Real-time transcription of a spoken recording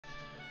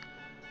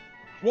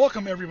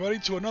Welcome everybody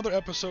to another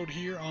episode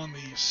here on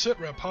the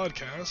Sitrep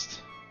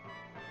Podcast.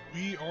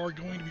 We are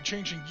going to be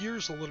changing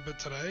gears a little bit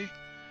today,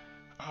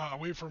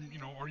 away from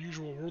our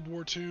usual World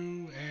War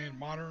II and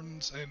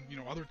moderns and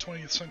other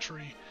 20th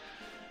century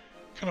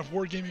kind of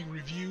wargaming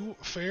review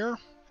fare.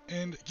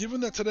 And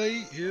given that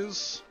today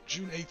is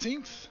June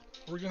 18th,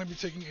 we're going to be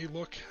taking a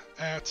look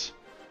at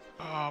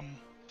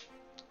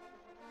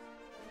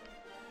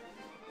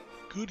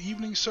good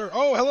evening, sir.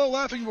 Oh, hello,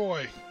 Laughing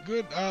Boy.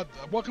 Good.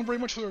 Welcome very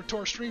much to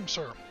our stream,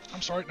 sir.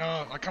 I'm sorry.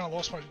 I kind of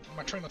lost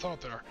my train of thought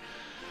there.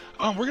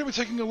 We're going to be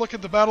taking a look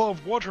at the Battle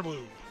of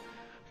Waterloo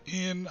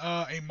in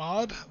a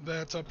mod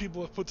that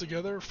people have put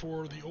together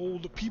for the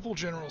old People's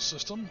General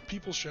System,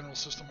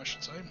 I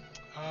should say,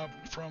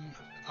 from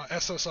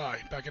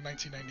SSI back in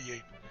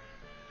 1998.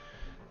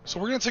 So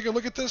we're going to take a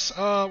look at this.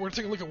 We're going to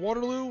take a look at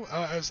Waterloo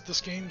as this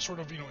game sort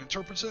of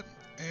interprets it.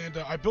 And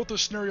I built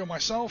this scenario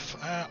myself.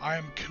 I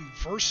am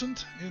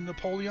conversant in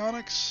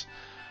Napoleonics.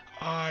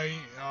 I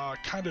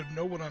kind of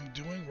know what I'm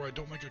doing, where I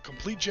don't make a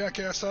complete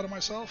jackass out of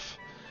myself.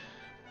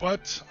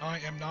 But I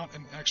am not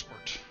an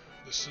expert.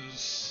 This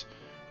is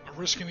a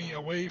risking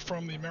away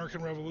from the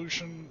American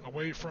Revolution,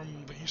 away from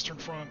the Eastern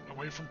Front,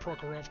 away from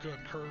Prokhorovka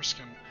and Kursk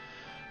and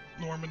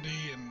Normandy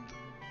and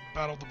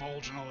Battle of the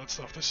Bulge and all that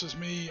stuff. This is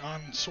me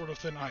on sort of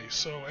thin ice.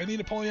 So any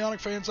Napoleonic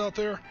fans out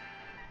there,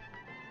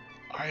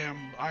 I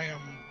am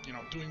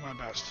doing my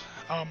best.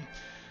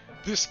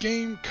 This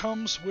game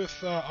comes with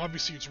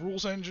obviously its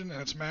rules engine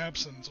and its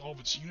maps and all of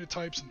its unit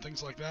types and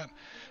things like that.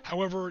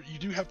 However, you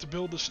do have to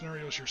build the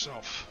scenarios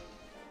yourself.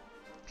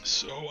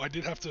 So I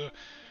did have to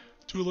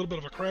do a little bit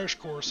of a crash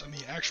course in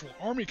the actual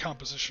army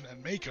composition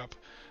and makeup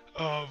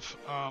of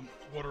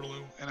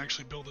Waterloo and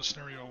actually build the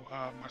scenario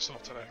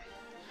myself today.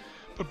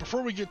 But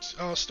before we get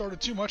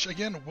started too much,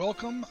 again,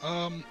 welcome.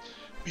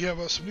 We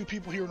have some new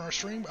people here in our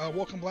stream.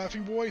 Welcome,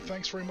 Laughing Boy.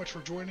 Thanks very much for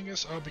joining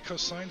us.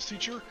 Because Science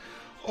Teacher.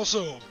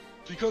 Also,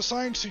 Because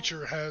Science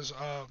Teacher has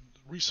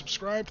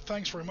resubscribed.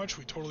 Thanks very much.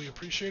 We totally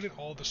appreciate it.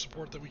 All the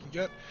support that we can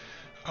get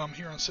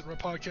here on Sitrep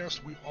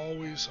Podcast. We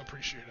always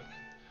appreciate it.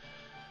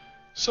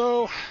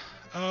 So,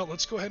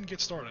 let's go ahead and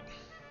get started.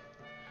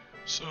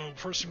 So,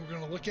 first thing we're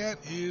going to look at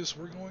is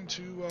we're going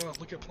to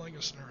look at playing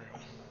a scenario.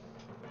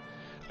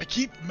 I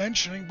keep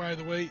mentioning, by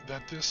the way,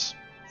 that this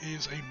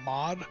is a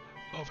mod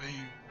of a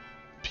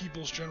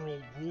People's General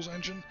rules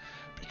engine,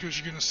 because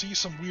you're going to see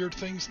some weird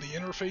things in the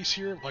interface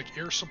here, like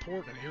air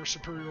support and air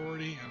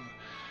superiority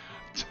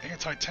and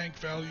anti-tank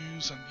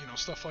values and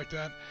stuff like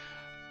that.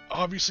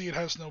 Obviously, it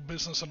has no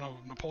business in a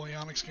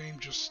Napoleonics game.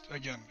 Just,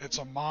 again, it's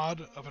a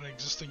mod of an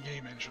existing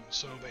game engine,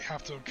 so they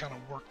have to kind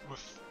of work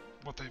with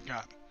what they've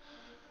got.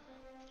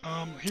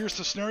 Here's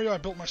the scenario I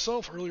built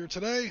myself earlier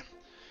today.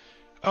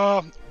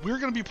 We're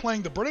going to be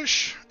playing the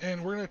British,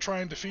 and we're going to try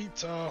and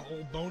defeat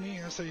Old Boney,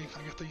 as I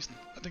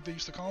think they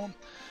used to call him,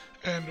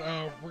 and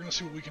we're going to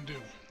see what we can do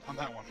on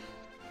that one.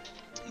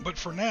 But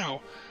for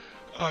now,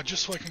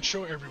 just so I can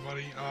show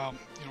everybody, all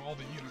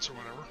the units or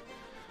whatever,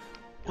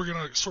 we're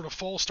going to sort of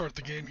false start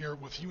the game here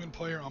with human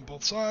player on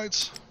both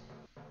sides.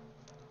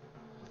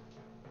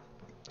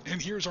 And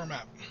here's our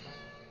map.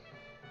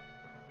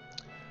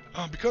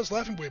 Because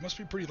Laughing Boy, it must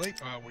be pretty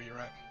late where you're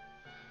at.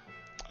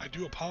 I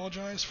do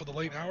apologize for the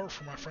late hour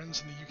for my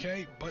friends in the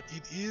UK, but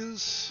it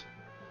is,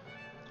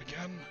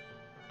 again,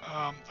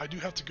 I do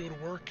have to go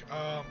to work.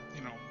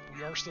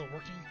 We are still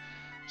working,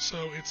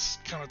 so it's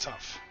kind of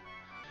tough.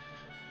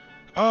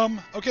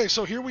 Okay,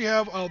 so here we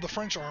have the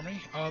French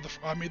army.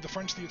 I made the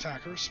French the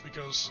attackers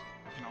because,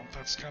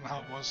 that's kind of how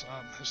it was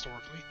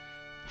historically.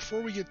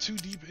 Before we get too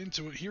deep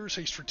into it, here's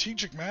a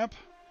strategic map.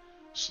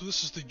 So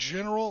this is the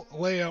general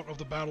layout of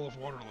the Battle of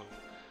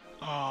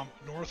Waterloo.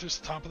 North is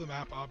the top of the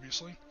map,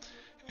 obviously.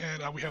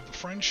 And we have the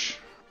French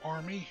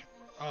army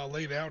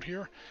laid out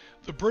here.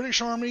 The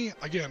British army,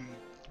 again,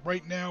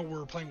 right now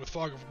we're playing with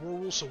Fog of War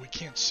rules, so we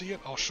can't see it.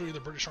 I'll show you the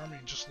British army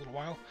in just a little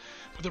while.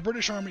 But the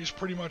British army is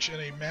pretty much in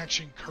a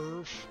matching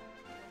curve,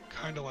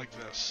 kind of like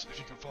this, if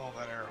you can follow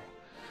that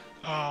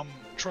arrow.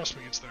 Trust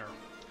me, it's there.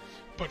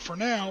 But for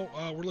now,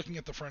 we're looking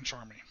at the French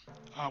army.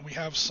 We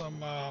have some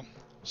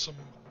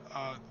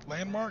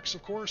landmarks,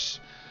 of course.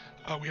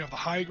 We have the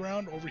high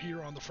ground over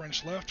here on the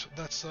French left.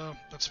 That's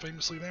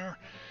famously there.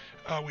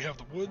 We have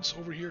the woods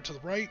over here to the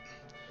right,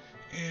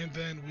 and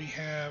then we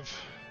have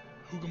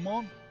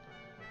Hougoumont,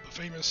 the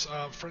famous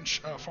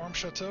French farm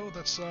chateau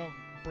that's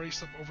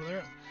braced up over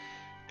there.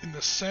 In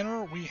the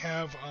center, we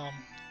have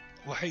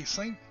La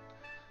Haye-Saint.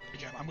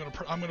 Again, I'm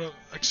gonna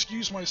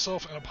excuse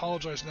myself and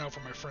apologize now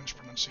for my French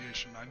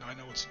pronunciation. I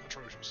know it's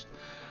atrocious.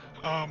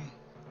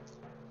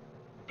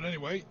 But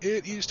anyway,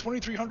 it is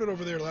 2300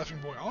 over there, Laughing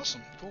Boy.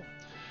 Awesome, cool.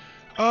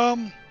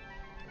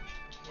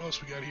 What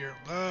else we got here?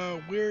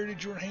 Where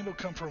did your handle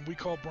come from? We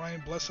call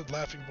Brian Blessed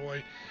Laughing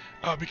Boy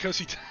because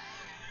he...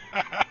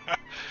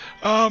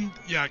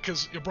 yeah,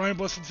 because Brian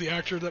Blessed's the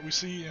actor that we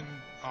see in...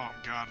 Oh,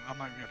 God, I'm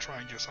not even going to try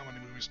and guess how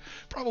many movies.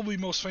 Probably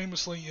most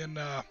famously in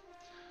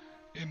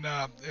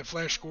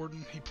Flash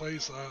Gordon. He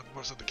plays,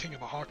 was it the King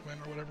of the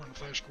Hawkmen or whatever in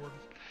Flash Gordon?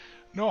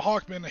 No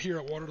Hawkmen here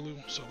at Waterloo,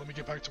 so let me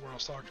get back to what I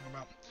was talking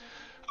about.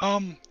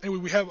 Anyway,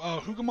 we have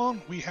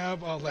Hougoumont, we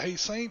have La Haye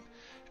Saint,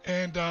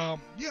 and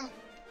yeah.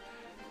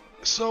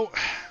 So,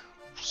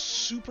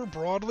 super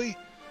broadly,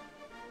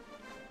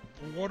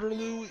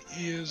 Waterloo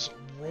is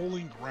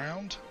rolling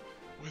ground,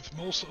 with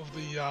most of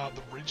the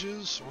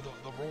ridges or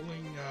the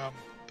rolling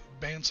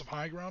bands of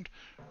high ground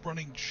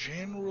running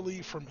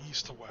generally from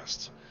east to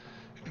west.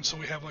 And so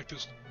we have like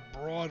this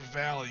broad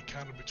valley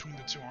kind of between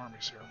the two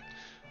armies here.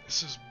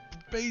 This is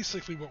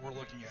basically what we're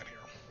looking at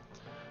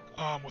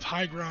here. With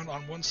high ground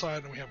on one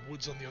side and we have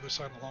woods on the other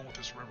side along with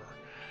this river.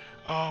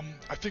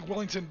 I think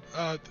Wellington,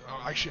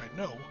 actually I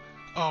know,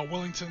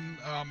 Wellington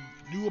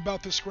knew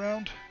about this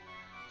ground.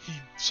 He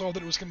saw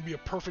that it was going to be a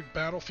perfect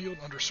battlefield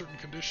under certain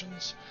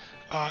conditions.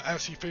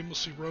 As he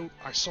famously wrote,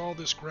 I saw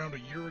this ground a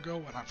year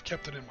ago and I've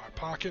kept it in my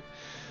pocket.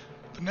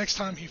 The next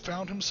time he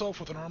found himself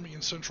with an army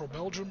in central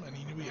Belgium and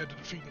he knew he had to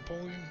defeat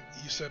Napoleon,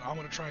 he said, I'm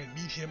going to try and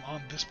meet him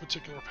on this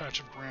particular patch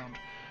of ground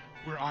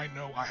where I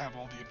know I have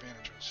all the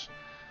advantages.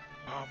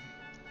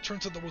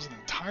 Turns out that wasn't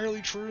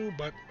entirely true,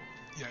 but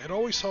yeah, it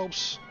always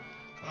helps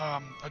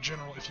a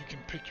general if you can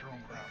pick your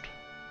own ground.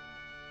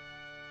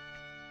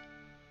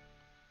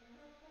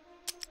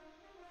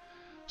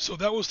 So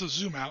that was the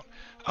zoom out.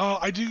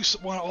 I do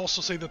want to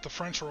also say that the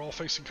French are all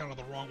facing kind of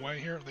the wrong way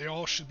here. They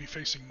all should be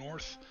facing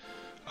north,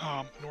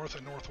 north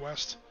and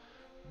northwest.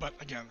 But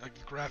again, like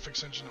the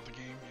graphics engine of the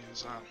game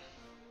is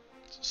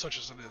such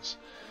as it is.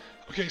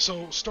 Okay,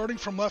 so starting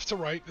from left to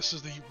right, this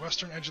is the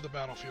western edge of the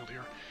battlefield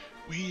here.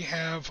 We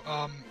have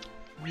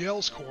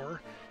Riel's corps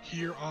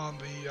here on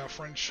the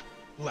French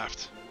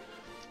left.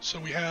 So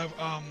we have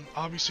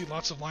obviously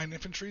lots of line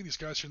infantry. These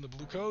guys are in the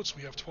blue coats.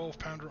 We have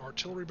 12-pounder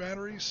artillery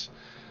batteries.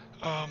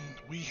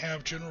 We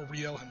have General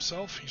Riel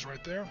himself. He's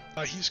right there.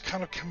 He's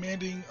kind of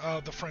commanding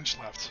the French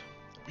left.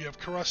 We have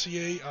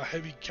Cuirassier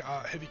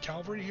heavy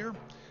cavalry here.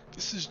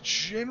 This is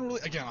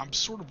generally, again, I'm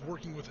sort of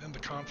working within the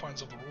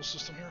confines of the rule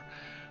system here.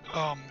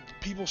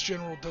 People's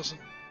General doesn't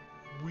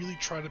really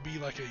try to be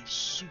like a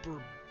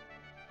super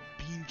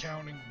bean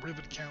counting,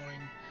 rivet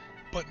counting,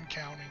 button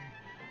counting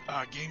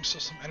game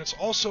system, and it's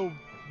also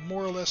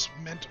more or less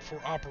meant for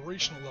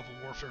operational level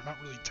warfare, not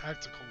really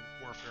tactical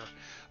warfare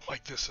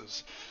like this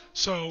is.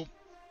 So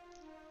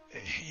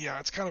yeah,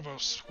 it's kind of a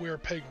square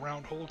peg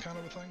round hole kind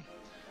of a thing,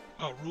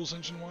 rules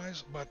engine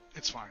wise, but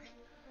it's fine,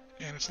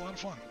 and it's a lot of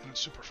fun, and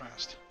it's super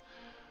fast.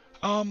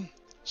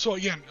 So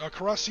again,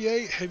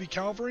 Cuirassier heavy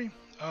cavalry,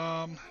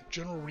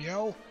 General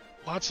Riel,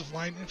 lots of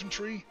line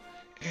infantry,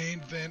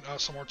 and then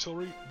some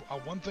artillery.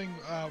 One thing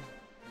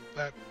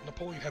that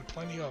Napoleon had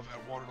plenty of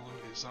at Waterloo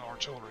is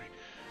artillery.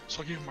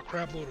 So I gave him a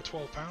crab load of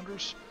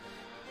 12-pounders.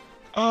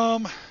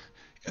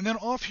 And then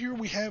off here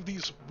we have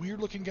these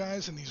weird-looking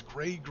guys in these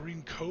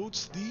gray-green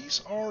coats.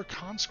 These are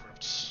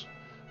conscripts.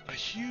 A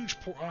huge,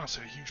 I don't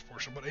say a huge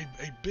portion, but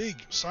a big,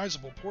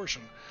 sizable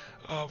portion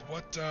of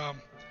what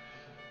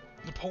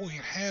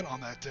Napoleon had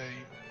on that day.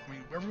 I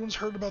mean, everyone's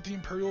heard about the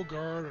Imperial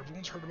Guard,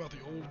 everyone's heard about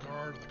the Old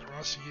Guard, and the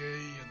Cuirassier,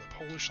 and the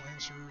Polish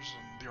Lancers,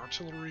 and the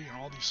artillery, and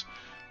all these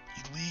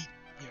elite,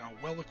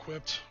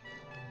 well-equipped,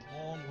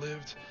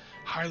 long-lived,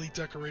 highly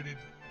decorated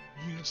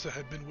units that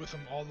had been with him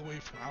all the way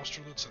from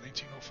Austerlitz in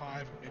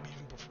 1805, maybe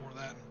even before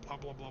that, and blah,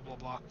 blah, blah, blah,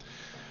 blah.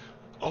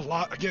 A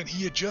lot, again,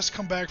 he had just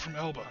come back from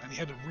Elba, and he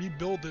had to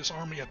rebuild this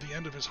army at the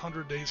end of his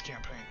 100 Days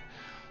campaign.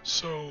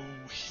 So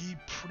he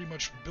pretty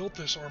much built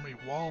this army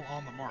while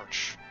on the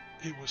march.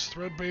 It was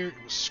threadbare,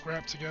 it was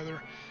scrapped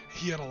together.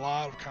 He had a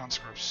lot of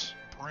conscripts,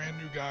 brand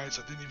new guys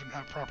that didn't even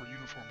have proper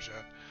uniforms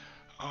yet.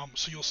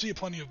 So you'll see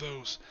plenty of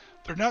those.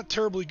 They're not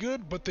terribly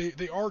good, but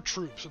they are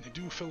troops, and they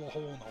do fill a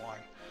hole in the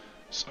line.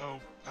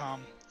 So,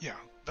 yeah,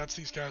 that's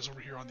these guys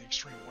over here on the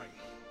extreme wing.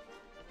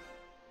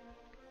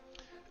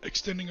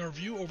 Extending our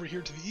view over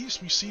here to the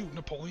east, we see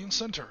Napoleon's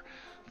center.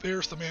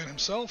 There's the man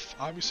himself,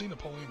 obviously,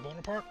 Napoleon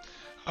Bonaparte.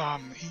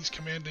 He's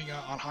commanding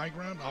on high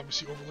ground,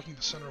 obviously overlooking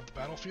the center of the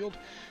battlefield.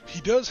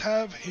 He does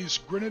have his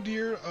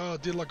Grenadier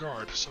de la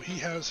Garde, so he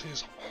has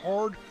his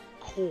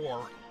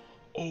hardcore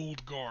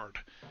Old Guard.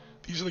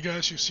 These are the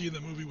guys you see in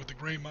the movie with the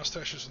gray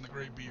mustaches and the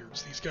gray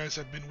beards. These guys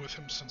have been with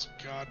him since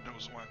God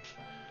knows when.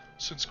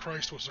 Since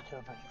Christ was a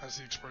corporal, as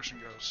the expression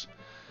goes.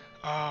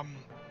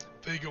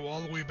 They go all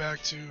the way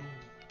back to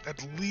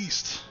at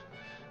least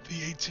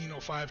the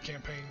 1805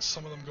 campaign.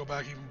 Some of them go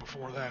back even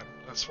before that,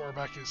 as far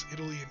back as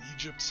Italy and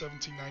Egypt,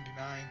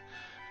 1799.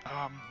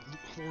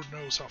 Lord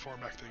knows how far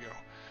back they go.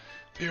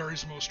 They are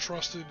his most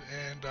trusted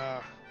and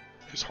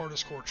his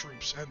hardest core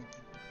troops. And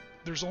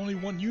there's only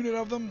one unit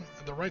of them.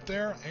 They're right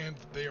there, and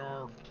they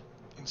are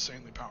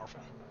insanely powerful.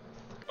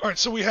 All right,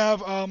 so we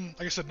have,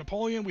 like I said,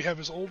 Napoleon. We have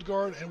his Old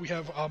Guard, and we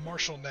have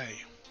Marshal Ney,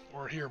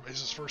 or here is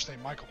his first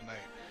name, Michael Ney.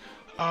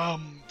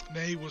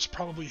 Ney was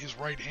probably his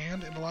right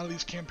hand in a lot of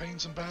these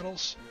campaigns and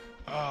battles.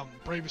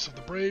 Bravest of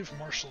the brave,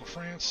 Marshal of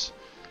France.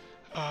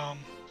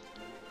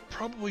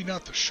 Probably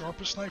not the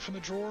sharpest knife in the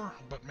drawer,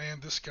 but man,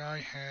 this guy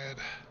had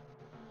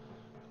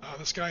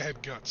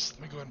guts.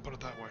 Let me go ahead and put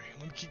it that way.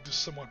 Let me keep this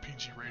somewhat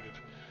PG rated.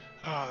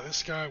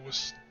 This guy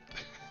was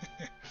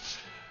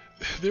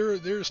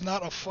there's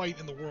not a fight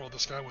in the world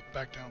this guy would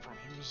back down from.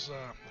 He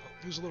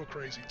was a little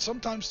crazy,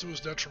 sometimes to his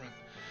detriment.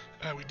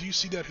 We do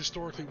see that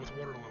historically with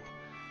Waterloo.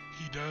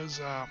 He does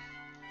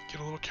get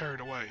a little carried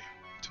away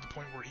to the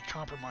point where he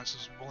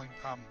compromises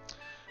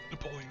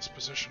Napoleon's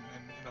position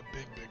in a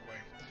big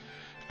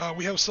way.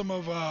 We have some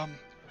of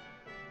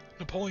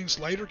Napoleon's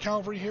lighter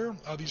cavalry here.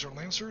 These are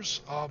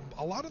lancers.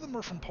 A lot of them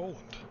are from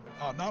Poland.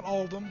 Not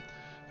all of them,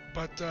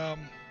 but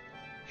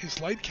his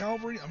light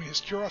cavalry, I mean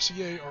his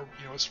cuirassiers are,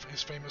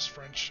 his famous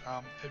French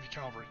heavy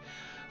cavalry.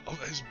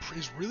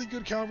 His really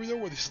good cavalry though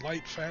were these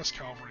light fast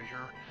cavalry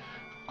here.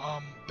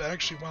 That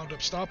actually wound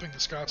up stopping the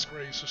Scots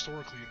Greys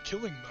historically and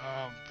killing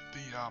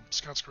the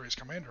Scots Greys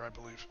commander, I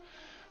believe,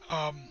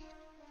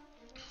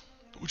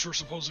 which were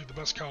supposedly the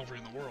best cavalry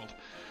in the world.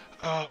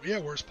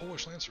 Whereas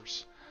Polish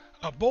lancers.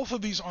 Both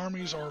of these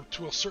armies are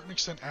to a certain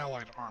extent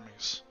allied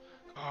armies.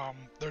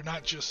 They're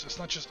not just, it's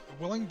not just,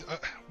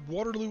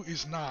 Waterloo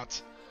is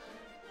not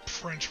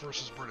French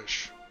versus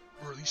British,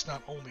 or at least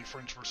not only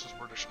French versus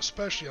British,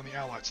 especially on the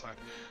allied side.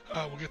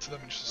 We'll get to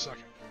them in just a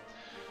second.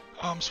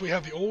 So we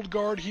have the Old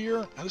Guard here,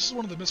 and this is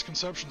one of the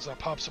misconceptions that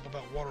pops up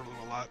about Waterloo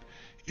a lot,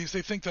 is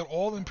they think that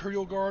all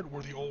Imperial Guard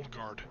were the Old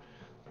Guard.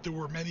 There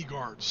were many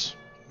guards,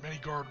 many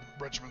guard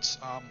regiments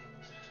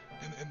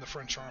in the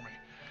French army.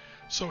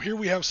 So here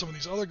we have some of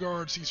these other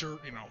guards. These are,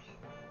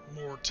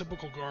 more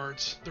typical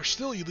guards. They're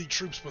still elite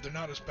troops, but they're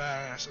not as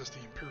badass as the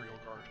Imperial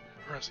Guard,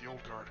 or as the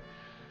Old Guard.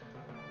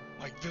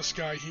 Like this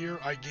guy here,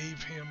 I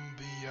gave him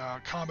the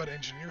combat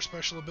engineer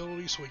special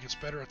ability, so he gets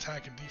better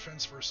attack and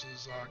defense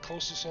versus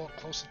close assault,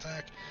 close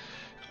attack.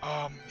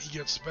 He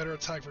gets better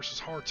attack versus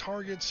hard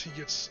targets. He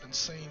gets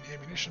insane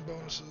ammunition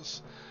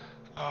bonuses.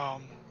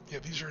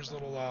 These are his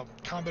little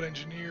combat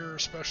engineer,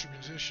 special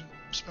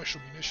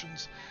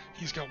munitions.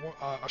 He's got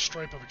a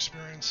stripe of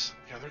experience.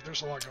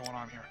 There's a lot going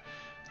on here.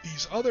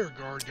 These other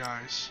guard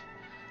guys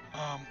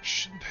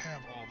shouldn't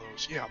have all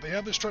those. Yeah, they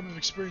have this stripe of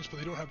experience, but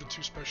they don't have the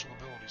 2 special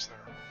abilities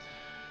there.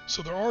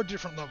 So there are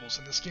different levels,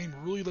 and this game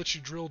really lets you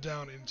drill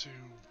down into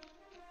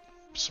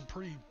some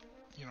pretty,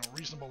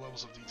 reasonable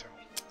levels of detail.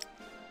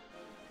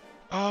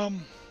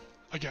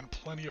 Again,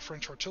 plenty of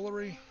French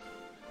artillery.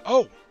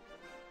 Oh!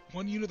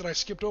 One unit that I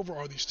skipped over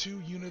are these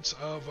 2 units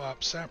of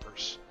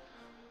sappers.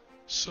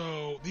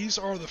 So these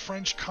are the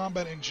French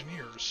combat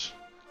engineers.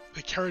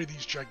 They carry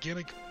these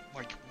gigantic,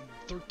 like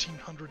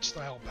 1300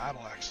 style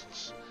battle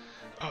axes.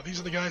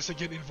 These are the guys that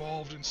get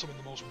involved in some of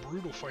the most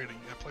brutal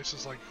fighting at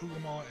places like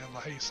Hougoumont and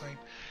La Haye-Saint,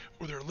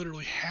 where they're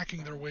literally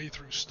hacking their way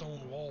through stone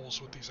walls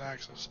with these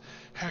axes,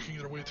 hacking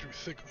their way through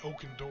thick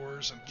oaken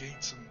doors and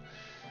gates, and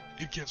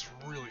it gets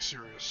really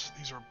serious.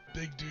 These are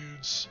big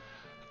dudes.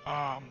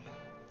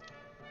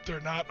 They're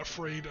not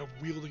afraid of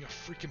wielding a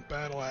freaking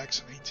battle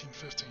axe in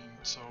 1815,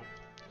 so,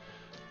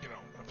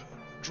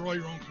 draw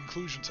your own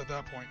conclusions at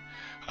that point.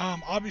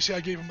 Obviously,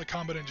 I gave him the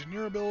combat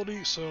engineer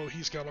ability, so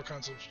he's got all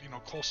kinds of,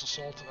 close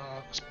assault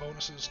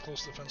bonuses,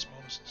 close defense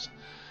bonuses.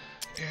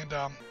 And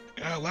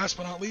last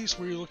but not least,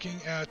 we're looking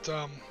at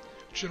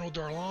General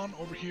Darlan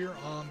over here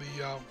on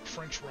the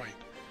French right.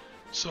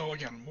 So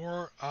again,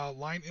 more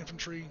line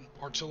infantry,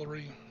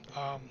 artillery,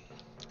 and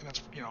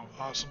that's,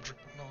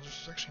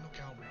 there's actually no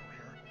cavalry over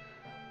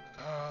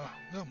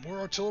here. More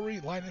artillery,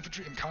 line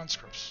infantry, and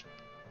conscripts.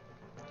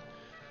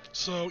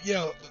 So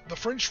yeah, the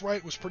French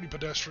right was pretty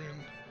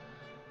pedestrian.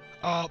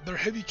 Their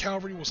heavy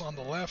cavalry was on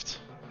the left.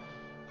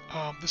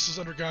 This is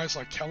under guys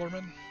like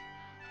Kellerman.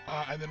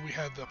 And then we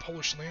had the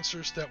Polish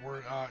lancers that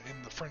were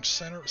in the French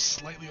center,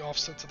 slightly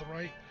offset to the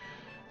right.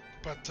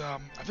 But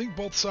I think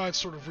both sides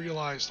sort of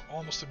realized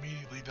almost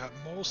immediately that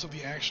most of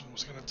the action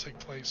was going to take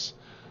place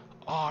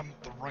on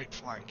the right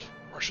flank,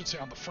 or I should say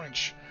on the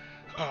French,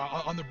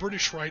 on the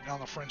British right and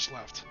on the French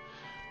left.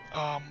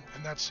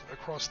 And that's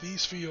across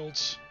these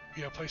fields.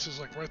 You have places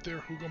like right there,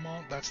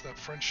 Hougoumont, that's that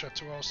French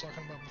chateau I was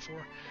talking about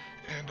before,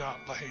 and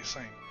La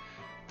Haye-Saint.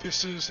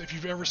 This is, if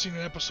you've ever seen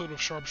an episode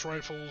of Sharpe's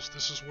Rifles,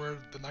 this is where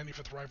the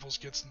 95th Rifles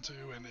gets into,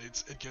 and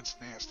it gets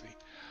nasty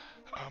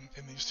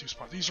in these 2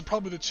 spots. These are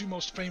probably the 2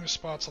 most famous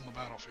spots on the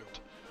battlefield,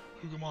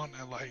 Hougoumont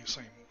and La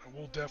Haye-Saint, and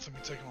we'll definitely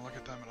be taking a look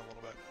at them in a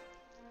little bit.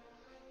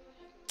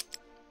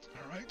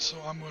 Alright, so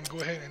I'm going to go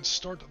ahead and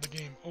start the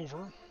game over.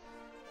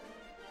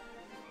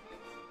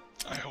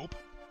 I hope.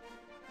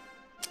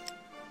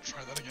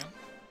 Try that again.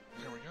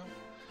 There we go.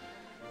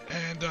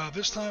 And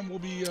this time we'll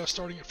be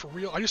starting it for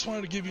real. I just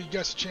wanted to give you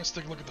guys a chance to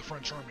take a look at the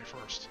French army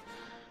first.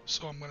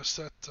 So I'm going to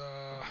set...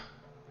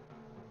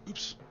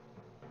 oops.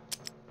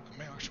 I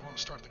may actually want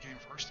to start the game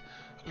first.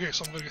 Okay,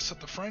 so I'm going to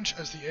set the French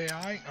as the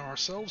AI and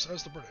ourselves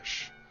as the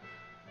British.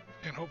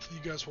 And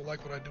hopefully you guys will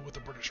like what I do with the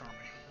British army.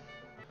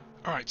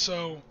 Alright,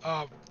 so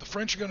the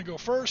French are going to go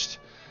first.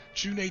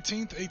 June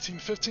 18th,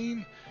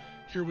 1815.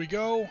 Here we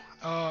go,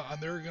 and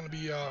they're going to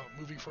be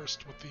moving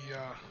first with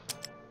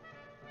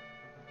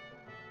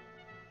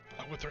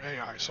their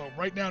AI. So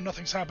right now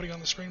nothing's happening on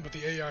the screen, but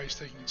the AI is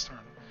taking its turn.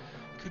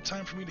 Good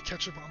time for me to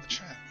catch up on the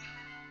chat.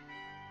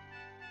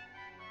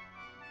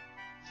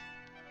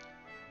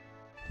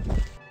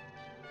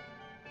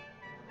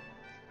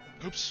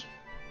 Oops.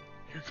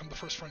 here come the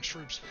first French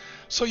troops.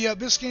 So yeah,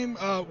 this game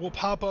will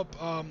pop up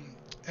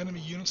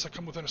enemy units that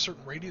come within a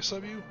certain radius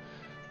of you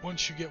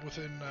once you get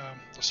within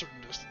a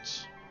certain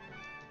distance.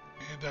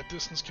 And that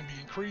distance can be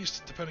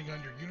increased depending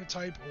on your unit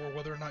type or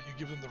whether or not you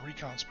give them the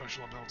recon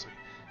special ability.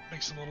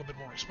 Makes them a little bit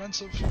more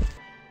expensive.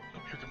 Oh,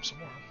 here comes some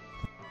more.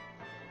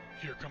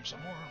 Here comes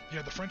some more.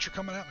 Yeah, the French are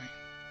coming at me.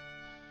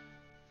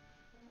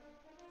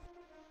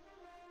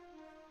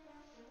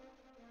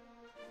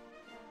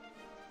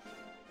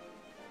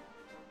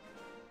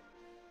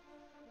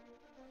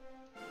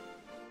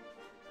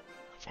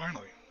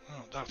 Finally.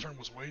 Oh, that turn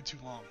was way too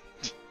long.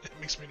 It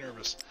makes me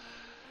nervous.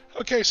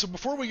 Okay, so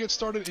before we get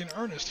started in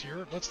earnest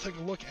here, let's take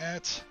a look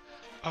at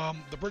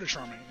the British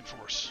Army in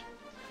force.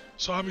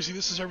 So obviously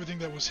this is everything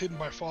that was hidden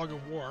by fog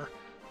of war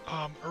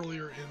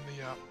earlier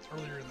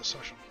in the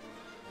session.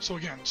 So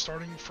again,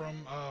 starting from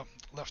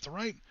left to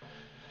right.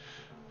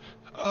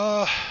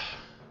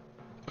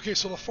 Okay,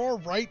 so the far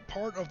right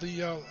part of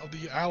the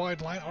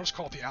Allied line, I'll just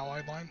call it the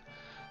Allied line,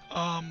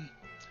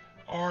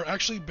 are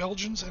actually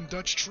Belgians and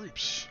Dutch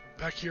troops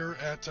back here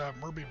at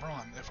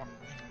Merby-Braun, if I'm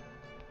even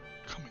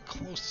coming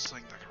close to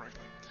saying that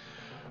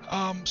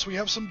correctly. So we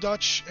have some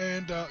Dutch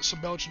and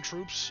some Belgian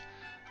troops.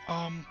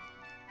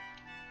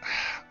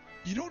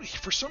 You don't,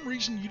 for some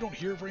reason, you don't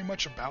hear very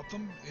much about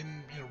them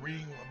in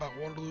reading about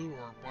Waterloo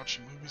or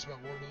watching movies about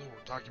Waterloo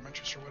or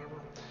documentaries or whatever.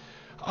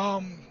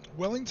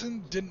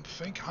 Wellington didn't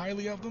think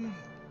highly of them.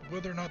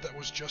 Whether or not that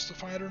was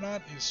justified or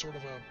not is sort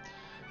of a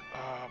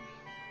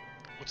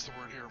what's the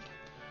word here?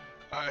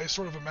 It's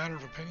sort of a matter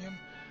of opinion.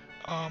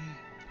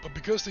 But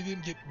because they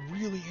didn't get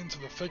really into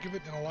the thick of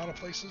it in a lot of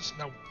places,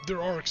 now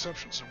there are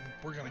exceptions, and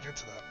we're going to get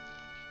to that.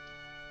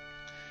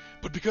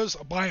 But because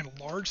by and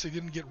large they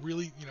didn't get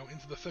really,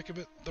 into the thick of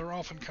it, they're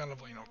often kind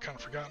of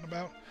forgotten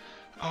about.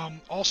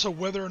 Also,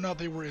 whether or not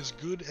they were as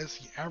good as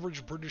the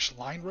average British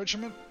line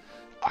regiment,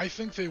 I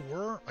think they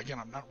were. Again,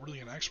 I'm not really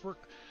an expert,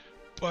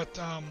 but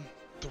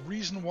the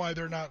reason why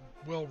they're not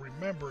well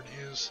remembered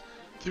is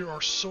there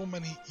are so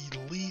many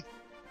elite,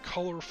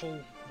 colorful,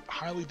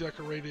 highly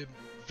decorated,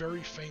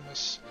 very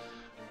famous,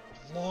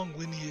 long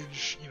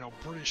lineage,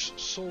 British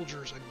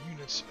soldiers and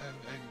units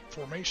and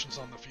formations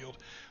on the field.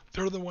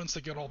 They're the ones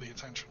that get all the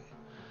attention.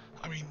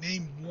 I mean,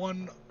 name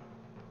one,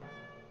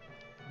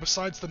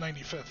 besides the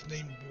 95th,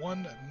 name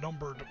one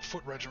numbered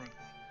foot regiment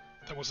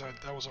that was at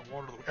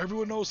Waterloo.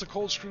 Everyone knows the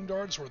Coldstream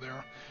Guards were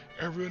there.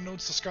 Everyone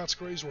knows the Scots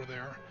Greys were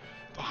there.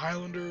 The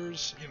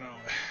Highlanders,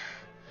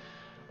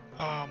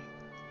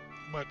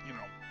 but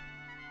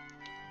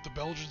the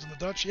Belgians and the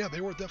Dutch, yeah,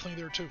 they were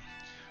definitely there too.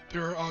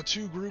 There are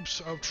two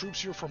groups of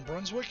troops here from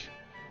Brunswick,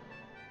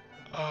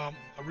 a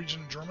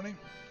region in Germany.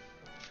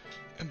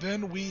 And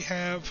then we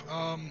have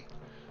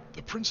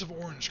the Prince of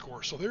Orange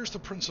Corps. So there's the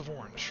Prince of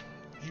Orange.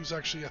 He was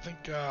actually, I think,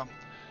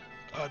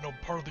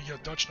 part of the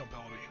Dutch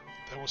nobility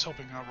that was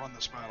helping run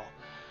this battle.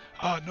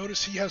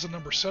 Notice he has a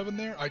number 7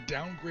 there. I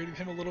downgraded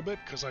him a little bit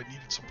because I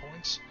needed some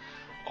points.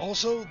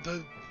 Also,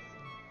 the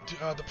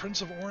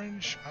Prince of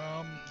Orange,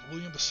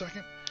 William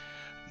II,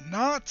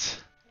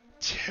 not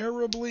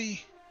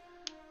terribly,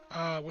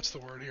 what's the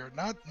word here?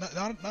 Not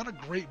a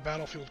great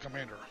battlefield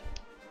commander.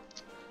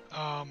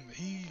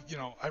 He,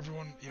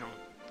 everyone,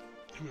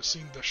 who has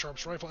seen the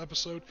Sharp's Rifle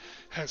episode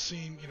has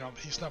seen,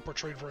 he's not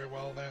portrayed very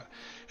well in that,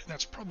 and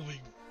that's probably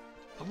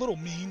a little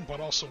mean, but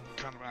also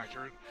kind of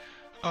accurate.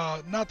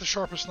 Not the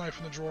sharpest knife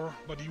in the drawer,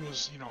 but he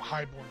was,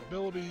 high-born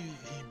nobility.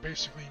 He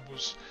basically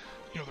was,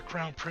 the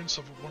crown prince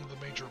of one of the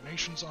major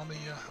nations on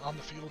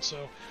the field.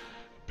 So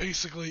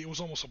basically, it was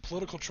almost a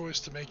political choice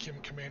to make him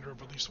commander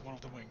of at least one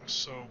of the wings.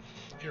 So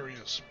here he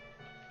is.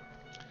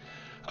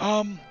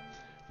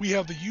 We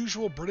have the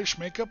usual British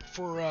makeup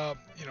for, a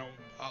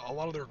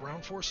lot of their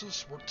ground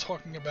forces. We're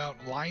talking about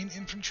line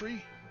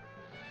infantry,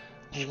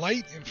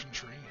 light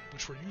infantry,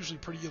 which were usually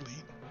pretty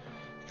elite,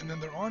 and then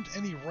there aren't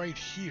any right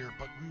here,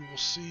 but we will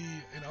see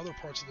in other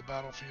parts of the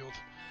battlefield,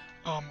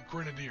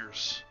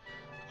 grenadiers.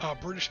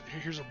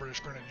 Here's a British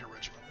Grenadier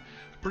regiment.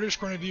 British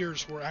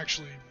Grenadiers were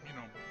actually,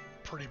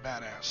 pretty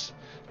badass.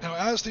 Now,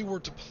 as they were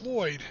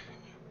deployed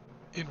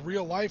in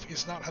real life,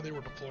 it's not how they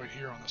were deployed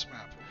here on this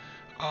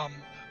map.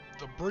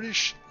 The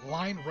British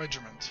Line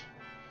Regiment,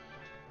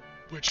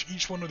 which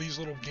each one of these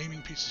little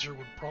gaming pieces here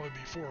would probably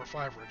be 4 or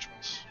 5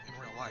 regiments in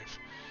real life.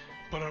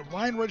 But a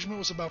line regiment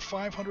was about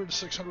 500 to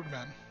 600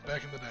 men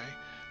back in the day,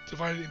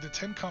 divided into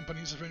 10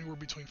 companies of anywhere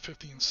between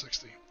 50 and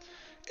 60.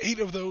 8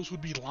 of those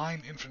would be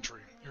line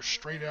infantry. You're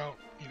straight out,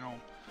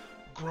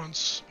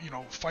 grunts,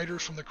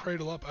 fighters from the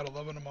cradle up at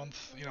 11 a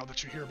month,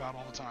 that you hear about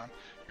all the time.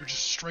 You're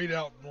just straight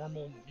out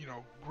normal,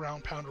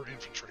 ground pounder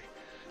infantry.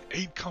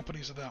 8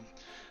 companies of them.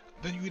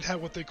 Then you'd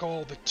have what they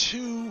call the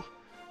 2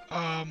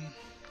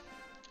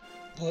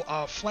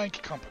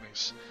 flank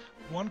companies.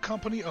 One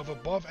company of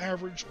above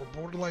average or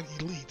borderline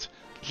elite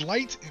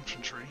light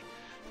infantry,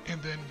 and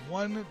then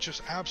one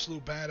just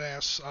absolute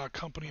badass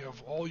company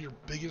of all your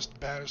biggest,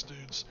 baddest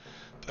dudes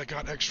that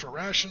got extra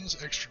rations,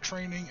 extra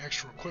training,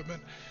 extra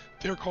equipment.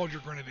 They're called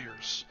your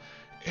grenadiers.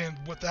 And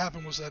what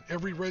happened was that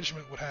every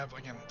regiment would have,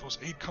 again, those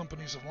 8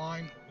 companies of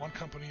line, one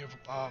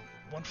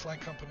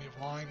flank company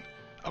of line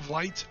of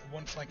light,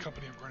 one flank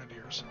company of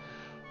grenadiers.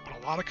 What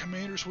a lot of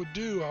commanders would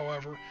do,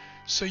 however,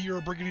 say you're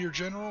a brigadier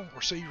general,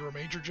 or say you're a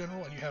major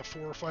general, and you have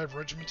 4 or 5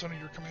 regiments under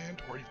your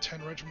command, or you have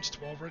 10 regiments,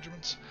 12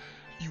 regiments,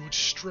 you would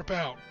strip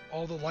out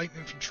all the light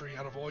infantry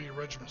out of all your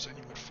regiments, and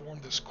you would form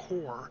this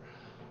corps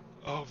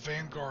of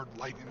vanguard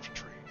light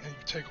infantry. And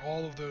you take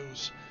all of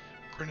those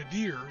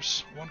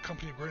grenadiers, one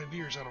company of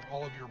grenadiers out of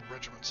all of your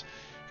regiments,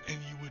 and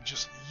you would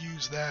just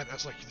use that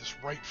as like this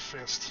right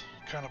fist,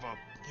 kind of a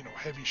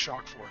heavy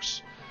shock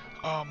force.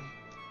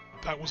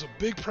 That was a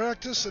big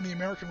practice in the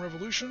American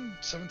Revolution,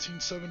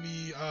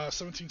 1775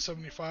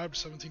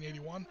 to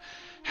 1781.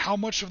 How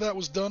much of that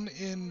was done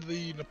in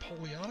the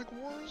Napoleonic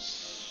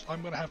Wars?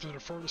 I'm going to have to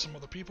defer to some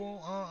other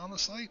people on the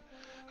site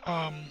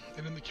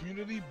and in the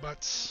community,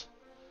 but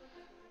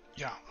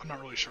yeah, I'm not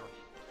really sure.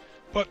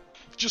 But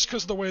just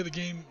because of the way the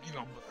game,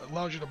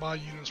 allows you to buy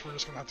units, we're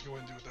just going to have to go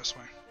ahead and do it this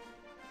way.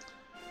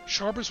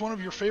 Sharp is one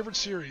of your favorite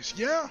series.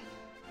 Yeah.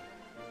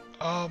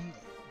 I'm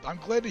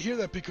glad to hear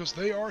that because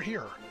they are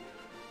here.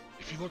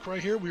 If you look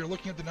right here, we are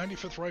looking at the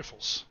 95th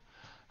Rifles.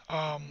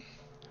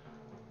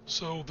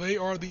 So they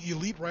are the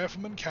Elite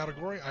Riflemen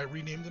category. I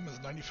renamed them as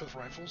 95th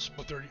Rifles,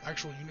 but their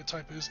actual unit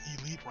type is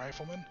Elite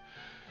Riflemen.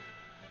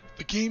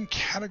 The game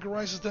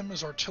categorizes them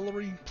as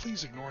artillery.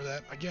 Please ignore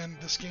that. Again,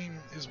 this game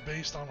is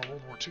based on a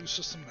World War II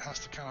system. It has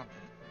to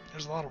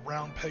there's a lot of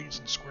round pegs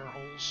and square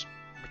holes,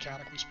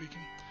 mechanically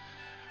speaking.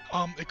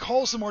 It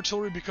calls them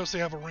artillery because they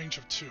have a range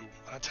of 2,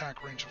 an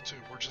attack range of 2,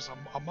 which is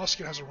a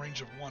musket has a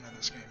range of 1 in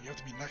this game. You have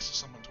to be next to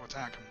someone to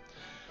attack them.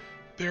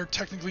 They're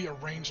technically a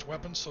ranged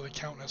weapon, so they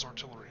count as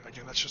artillery.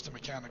 Again, that's just a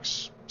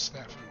mechanics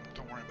snafu.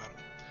 Don't worry about it.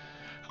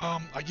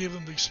 I gave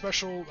them the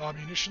special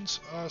munitions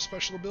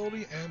special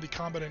ability and the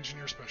combat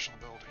engineer special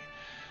ability.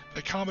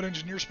 The combat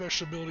engineer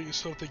special ability is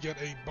so that they get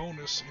a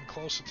bonus in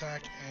close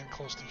attack and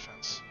close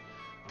defense.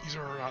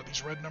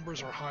 These red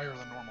numbers are higher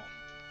than normal.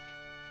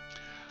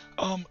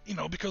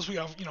 Because we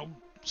have,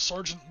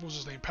 Sergeant, what was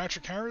his name,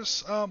 Patrick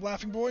Harris,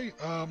 Laughing Boy,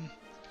 where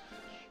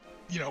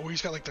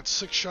he's got like that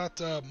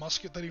 6-shot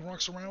musket that he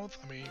walks around with.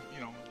 I mean,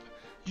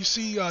 you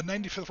see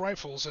 95th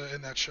Rifles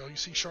in that show. You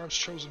see Sharp's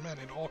chosen men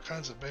in all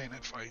kinds of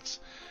bayonet fights,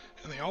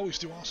 and they always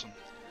do awesome.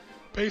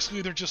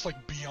 Basically, they're just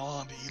like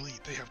beyond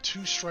elite. They have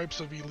 2 stripes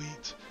of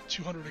elite,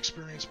 200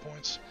 experience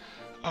points.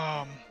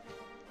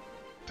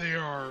 They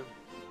are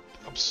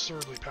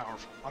absurdly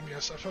powerful. I mean,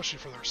 especially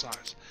for their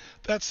size.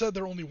 That said,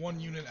 they're only 1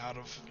 unit out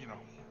of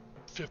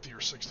 50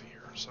 or 60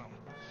 here. So,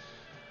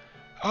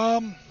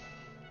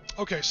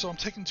 okay, so I'm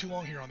taking too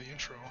long here on the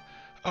intro,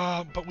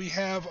 but we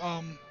have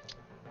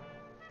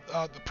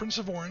the Prince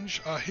of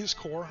Orange, his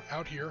corps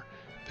out here.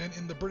 Then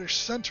in the British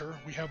center,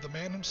 we have the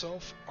man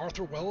himself,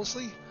 Arthur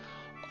Wellesley,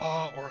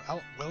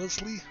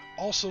 Wellesley,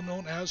 also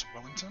known as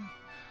Wellington.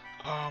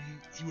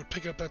 He would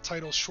pick up that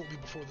title shortly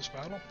before this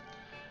battle.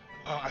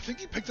 I think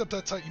he picked up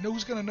that title. You know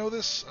who's going to know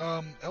this?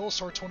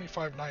 LSR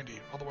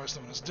 2590, otherwise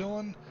known as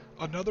Dylan,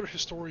 another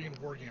historian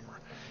wargamer.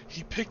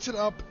 He picked it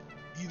up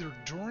either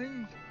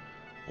during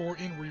or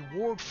in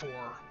reward for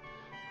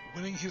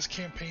winning his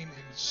campaign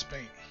in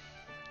Spain.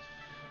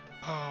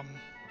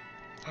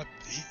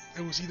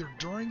 It was either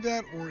during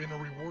that or in a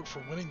reward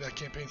for winning that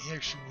campaign. He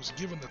actually was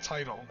given the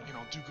title,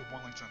 Duke of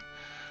Wellington.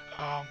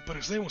 But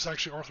his name was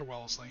actually Arthur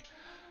Wellesley.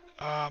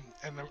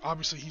 And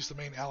obviously he's the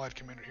main Allied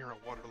commander here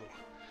at Waterloo.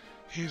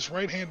 His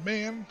right-hand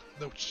man,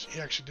 which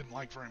he actually didn't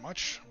like very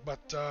much,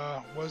 but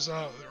was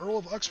the Earl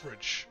of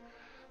Uxbridge.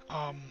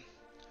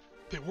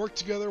 They worked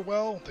together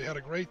well. They had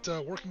a great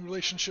working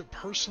relationship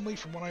personally.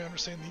 From what I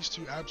understand, these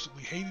two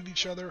absolutely hated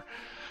each other.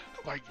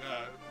 Like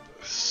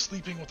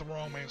sleeping with the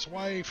wrong man's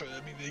wife. I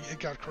mean, it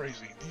got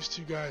crazy. These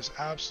two guys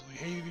absolutely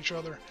hated each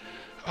other.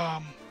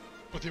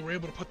 But they were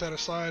able to put that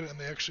aside, and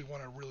they actually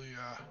won a really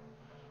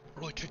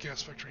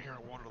kick-ass victory here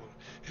at Waterloo.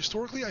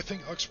 Historically, I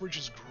think Uxbridge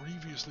is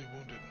grievously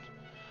wounded.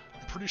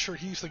 I'm pretty sure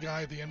he's the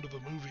guy at the end of the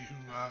movie who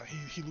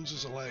he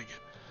loses a leg,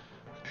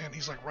 and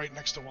he's like right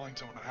next to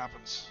Wellington when it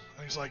happens,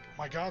 and he's like,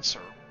 "My God,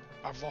 sir,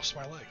 I've lost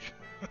my leg."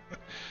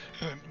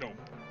 And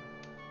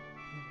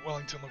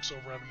Wellington looks over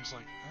at him and he's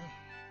like,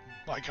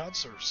 "My God,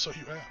 sir, so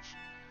you have."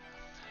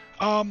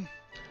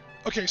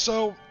 Okay,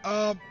 so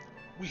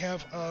we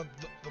have the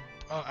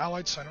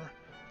Allied Center.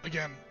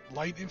 Again,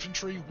 light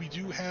infantry. We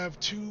do have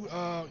 2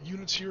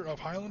 units here of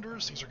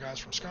Highlanders. These are guys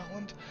from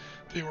Scotland.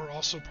 They were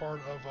also part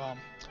of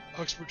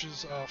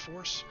Uxbridge's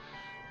force.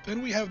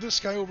 Then we have this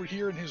guy over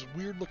here in his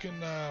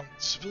weird-looking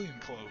civilian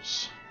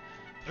clothes.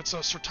 That's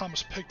Sir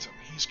Thomas Picton.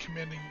 He's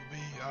commanding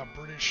the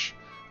British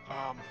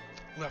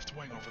left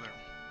wing over there.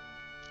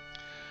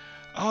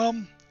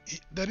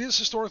 That is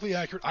historically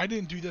accurate. I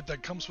didn't do that.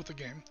 That comes with the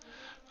game.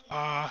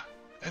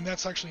 And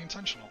that's actually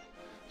intentional.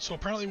 So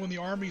apparently when the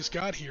armies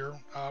got here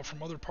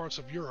from other parts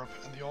of Europe,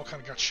 and they all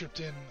kind of got shipped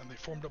in, and they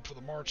formed up for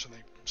the march, and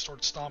they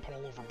started stomping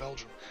all over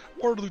Belgium.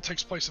 Waterloo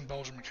takes place in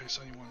Belgium, in case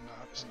anyone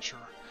isn't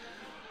sure.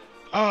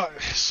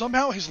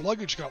 Somehow his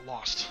luggage got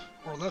lost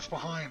or left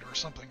behind or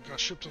something, got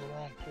shipped to the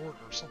wrong port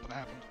or something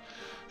happened.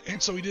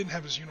 And so he didn't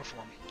have his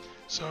uniform.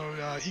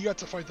 So he got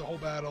to fight the whole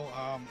battle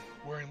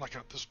wearing like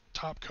this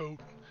top coat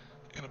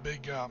and a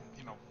big, a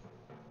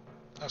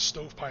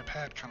stovepipe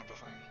hat kind of a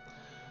thing.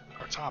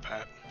 Or top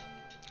hat.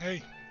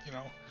 Hey,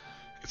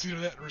 it's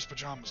either that or his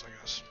pajamas, I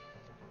guess.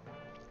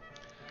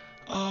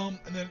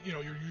 And then,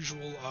 your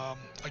usual,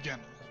 again,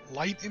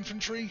 light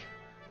infantry,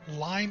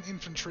 line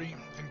infantry,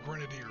 and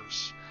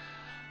grenadiers.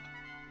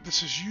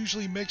 This is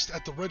usually mixed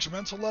at the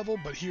regimental level,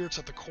 but here it's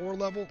at the corps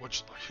level,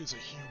 which is a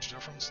huge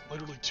difference,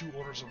 literally 2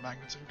 orders of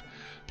magnitude.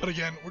 But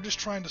again, we're just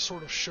trying to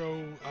sort of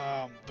show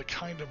the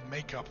kind of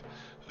makeup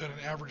that an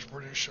average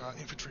British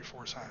infantry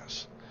force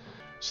has.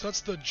 So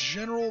that's the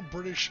general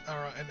British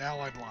and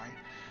Allied line.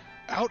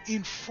 Out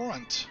in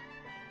front,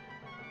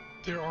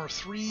 there are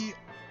 3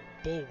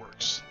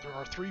 bulwarks. There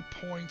are 3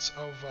 points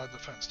of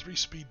defense, 3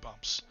 speed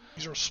bumps.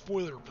 These are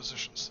spoiler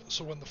positions.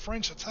 So when the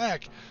French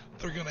attack,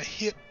 they're going to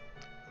hit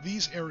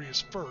these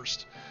areas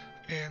first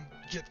and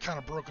get kind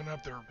of broken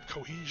up. Their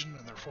cohesion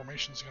and their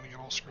formation is going to get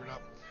all screwed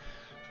up.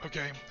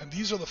 Okay, and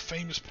these are the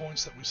famous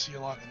points that we see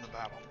a lot in the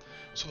battle.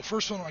 So the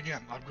first one,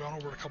 again, I've gone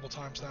over it a couple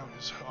times now,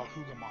 is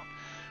Hougoumont.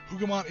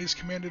 Hougoumont is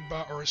commanded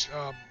by, or is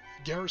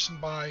garrisoned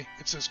by,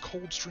 it says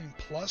Coldstream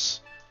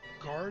Plus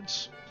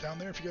guards down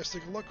there, if you guys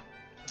take a look.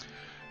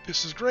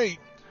 This is great.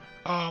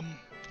 I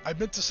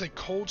meant to say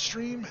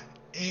Coldstream,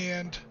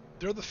 and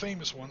they're the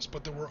famous ones,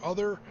 but there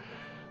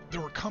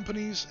were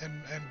companies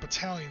and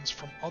battalions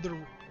from other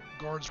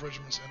guards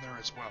regiments in there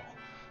as well.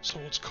 So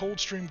it's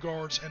Coldstream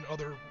Guards and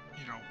other,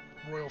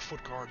 Royal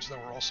Foot Guards that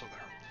were also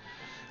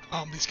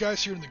there. These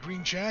guys here in the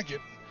green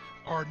jacket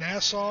are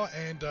Nassau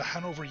and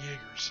Hanover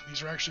Jaegers.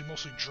 These are actually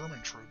mostly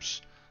German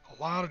troops.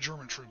 A lot of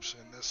German troops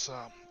in this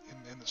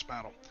in this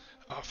battle,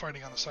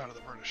 fighting on the side of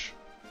the British.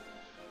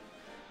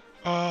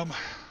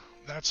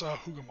 That's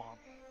Hougoumont.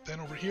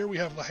 Then over here we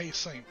have La Haye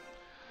Saint,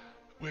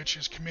 which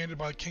is commanded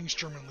by King's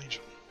German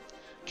Legion.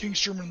 King's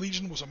German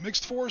Legion was a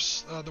mixed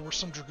force. There were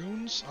some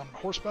dragoons on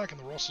horseback, and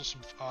there were also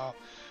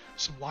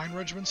some line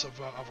regiments of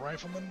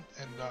riflemen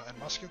and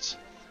muskets.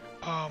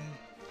 I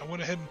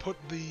went ahead and put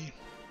the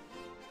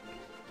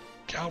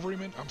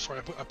cavalrymen. I'm sorry,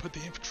 I put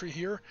the infantry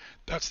here.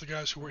 That's the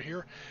guys who were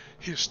here.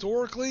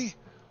 Historically,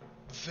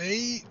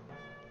 they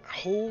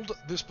hold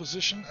this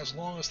position as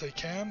long as they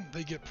can.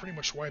 They get pretty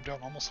much wiped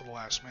out almost to the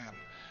last man.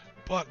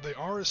 But they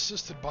are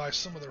assisted by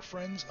some of their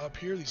friends up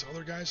here, these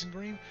other guys in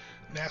green,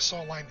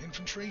 Nassau Line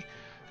Infantry,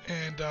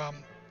 and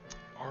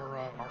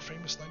our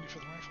famous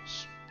 95th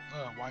Rifles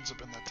winds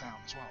up in that town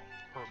as well.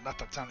 Or not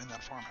that town, in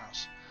that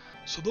farmhouse.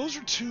 So those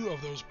are 2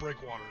 of those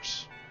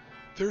breakwaters.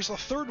 There's a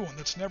third one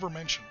that's never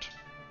mentioned.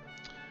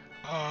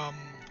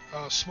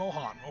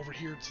 Smohan over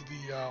here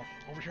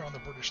over here on the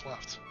British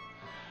left.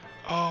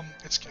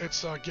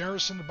 It's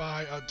garrisoned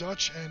by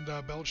Dutch and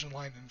Belgian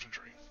line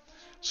infantry,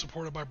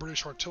 supported by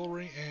British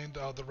artillery and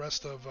the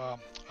rest of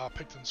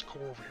Picton's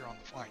corps over here on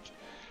the flank.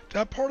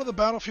 That part of the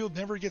battlefield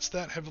never gets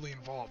that heavily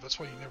involved. That's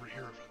why you never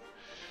hear of it.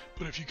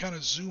 But if you kind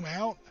of zoom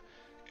out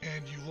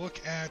and you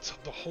look at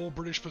the whole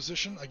British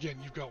position, again,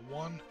 you've got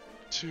 1,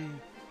 2,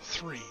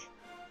 3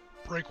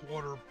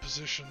 breakwater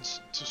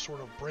positions to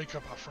sort of break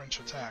up a French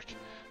attack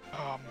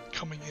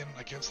coming in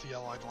against the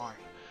Allied line.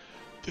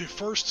 The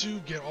first 2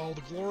 get all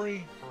the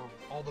glory, or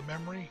all the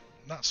memory.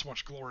 Not so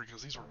much glory,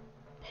 because these are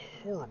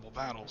horrible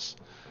battles.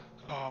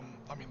 I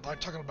mean, I'm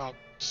talking about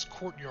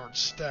courtyards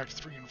stacked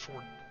 3 and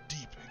 4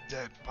 deep and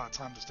dead by the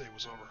time this day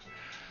was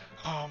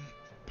over.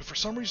 But for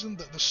some reason,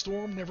 the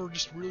storm never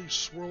just really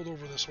swirled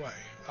over this way.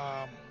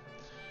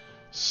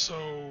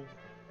 So,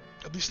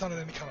 at least not in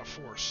any kind of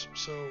force.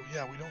 So,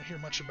 yeah, we don't hear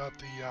much about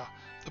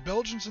the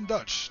Belgians and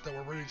Dutch that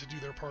were ready to do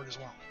their part as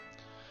well.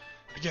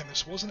 Again,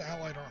 this was an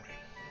Allied army.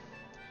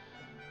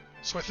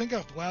 So I think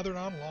I've blathered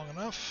on long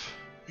enough.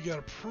 We got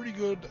a pretty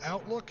good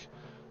outlook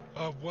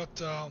of what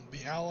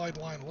the Allied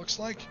line looks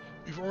like.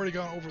 We've already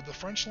gone over the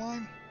French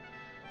line.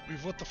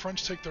 We've let the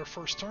French take their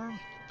first turn.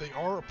 They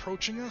are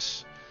approaching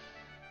us.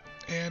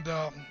 And,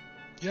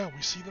 yeah,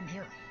 we see them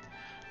here.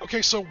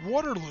 Okay, so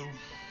Waterloo.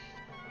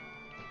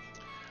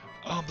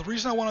 The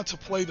reason I wanted to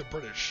play the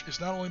British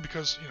is not only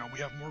because, we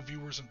have more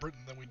viewers in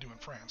Britain than we do in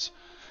France,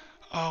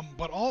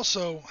 but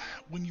also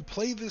when you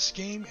play this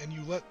game and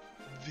you let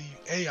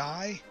the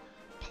AI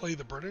play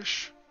the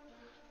British,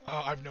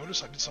 I've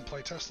noticed, I did some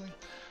play testing,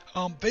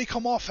 they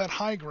come off that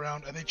high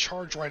ground and they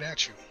charge right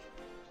at you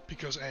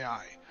because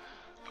AI.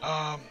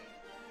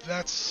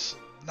 That's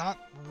not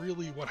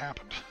really what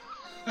happened.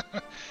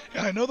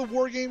 And I know the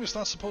war game is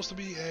not supposed to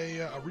be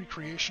a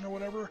recreation or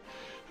whatever,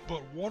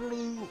 but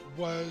Waterloo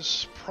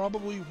was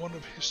probably one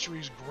of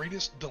history's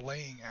greatest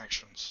delaying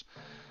actions.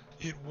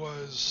 It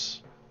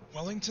was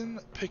Wellington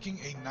picking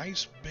a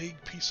nice big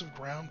piece of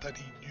ground that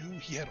he knew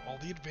he had all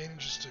the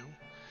advantages to,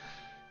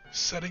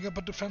 setting up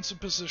a defensive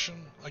position,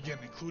 again,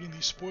 including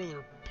these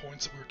spoiler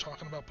points that we were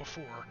talking about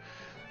before,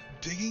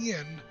 digging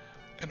in,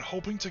 and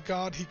hoping to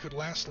God he could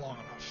last long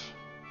enough.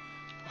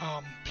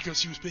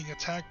 Because he was being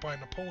attacked by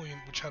Napoleon,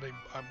 which had a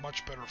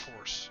much better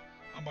force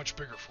a much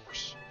bigger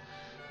force.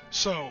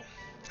 So,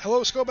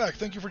 hello Skoback,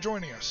 thank you for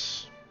joining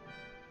us.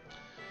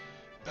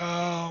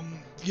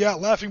 Yeah,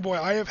 Laughing Boy,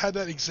 I have had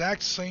that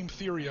exact same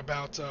theory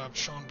about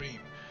Sean Bean.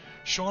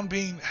 Sean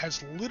Bean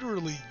has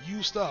literally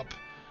used up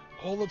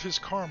all of his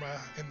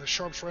karma in the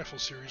Sharps Rifle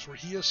series, where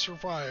he has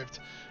survived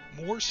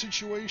more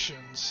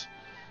situations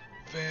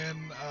than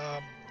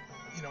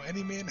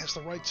any man has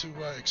the right to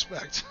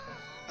expect.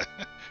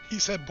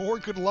 He's had more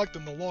good luck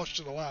than the law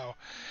should allow,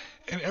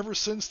 and ever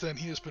since then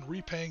he has been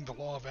repaying the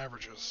law of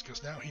averages,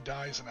 because now he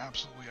dies in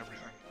absolutely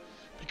everything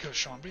because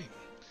Sean Bean.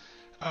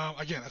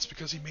 Again, that's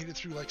because he made it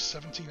through like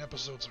 17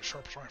 episodes of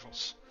Sharps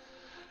Rifles.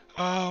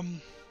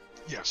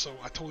 Yeah, so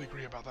I totally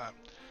agree about that.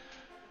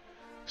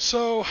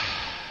 So,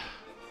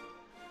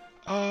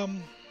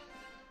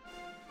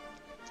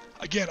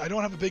 again, I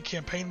don't have a big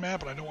campaign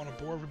map, and I don't want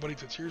to bore everybody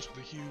to tears with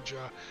a huge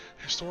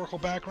historical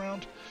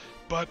background,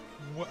 but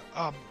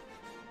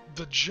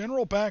the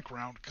general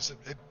background, because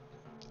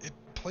it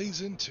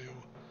plays into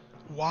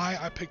why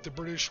I picked the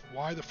British,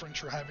 why the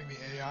French are having the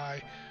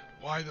AI,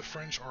 why the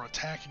French are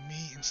attacking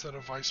me instead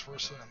of vice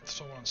versa, and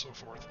so on and so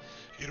forth.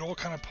 It all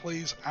kind of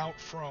plays out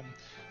from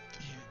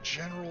the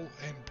general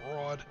and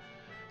broad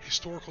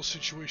historical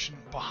situation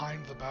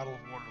behind the Battle of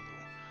Waterloo.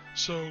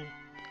 So,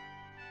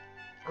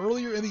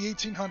 earlier in the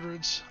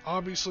 1800s,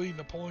 obviously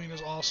Napoleon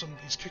is awesome.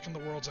 He's kicking the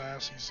world's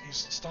ass.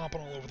 He's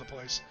stomping all over the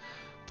place.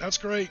 That's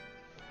great.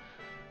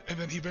 And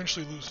then he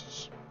eventually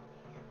loses,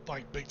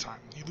 like big time.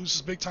 He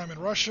loses big time in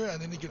Russia,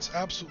 and then he gets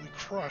absolutely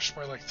crushed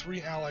by like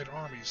 3 Allied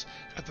armies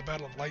at the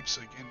Battle of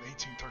Leipzig in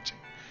 1813.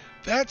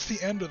 That's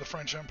the end of the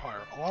French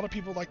Empire. A lot of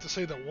people like to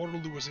say that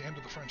Waterloo was the end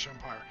of the French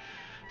Empire.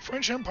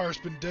 French Empire's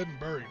been dead and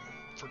buried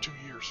for 2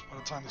 years by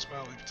the time this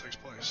battle even takes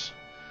place.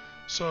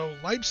 So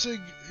Leipzig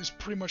is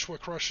pretty much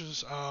what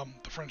crushes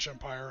the French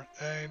Empire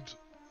and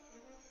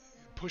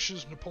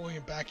pushes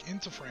Napoleon back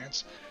into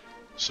France.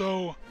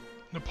 So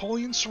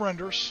Napoleon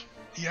surrenders.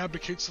 He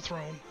abdicates the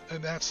throne,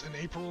 and that's in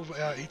April of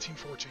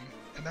 1814,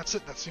 and that's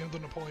it. That's the end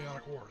of the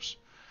Napoleonic Wars.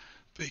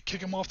 They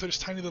kick him off to this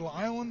tiny little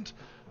island,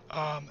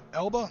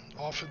 Elba,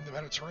 off in the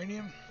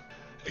Mediterranean,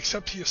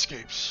 except he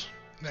escapes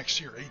next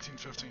year,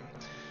 1815.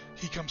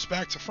 He comes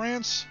back to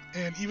France,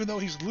 and even though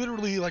he's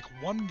literally like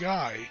one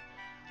guy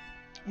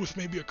with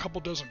maybe a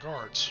couple dozen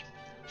guards,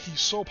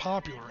 he's so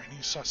popular and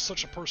he's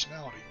such a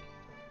personality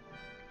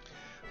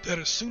that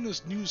as soon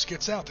as news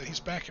gets out that he's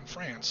back in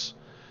France,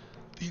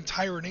 the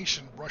entire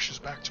nation rushes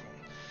back to him.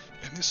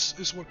 And this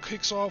is what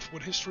kicks off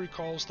what history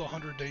calls the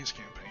 100 Days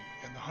Campaign.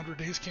 And the 100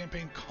 Days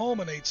Campaign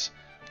culminates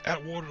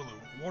at Waterloo.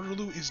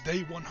 Waterloo is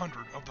day 100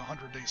 of the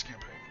 100 Days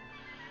Campaign,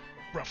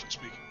 roughly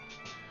speaking.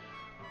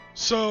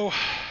 So,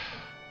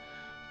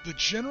 the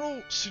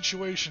general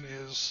situation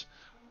is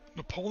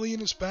Napoleon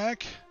is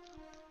back.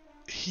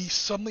 He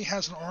suddenly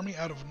has an army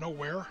out of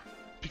nowhere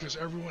because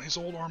his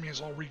old army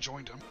has all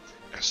rejoined him.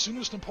 As soon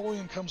as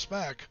Napoleon comes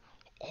back,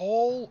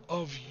 all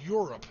of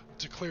Europe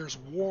declares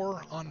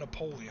war on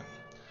Napoleon.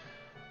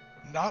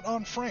 Not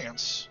on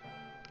France,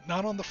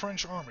 not on the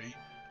French army,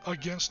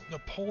 against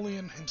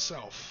Napoleon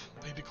himself.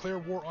 They declare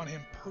war on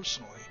him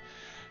personally,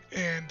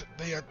 and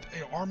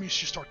armies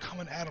just start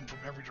coming at him from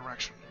every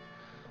direction.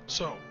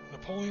 So,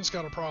 Napoleon's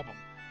got a problem.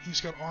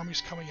 He's got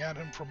armies coming at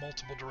him from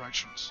multiple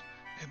directions,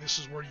 and this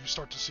is where you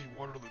start to see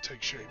Waterloo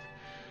take shape.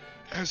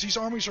 As these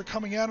armies are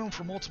coming at him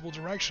from multiple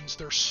directions,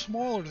 they're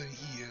smaller than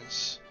he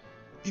is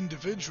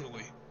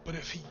individually, but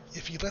if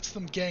he lets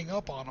them gang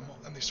up on him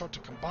and they start to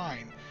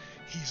combine,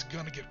 he's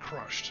gonna get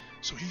crushed.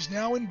 So he's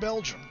now in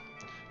Belgium,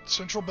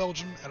 central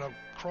Belgium, at a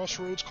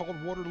crossroads called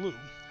Waterloo.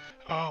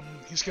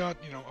 He's got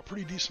a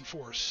pretty decent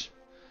force,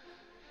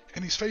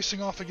 and he's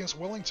facing off against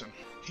Wellington.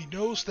 He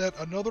knows that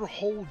another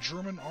whole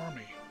German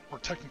army, or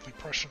technically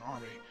Prussian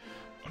army,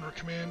 under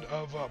command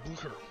of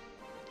Blücher,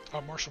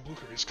 Marshal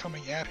Blücher, is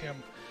coming at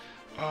him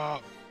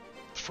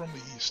from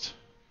the east.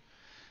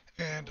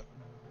 And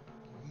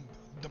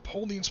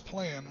Napoleon's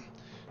plan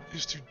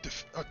is to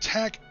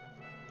attack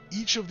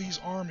each of these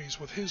armies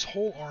with his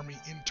whole army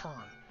in turn,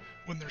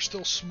 when they're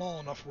still small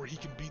enough where he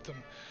can beat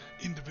them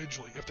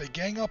individually. If they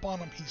gang up on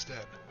him, he's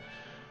dead.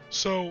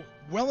 So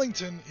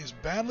Wellington is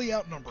badly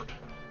outnumbered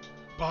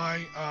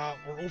by,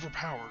 or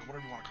overpowered,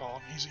 whatever you want to call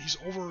him.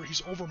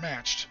 He's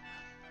overmatched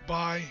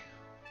by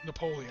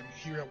Napoleon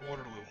here at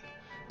Waterloo.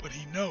 But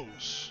he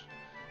knows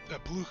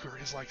that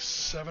Blücher is like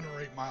 7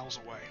 or 8 miles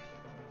away,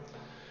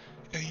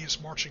 and he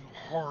is marching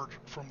hard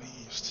from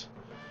the east.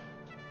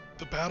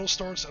 The battle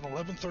starts at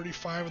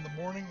 11:35 in the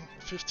morning,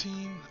 18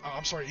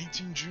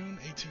 June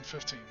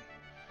 1815.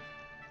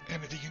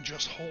 And if he can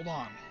just hold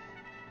on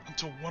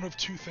until one of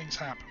two things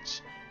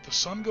happens. The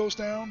sun goes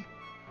down,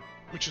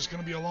 which is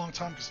going to be a long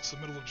time because it's the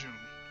middle of June.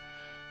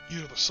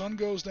 Either the sun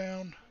goes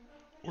down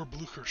or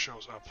Blücher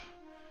shows up.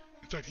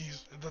 In fact,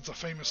 that's a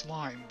famous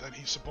line that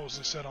he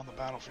supposedly said on the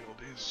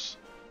battlefield is,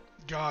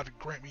 "God,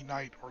 grant me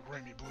night or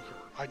grant me Blücher."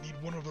 I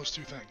need one of those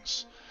two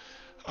things.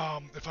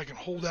 If I can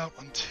hold out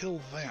until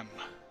then,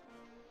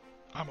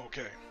 I'm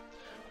okay.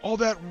 All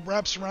that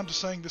wraps around to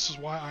saying this is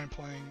why I'm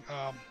playing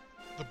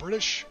the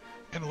British,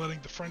 and letting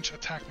the French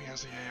attack me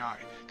as the AI.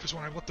 Because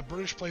when I let the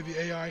British play the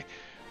AI,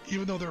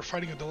 even though they were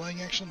fighting a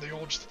delaying action, they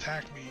all just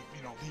attacked me,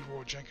 you know,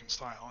 Leroy Jenkins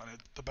style, and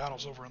the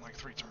battle's over in like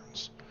 3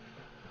 turns.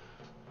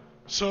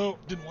 So,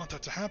 didn't want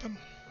that to happen,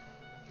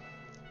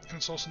 and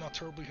it's also not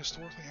terribly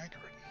historically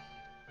accurate.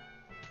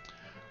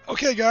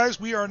 Okay, guys,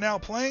 we are now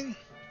playing.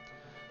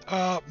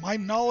 My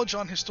knowledge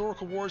on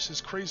historical wars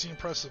is crazy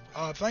impressive.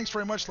 Thanks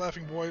very much,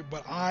 Laughing Boy,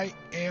 but I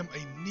am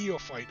a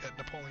neophyte at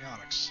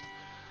Napoleonics.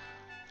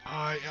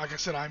 Like I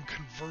said, I'm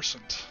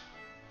conversant.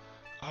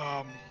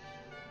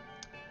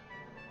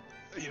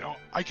 You know,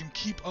 I can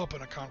keep up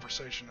in a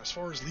conversation. As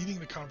far as leading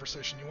the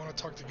conversation, you want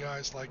to talk to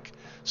guys like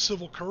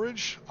Civil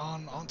Courage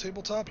on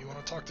tabletop. You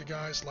want to talk to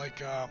guys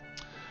like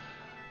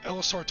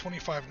LSR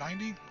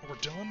 2590 or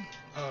Dylan,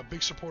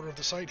 big supporter of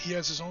the site. He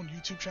has his own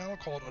YouTube channel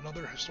called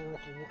Another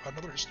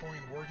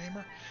Historian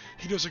Wargamer.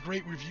 He does a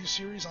great review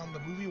series on the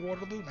movie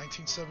Waterloo,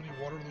 1970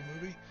 Waterloo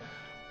movie,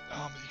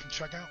 that you can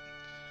check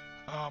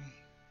out.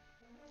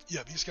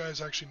 Yeah, these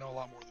guys actually know a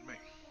lot more than me,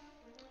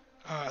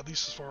 at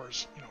least as far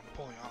as, you know,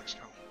 Napoleonics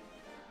go.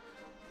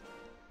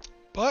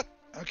 But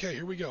okay,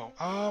 here we go.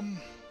 Let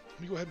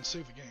me go ahead and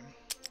save the game.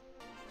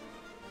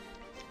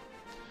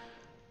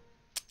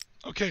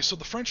 Okay, so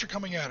the French are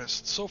coming at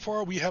us. So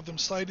far, we have them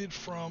sighted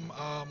from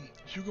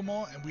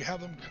Hougoumont, and we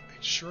have them,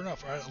 sure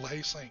enough, right at La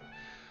Haye Saint.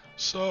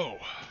 So,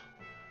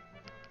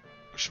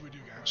 what should we do,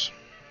 guys?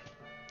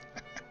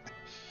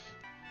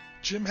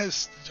 Jim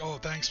has, oh,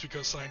 thanks,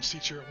 because science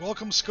teacher.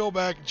 Welcome,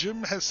 Skoback.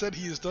 Jim has said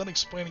he is done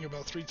explaining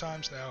about 3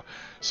 times now,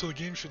 so the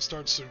game should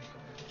start soon.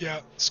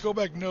 Yeah,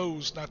 Skoback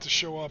knows not to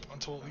show up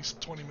until at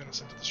least 20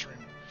 minutes into the stream.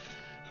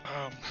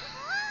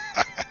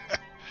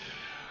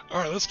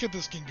 Alright, let's get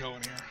this game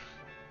going here.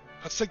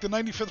 Let's take the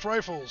 95th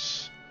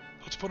Rifles.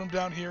 Let's put them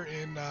down here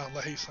in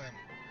La Haye Saint,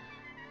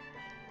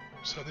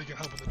 so they can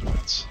help with the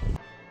defense.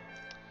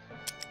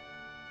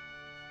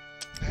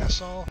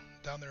 Nassau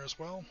down there as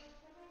well.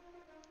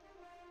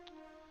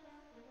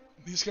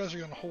 These guys are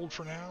going to hold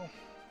for now.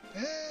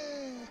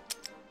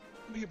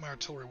 Let me get my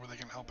artillery where they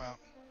can help out.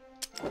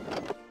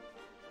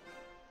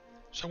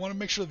 So I want to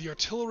make sure the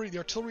artillery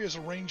has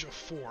a range of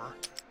 4.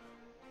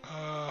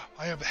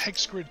 I have the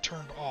hex grid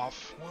turned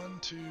off. 1,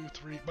 2,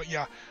 3. But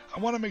yeah, I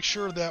want to make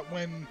sure that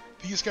when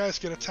these guys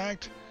get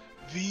attacked,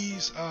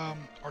 these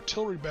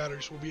artillery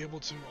batteries will be able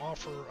to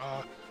offer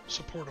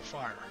supportive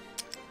fire.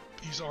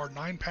 These are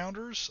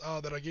 9-pounders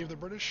that I gave the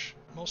British,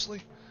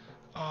 mostly.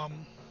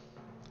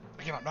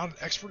 Again, I'm not an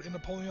expert in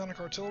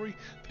Napoleonic artillery.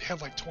 They had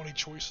like 20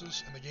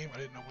 choices in the game. I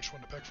didn't know which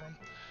one to pick from.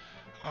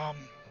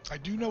 I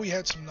do know he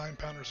had some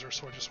 9-pounders there,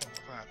 so I just went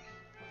with that.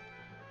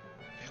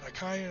 And I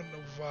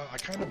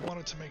kind of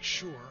wanted to make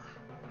sure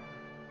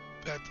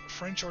that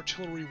French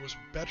artillery was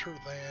better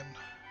than.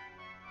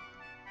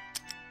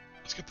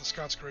 Let's get the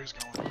Scots Greys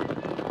going.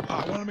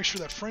 I want to make sure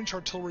that French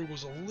artillery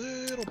was a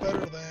little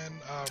better than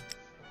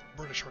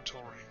British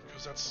artillery,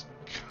 because that's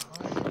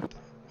kind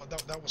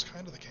of, that was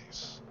kind of the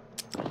case.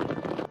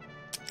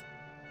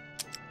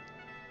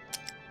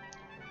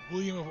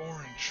 William of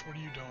Orange, what are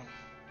you doing?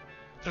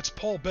 That's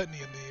Paul Bettany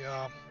in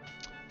the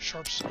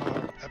Sharps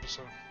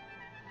episode.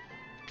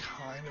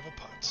 Kind of a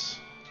putz.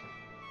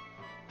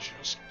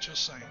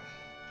 Just saying.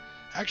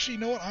 Actually, you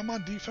know what? I'm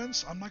on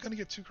defense. I'm not going to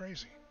get too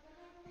crazy.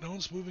 No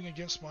one's moving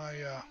against my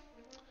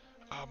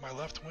my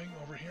left wing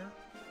over here.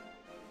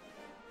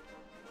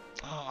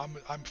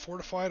 I'm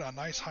fortified on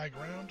nice high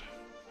ground.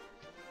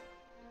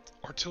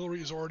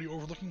 Artillery is already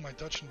overlooking my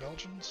Dutch and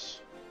Belgians.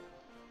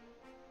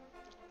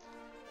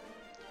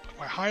 But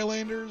my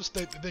Highlanders,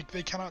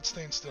 they cannot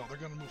stand still. They're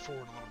going to move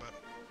forward a little bit.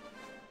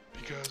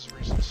 Because of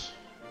reasons.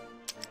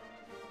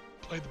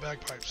 Play the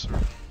bagpipes, sir.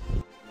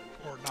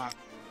 Or not.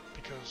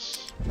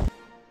 Because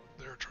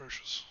they're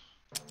atrocious.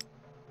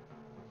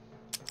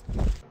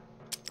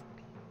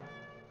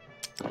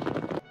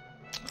 Oh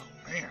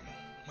man,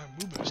 my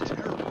movement is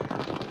terrible.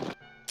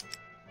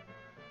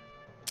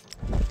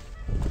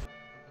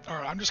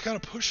 Alright, I'm just kind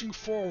of pushing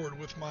forward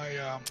with my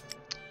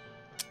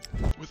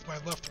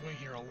left wing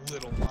here a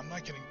little. I'm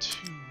not getting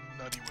too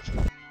nutty with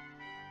it.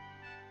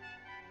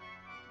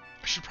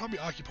 I should probably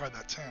occupy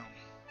that town.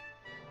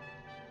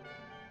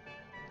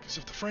 Because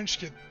if the French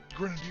get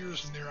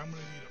grenadiers in there, I'm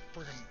going to need a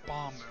friggin'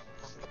 bomb,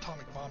 or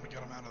atomic bomb to get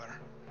them out of there.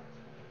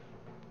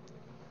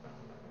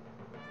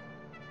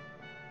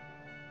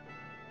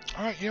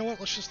 Alright, you know what?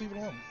 Let's just leave it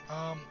alone.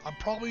 I'm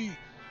probably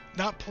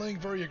not playing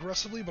very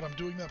aggressively, but I'm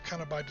doing that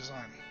kind of by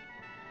design.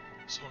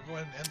 So I'll go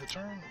ahead and end the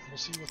turn, and we'll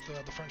see what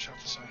the French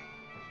have to say.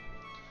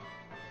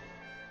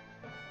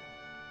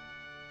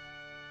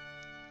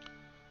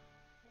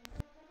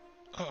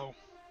 Uh-oh.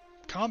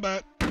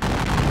 Combat!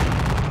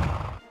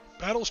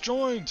 Battle's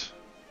joined!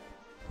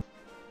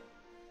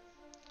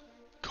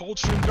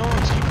 Coldstream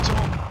Guards, keep it to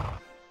them!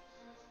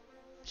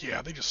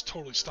 Yeah, they just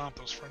totally stomped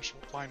those French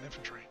line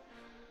infantry.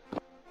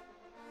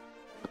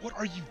 What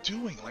are you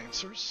doing,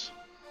 Lancers?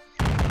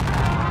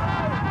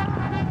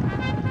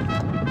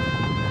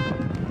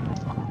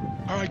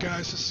 Alright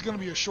guys, this is going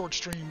to be a short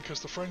stream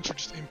because the French are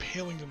just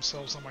impaling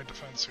themselves on my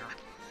defense here.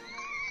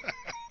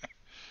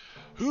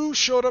 Who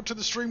showed up to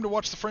the stream to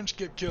watch the French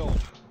get killed?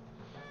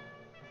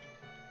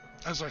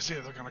 As I say,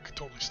 they're going to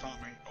totally stop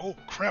me. Oh,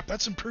 crap,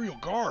 that's Imperial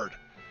Guard.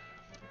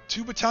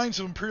 2 battalions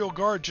of Imperial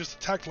Guard just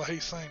attacked La Haye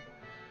Saint.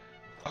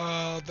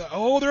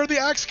 Oh, they're the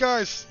Axe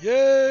guys.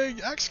 Yay,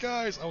 Axe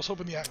guys. I was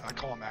hoping I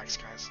call them Axe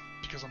guys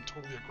because I'm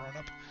totally a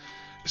grown-up.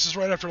 This is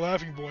right after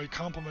Laughing Boy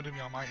complimented me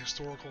on my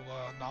historical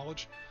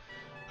knowledge.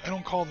 I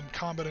don't call them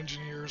combat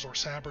engineers or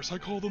sappers. I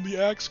call them the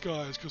Axe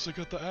guys because they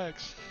got the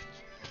axe.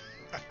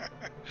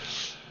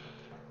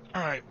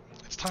 Alright,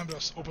 it's time to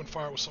open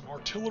fire with some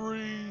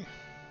artillery.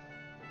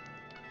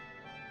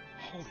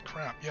 Holy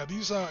crap. Yeah,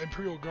 these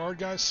Imperial Guard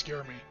guys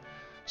scare me.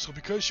 So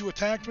because you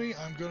attacked me,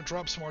 I'm going to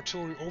drop some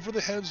artillery over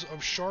the heads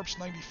of Sharp's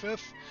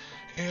 95th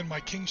and my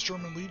King's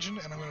German Legion,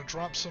 and I'm going to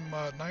drop some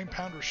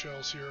 9-pounder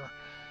shells here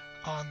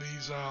on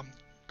these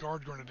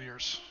Guard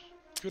Grenadiers.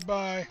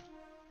 Goodbye.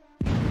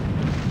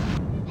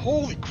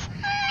 Holy crap!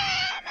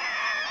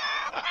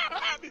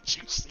 Did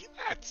you see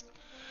that?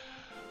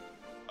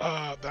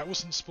 That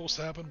wasn't supposed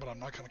to happen, but I'm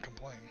not going to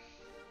complain.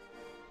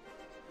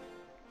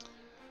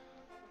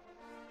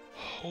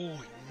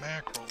 Holy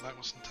mackerel, that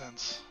was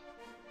intense.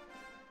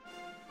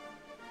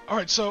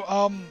 Alright, so,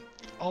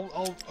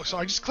 so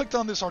I just clicked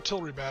on this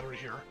artillery battery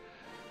here.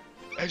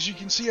 As you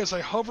can see, as I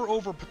hover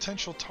over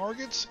potential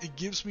targets, it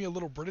gives me a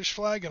little British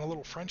flag and a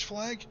little French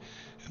flag,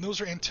 and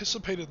those are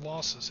anticipated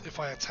losses if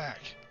I attack.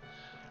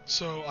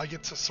 So I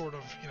get to sort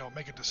of,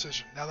 make a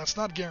decision. Now that's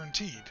not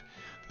guaranteed.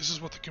 This is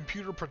what the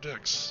computer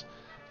predicts.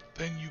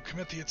 Then you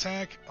commit the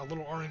attack, a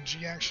little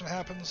RNG action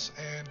happens,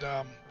 and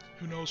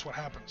who knows what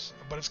happens.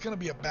 But it's going to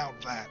be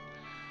about that.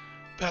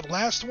 That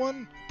last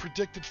one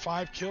predicted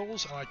 5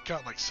 kills, and I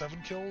got like 7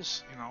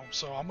 kills,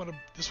 so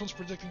this one's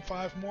predicting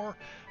 5 more.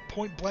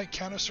 Point blank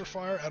canister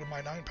fire out of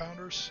my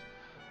 9-pounders.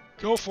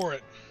 Go for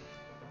it.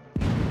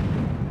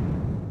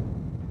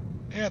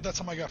 And that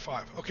time I got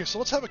 5. Okay, so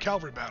let's have a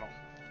cavalry battle.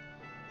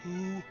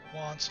 Who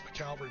wants a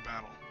cavalry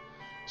battle?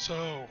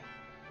 So,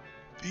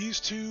 these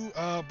 2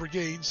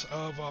 brigades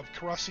of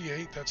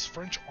cuirassiers, that's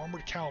French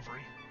armored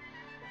cavalry,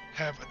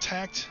 have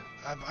attacked.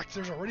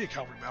 There's already a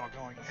cavalry battle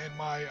going, and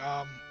my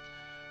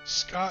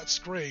Scots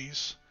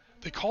Greys,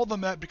 they called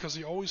them that because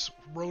they always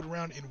rode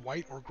around in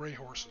white or gray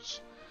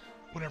horses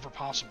whenever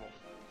possible.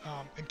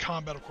 In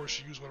combat, of course,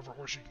 you use whatever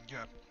horse you can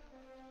get.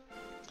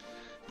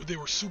 But they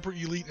were super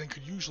elite and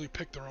could usually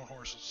pick their own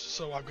horses.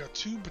 So I've got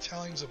 2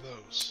 battalions of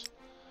those.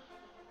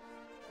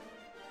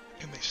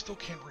 And they still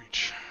can't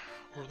reach.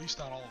 Or at least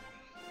not all of them.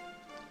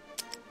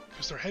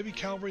 Because they're heavy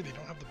cavalry, they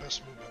don't have the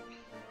best movement.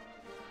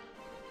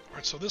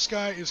 Alright, so this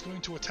guy is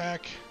going to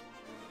attack.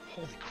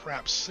 Holy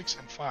crap, 6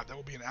 and 5. That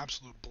will be an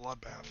absolute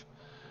bloodbath.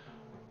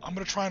 I'm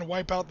going to try and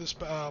wipe out this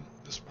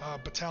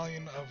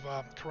battalion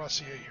of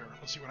cuirassiers here.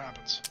 Let's see what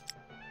happens.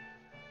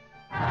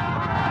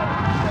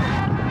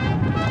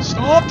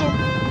 Stomped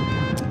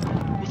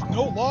him! With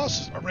no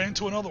losses. I ran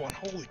into another one.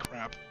 Holy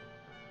crap.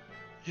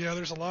 Yeah,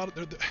 there's a lot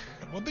of...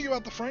 One thing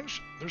about the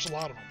French, there's a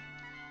lot of them.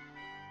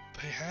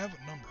 They have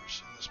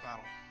numbers in this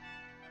battle.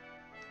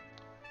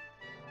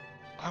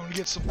 I'm going to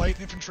get some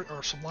light infantry,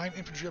 or some line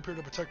infantry up here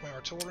to protect my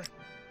artillery.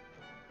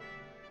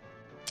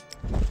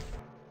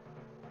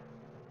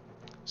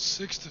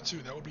 6 to 2,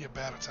 that would be a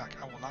bad attack.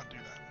 I will not do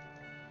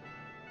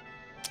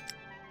that.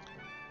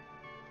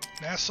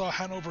 Nassau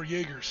Hanover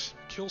Jaegers.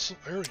 Kill some.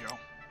 There we go.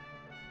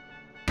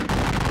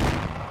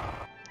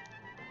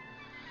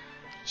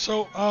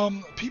 So,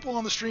 people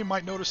on the stream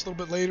might notice a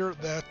little bit later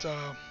that.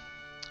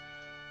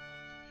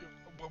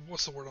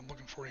 What's the word I'm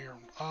looking for here?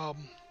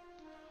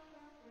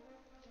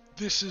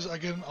 This is,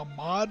 again, a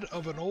mod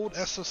of an old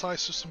SSI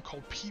system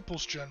called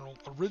People's General,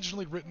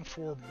 originally written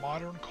for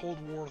modern Cold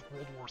War,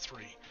 World War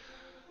III.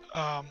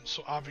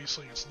 So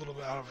obviously it's a little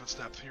bit out of its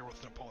depth here with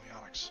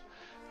Napoleonics.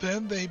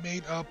 Then they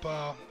made up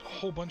a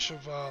whole bunch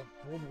of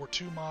World War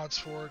II mods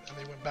for it, and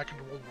they went back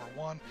into World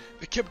War I.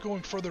 They kept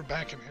going further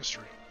back in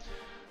history.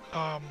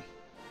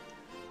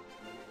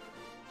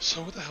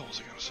 So what the hell was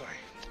I going to say?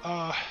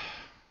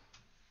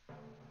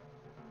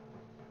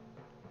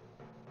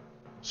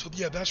 So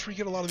yeah, that's where you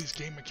get a lot of these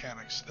game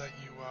mechanics that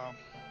you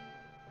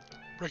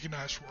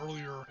recognize from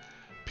earlier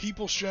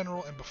People's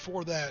General, and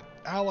before that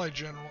Allied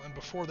General, and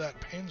before that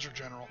Panzer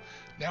General.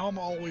 Now I'm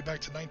all the way back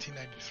to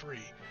 1993.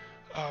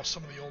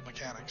 Some of the old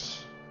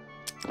mechanics.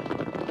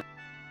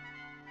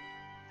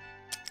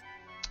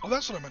 Oh,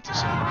 that's what I meant to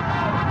say.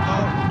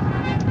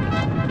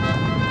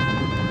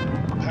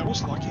 That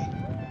was lucky.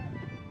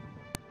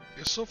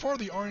 Yeah, so far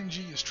the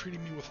RNG is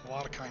treating me with a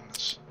lot of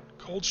kindness.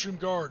 Coldstream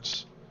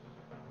Guards.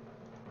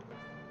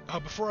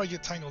 Before I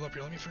get tangled up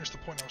here, let me finish the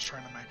point I was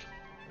trying to make.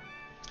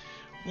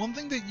 One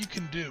thing that you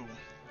can do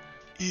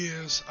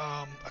is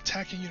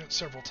attack a unit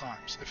several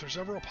times. If there's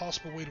ever a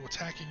possible way to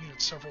attack a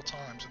unit several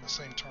times in the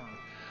same turn,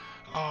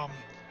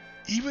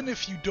 even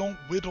if you don't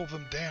whittle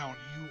them down,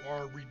 you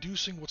are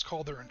reducing what's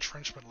called their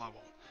entrenchment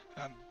level.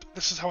 And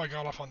this is how I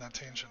got off on that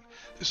tangent.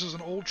 This is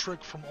an old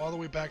trick from all the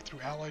way back through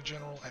Allied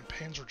General and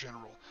Panzer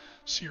General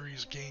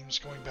series games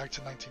going back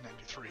to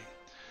 1993.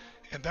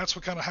 And that's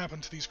what kind of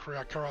happened to these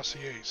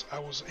cuirassiers. I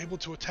was able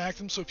to attack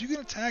them. So if you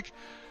can attack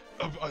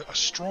a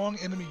strong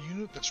enemy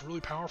unit that's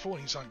really powerful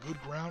and he's on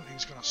good ground and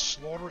he's going to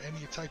slaughter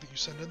any attack that you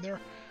send in there,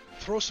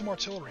 throw some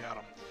artillery at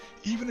him.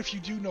 Even if you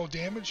do no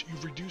damage, you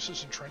reduce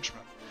his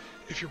entrenchment.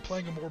 If you're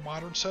playing a more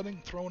modern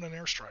setting, throw in an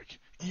airstrike.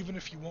 Even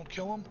if you won't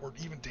kill him or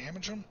even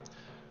damage him,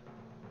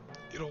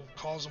 it'll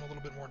cause him a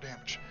little bit more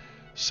damage.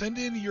 Send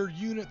in your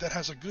unit that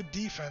has a good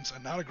defense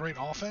and not a great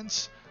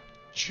offense,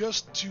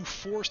 just to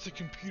force the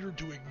computer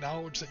to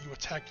acknowledge that you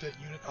attacked that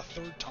unit a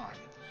third time.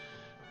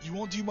 You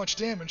won't do much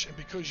damage, and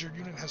because your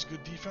unit has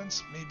good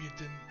defense, maybe it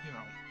didn't, you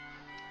know.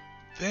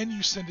 Then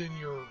you send in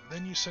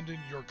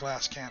your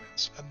glass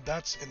cannons, and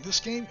that's in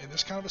this game, in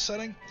this kind of a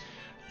setting,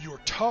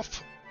 your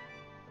tough,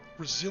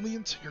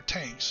 resilient, your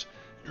tanks,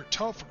 your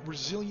tough,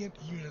 resilient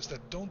units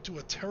that don't do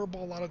a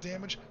terrible lot of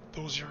damage,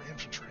 those are your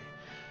infantry.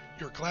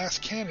 Your glass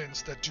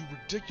cannons that do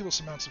ridiculous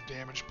amounts of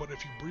damage, but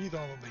if you breathe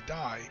on them, they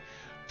die,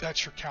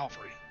 that's your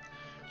cavalry.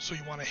 So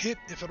you want to hit,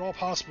 if at all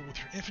possible, with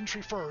your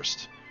infantry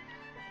first.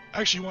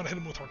 Actually, you want to hit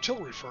them with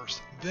artillery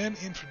first, then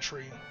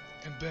infantry,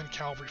 and then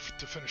cavalry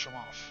to finish them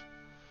off.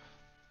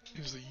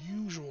 Is the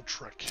usual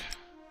trick.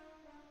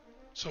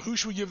 So who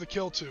should we give the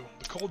kill to?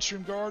 The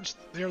Coldstream Guards?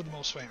 They are the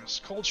most famous.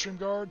 Coldstream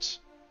Guards.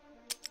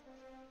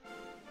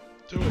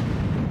 Do it.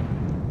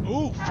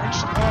 Ooh,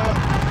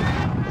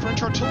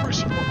 French artillery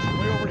support from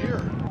way over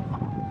here.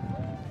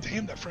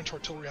 Damn, that French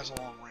artillery has a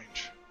long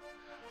range.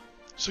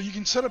 So you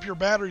can set up your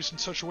batteries in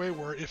such a way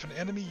where if an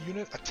enemy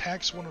unit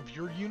attacks one of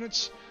your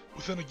units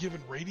within a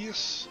given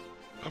radius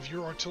of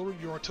your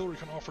artillery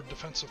can offer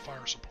defensive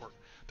fire support.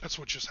 That's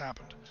what just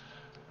happened.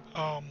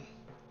 And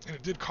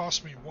it did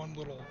cost me one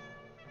little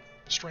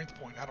strength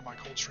point out of my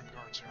Coldstream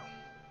Guards here.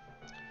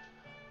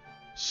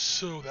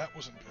 So that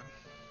wasn't good.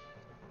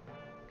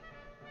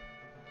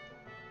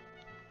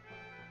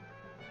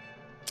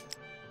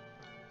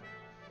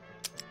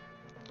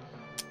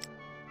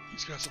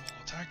 These guys have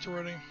all attacked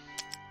already.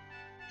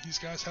 These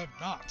guys have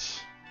not.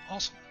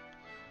 Awesome.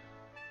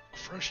 A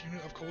fresh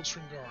unit of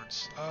Coldstream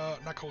Guards.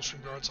 Not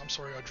Coldstream Guards, I'm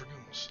sorry,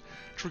 Dragoons.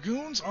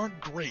 Dragoons aren't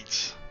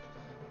great.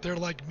 They're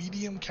like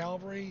medium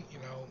cavalry, you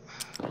know.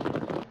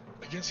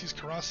 Against these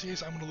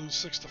cuirassiers, I'm going to lose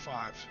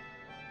 6-5.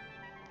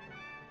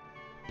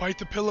 Bite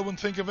the pillow and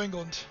think of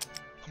England.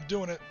 I'm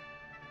doing it.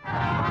 5-5.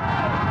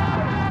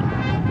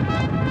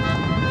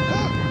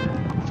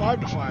 I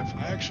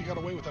actually got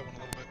away with that one a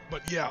little bit.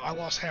 But yeah, I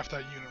lost half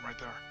that unit right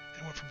there.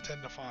 It went from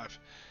 10-5.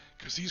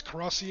 Because these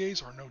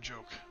cuirassiers are no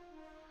joke.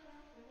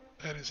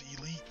 That is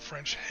elite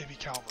French heavy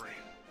cavalry.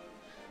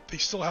 They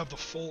still have the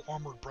full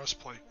armored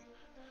breastplate.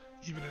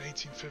 Even in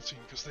 1815,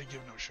 because they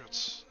give no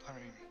shits. I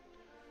mean,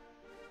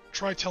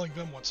 try telling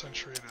them what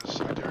century it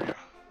is. I dare you.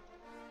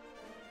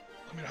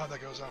 Let me know how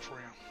that goes out for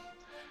you.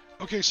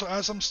 Okay, so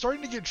as I'm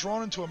starting to get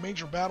drawn into a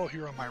major battle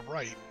here on my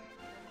right,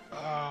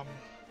 on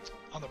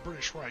the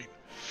British right,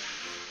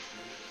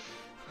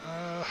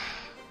 I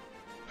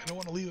don't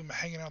want to leave them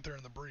hanging out there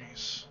in the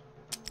breeze.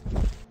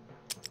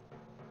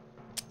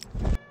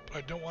 But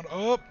I don't want to...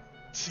 Oh!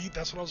 See,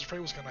 that's what I was afraid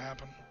was going to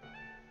happen.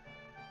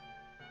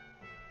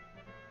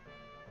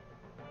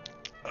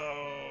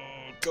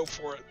 Oh, go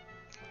for it.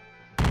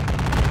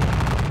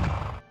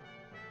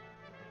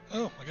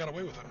 Oh, I got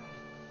away with it.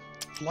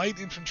 Light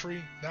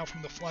infantry, now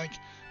from the flank.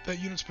 That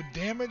unit's been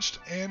damaged,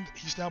 and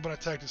he's now been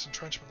attacked. His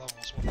entrenchment level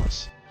is 1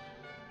 less.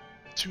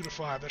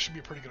 2-5. That should be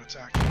a pretty good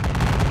attack.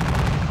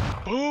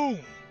 Boom!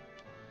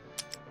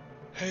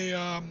 Hey,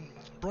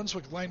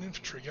 Brunswick Light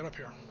Infantry, get up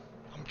here.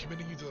 I'm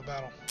committing you to the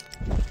battle.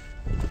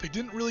 They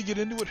didn't really get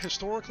into it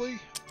historically,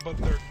 but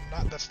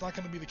that's not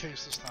going to be the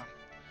case this time.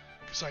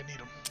 Because I need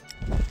them.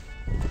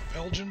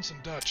 Belgians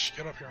and Dutch,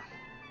 get up here.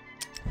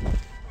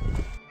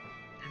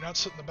 You're not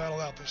sitting the battle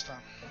out this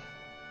time.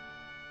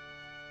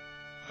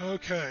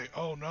 Okay,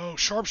 oh no,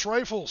 Sharp's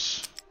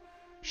Rifles!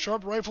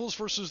 Sharp Rifles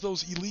versus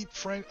those elite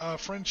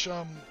French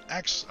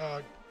axe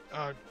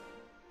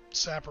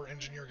sapper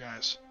engineer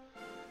guys.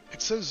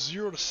 It says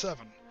 0-7,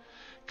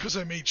 because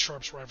I made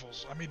Sharp's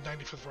Rifles. I made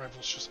 95th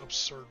Rifles just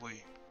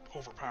absurdly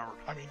overpowered.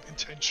 I mean,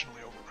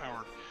 intentionally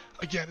overpowered.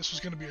 Again, this was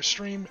going to be a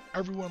stream.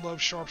 Everyone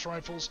loves Sharp's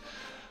Rifles.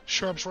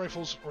 Sharp's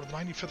Rifles, or the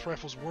 95th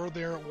Rifles, were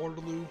there at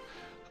Waterloo.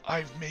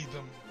 I've made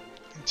them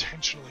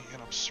intentionally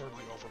and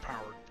absurdly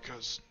overpowered,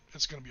 because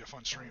it's going to be a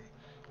fun stream.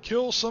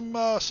 Kill some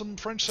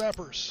French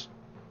sappers.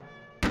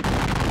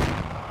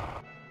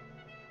 That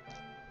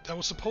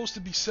was supposed to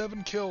be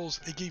 7 kills.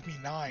 It gave me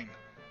 9.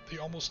 They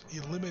almost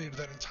eliminated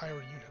that entire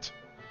unit.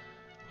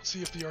 Let's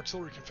see if the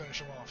artillery can finish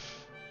them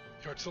off.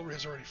 The artillery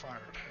has already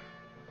fired.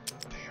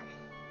 Damn.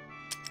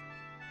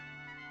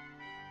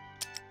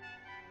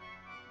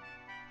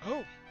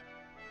 Oh,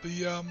 the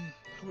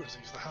who is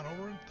these? The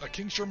Hanoverian?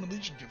 King's German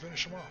Legion can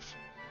finish them off.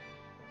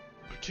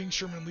 But King's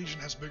German Legion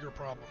has bigger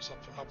problems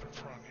up in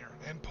front here,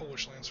 and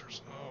Polish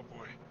Lancers. Oh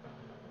boy.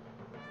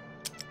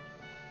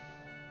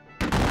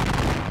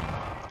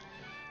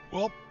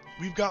 Well,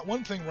 we've got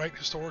one thing right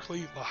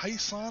historically. La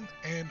Haye-Saint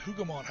and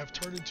Hougoumont have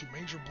turned into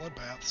major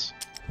bloodbaths.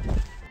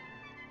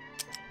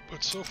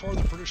 But so far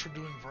the British are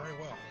doing very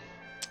well.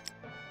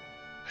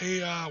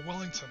 Hey,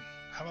 Wellington,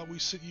 how about we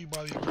sit you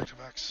by the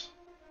objective X?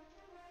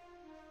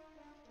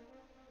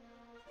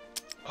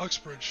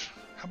 Uxbridge,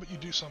 how about you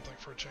do something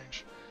for a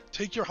change?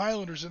 Take your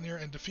Highlanders in there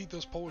and defeat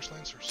those Polish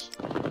Lancers.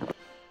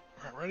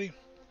 Alright, ready?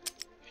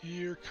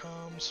 Here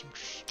comes some...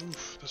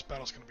 Oof, this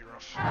battle's gonna be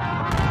rough.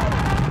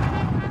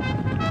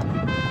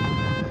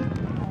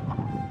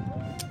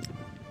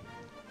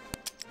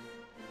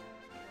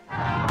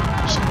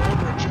 Just gonna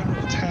order a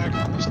general attack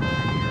on this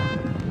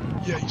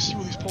line here. Yeah, you see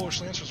where these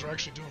Polish Lancers are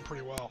actually doing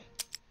pretty well.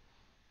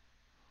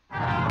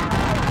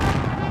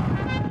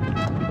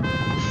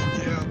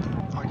 Yeah,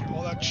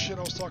 all that shit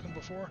I was talking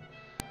before,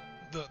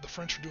 the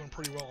French are doing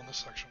pretty well in this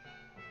section.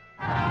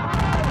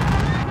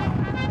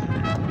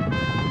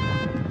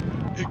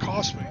 It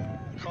cost me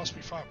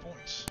 5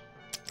 points.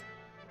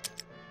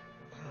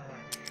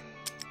 Alright.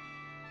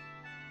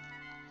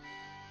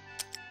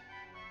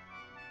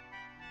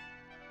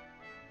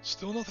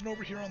 Still nothing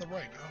over here on the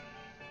right, huh?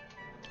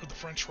 Or the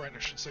French right, I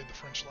should say,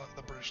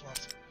 the British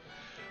left.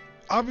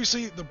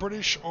 Obviously, the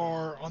British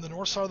are on the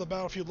north side of the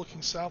battlefield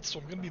looking south, so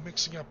I'm going to be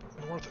mixing up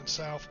north and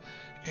south,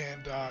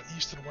 and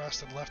east and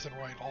west, and left and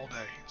right all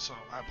day, so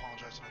I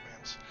apologize in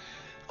advance.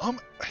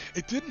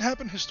 It didn't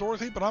happen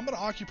historically, but I'm going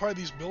to occupy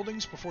these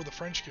buildings before the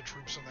French get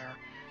troops in there,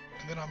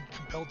 and then I'm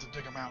compelled to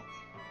dig them out.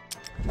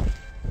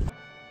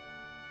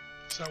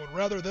 So I would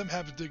rather them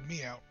have to dig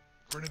me out.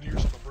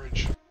 Grenadiers on the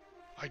bridge.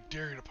 I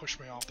dare you to push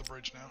me off the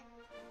bridge now.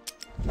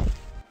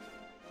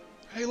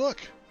 Hey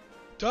look!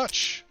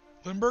 Dutch!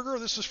 Limburger,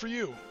 this is for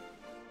you.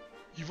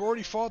 You've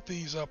already fought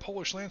these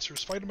Polish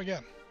Lancers. Fight them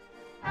again.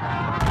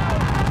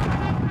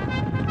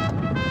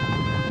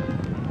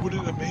 Would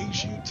it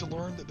amaze you to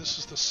learn that this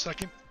is the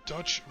second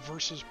Dutch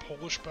versus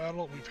Polish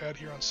battle we've had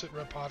here on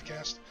Sitrep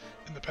Podcast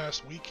in the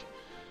past week?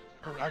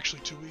 Or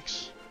actually 2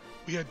 weeks.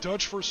 We had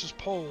Dutch versus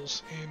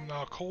Poles in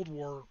Cold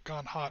War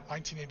Gone Hot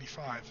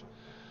 1985.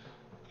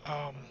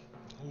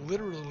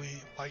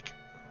 Literally like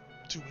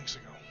 2 weeks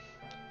ago.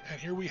 And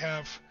here we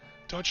have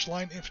Dutch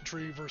line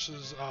infantry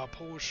versus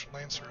Polish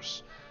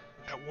lancers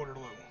at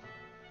Waterloo.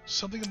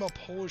 Something about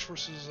Polish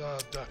versus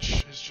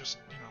Dutch is just,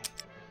 you know,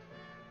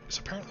 it's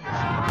apparently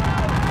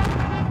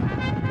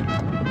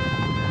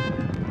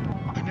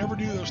I never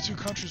knew those two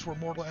countries were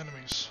mortal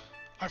enemies.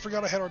 I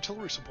forgot I had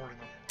artillery supporting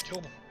them.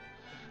 Killed them.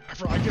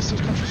 I guess those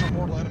countries are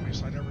mortal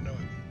enemies. I never knew it.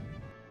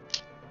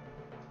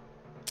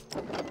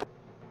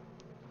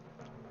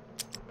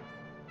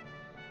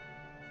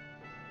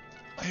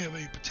 I have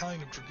a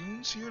battalion of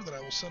Dragoons here that I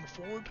will send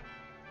forward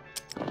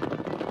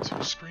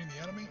to screen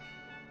the enemy.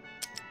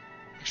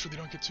 Make sure they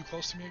don't get too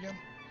close to me again.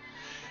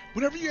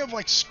 Whenever you have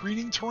like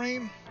screening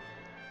terrain,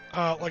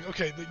 like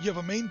okay, you have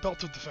a main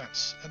belt of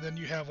defense, and then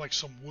you have like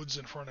some woods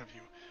in front of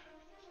you.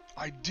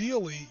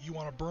 Ideally, you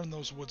want to burn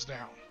those woods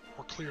down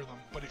or clear them,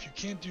 but if you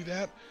can't do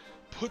that,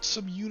 put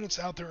some units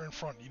out there in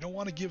front. You don't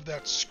want to give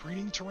that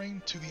screening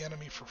terrain to the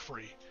enemy for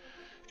free.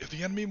 If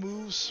the enemy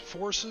moves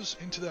forces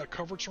into that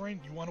cover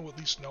terrain, you want to at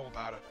least know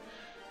about it.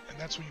 And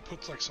that's when you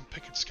put like some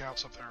picket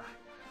scouts up there.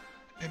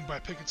 And by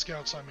picket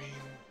scouts, I mean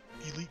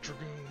elite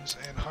Dragoons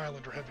and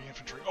Highlander heavy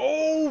infantry.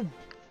 Oh!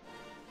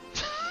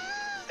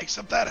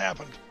 Except that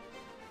happened.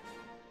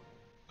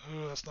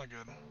 Oh, that's not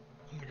good.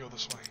 I'm gonna go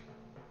this way.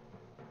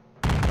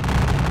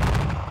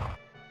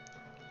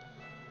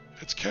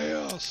 It's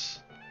chaos!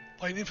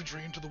 Light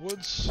infantry into the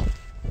woods.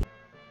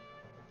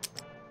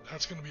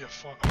 That's gonna be a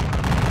fun.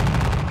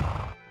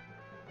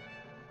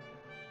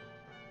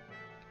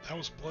 That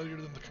was bloodier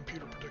than the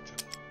computer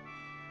predicted.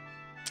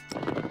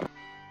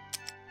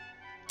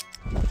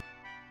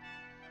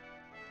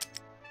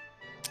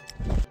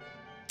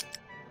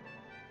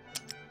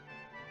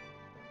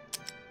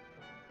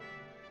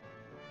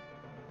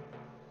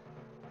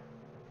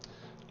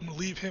 I'm gonna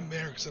leave him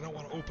there because I don't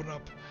want to open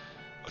up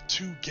a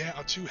two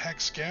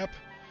hex gap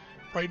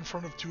right in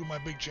front of two of my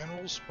big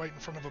generals, right in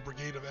front of a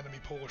brigade of enemy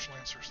Polish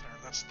lancers there.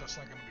 That's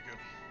not gonna be good.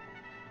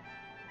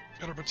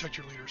 Gotta protect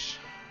your leaders.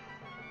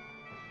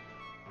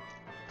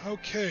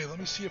 Okay, let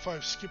me see if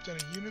I've skipped any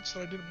units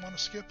that I didn't want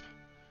to skip.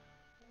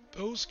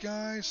 Those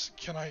guys,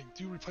 can I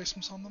do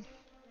replacements on them?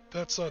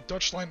 That's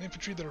Dutch line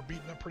infantry that are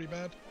beaten up pretty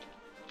bad,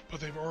 but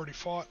they've already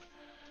fought,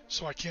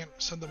 so I can't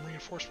send them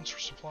reinforcements or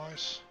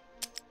supplies.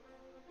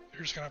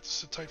 You're just gonna have to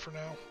sit tight for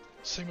now.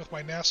 Same with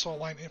my Nassau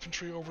line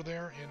infantry over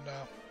there in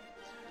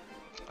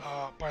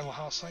by La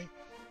Haye Saint.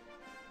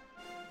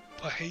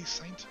 La Haye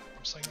Saint,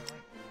 I'm saying that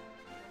right.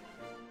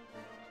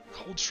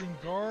 Coldstream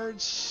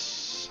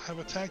Guards have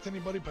attacked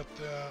anybody, but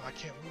I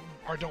can't move them,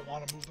 or I don't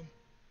want to move them.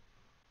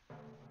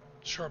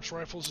 Sharp's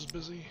Rifles is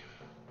busy.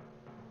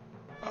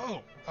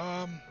 Oh,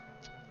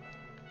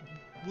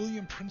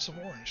 William Prince of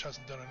Orange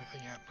hasn't done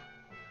anything yet.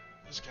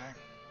 This guy.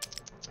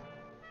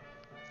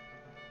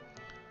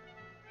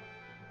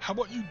 How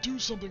about you do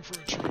something for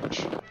a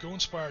change? Go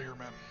inspire your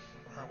men.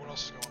 Alright, what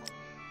else is going on?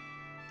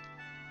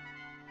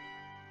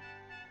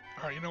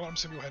 Alright, you know what? I'm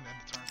just gonna go ahead and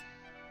end the turn.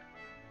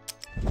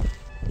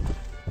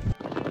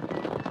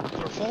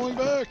 They're falling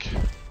back!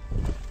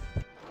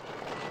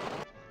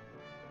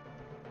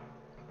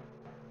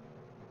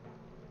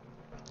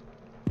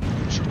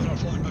 I'm sure they're not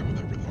falling back with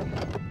everything.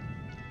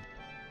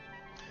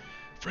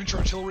 French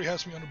artillery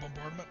has me under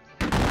bombardment.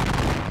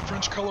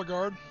 French color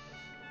guard.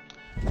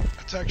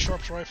 Attack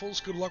Sharps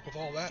rifles. Good luck with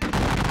all that.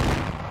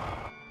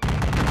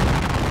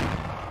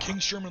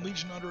 King's German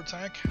Legion under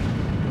attack.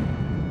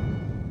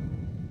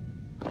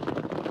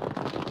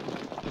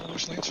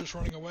 Polish Lancers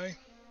running away.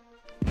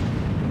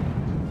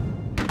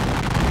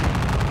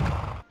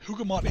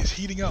 Hougoumont is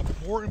heating up.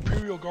 More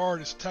Imperial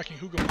Guard is attacking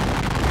Hougoumont.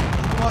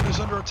 Hougoumont is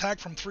under attack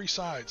from 3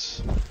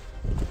 sides.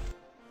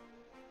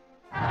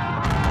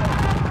 I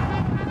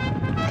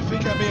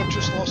think I may have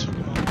just lost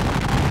Hougoumont.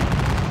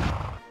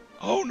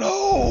 Oh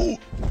no!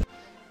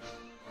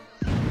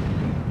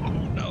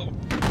 Oh no.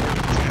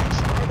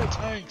 Where are the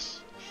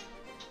tanks?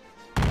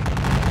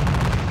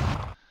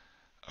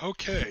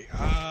 Okay,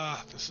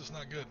 this is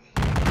not good.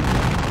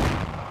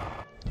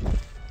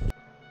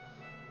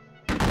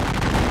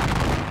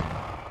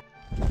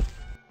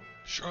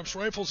 Sharps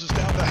Rifles is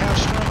down to half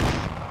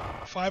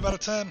strength. 5 out of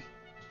 10.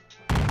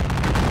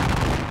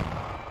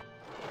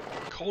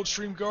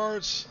 Coldstream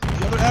Guards.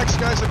 The other Axe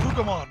guys at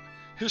Hougoumont.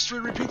 History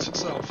repeats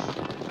itself.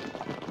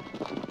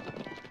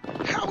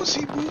 How is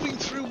he moving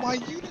through my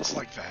units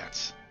like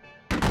that?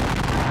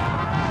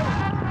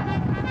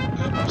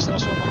 I just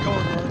lost one of my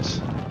color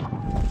guards.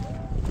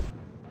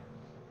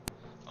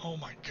 Oh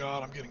my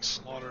god, I'm getting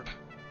slaughtered.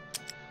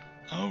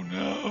 Oh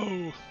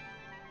no!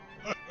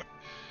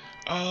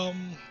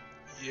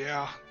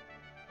 Yeah.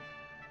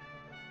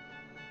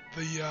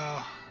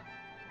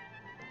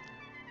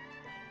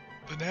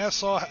 The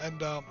Nassau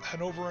and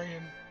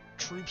Hanoverian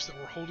troops that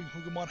were holding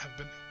Hougoumont have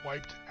been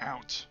wiped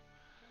out.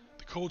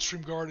 The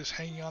Coldstream Guard is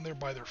hanging on there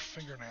by their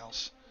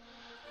fingernails.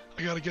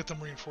 I gotta get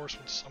them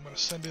reinforcements. I'm gonna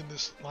send in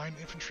this line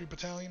infantry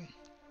battalion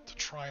to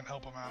try and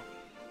help them out.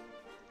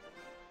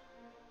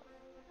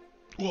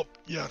 Well,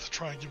 yeah, to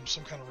try and give them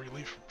some kind of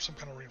relief, some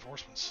kind of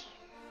reinforcements.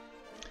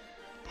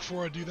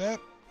 Before I do that,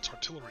 it's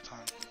artillery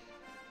time.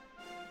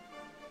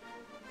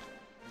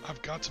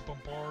 I've got to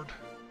bombard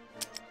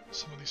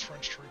some of these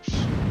French troops.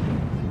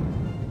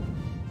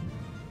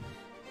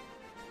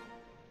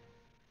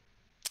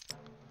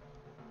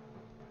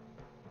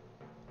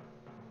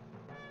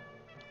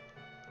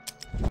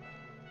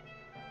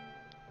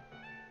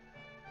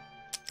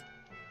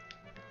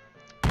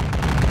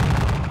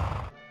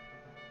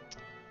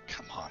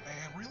 Come on,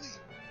 man, really?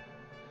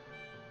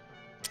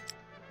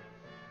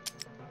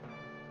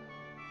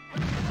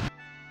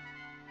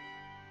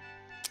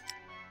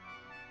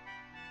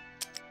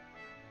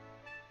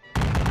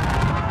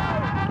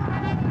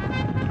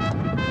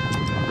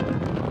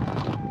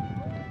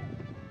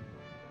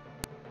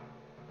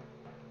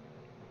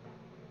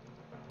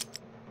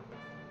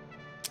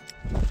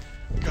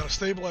 Gotta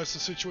stabilize the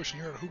situation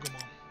here at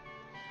Hougoumont.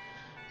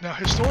 Now,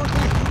 historically,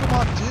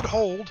 Hougoumont did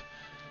hold,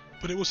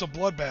 but it was a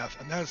bloodbath,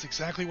 and that is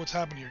exactly what's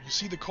happened here. You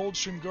see the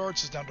Coldstream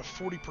Guards is down to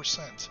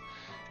 40%,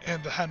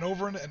 and the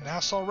Hanoverian and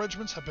Nassau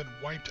regiments have been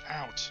wiped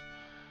out.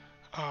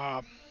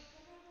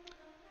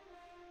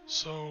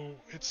 So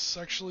it's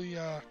actually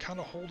kind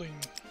of holding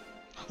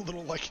a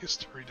little like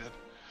history did.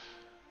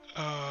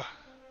 Alright,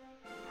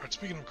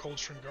 speaking of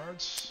Coldstream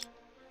Guards,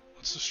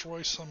 let's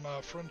destroy some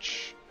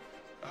French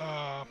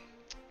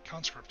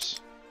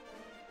conscripts.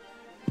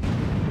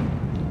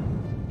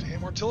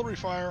 Damn artillery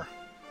fire.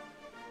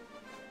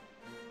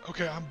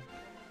 Okay,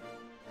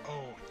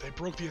 oh, they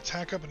broke the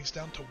attack up and he's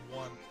down to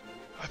 1.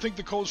 I think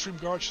the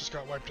Coldstream Guards just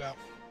got wiped out.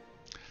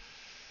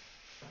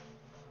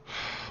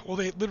 Well,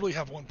 they literally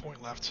have 1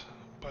 point left,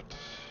 but...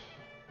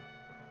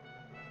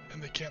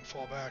 and they can't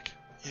fall back.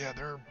 Yeah,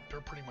 they're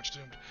pretty much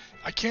doomed.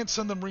 I can't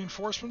send them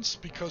reinforcements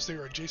because they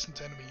are adjacent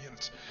to enemy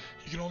units.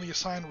 You can only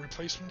assign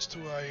replacements to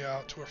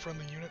a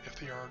friendly unit if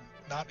they are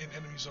not in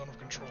enemy zone of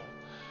control.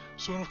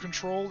 Zone of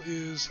control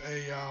is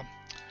a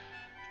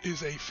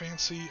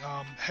fancy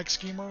hex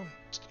schemer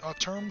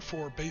term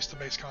for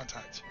base-to-base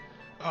contact.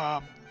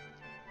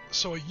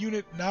 So a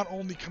unit not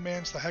only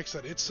commands the hex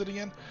that it's sitting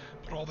in,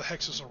 but all the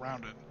hexes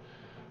around it,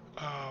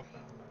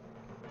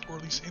 or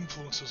at least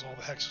influences all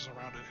the hexes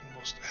around it in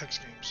most hex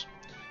games.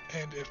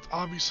 And if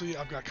obviously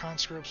I've got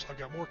conscripts, I've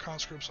got more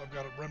conscripts, I've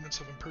got remnants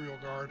of Imperial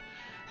Guard,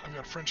 I've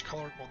got French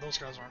color. Well, those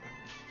guys aren't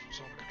in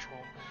zone of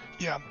control.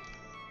 Yeah,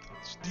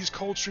 these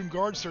Coldstream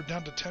Guards, they're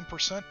down to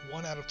 10%.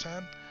 1 out of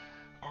 10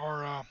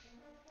 are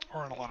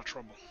in a lot of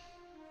trouble.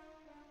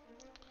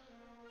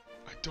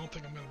 I don't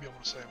think I'm going to be able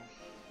to save them.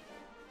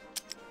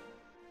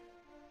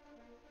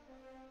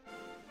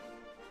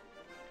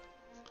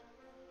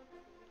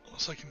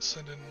 Unless I can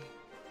send in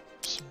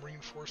some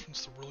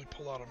reinforcements to really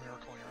pull out a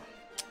miracle here.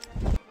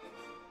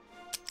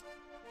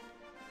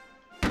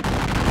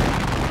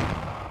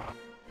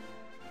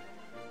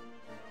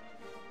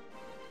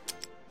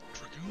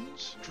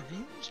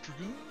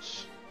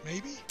 Dragoons?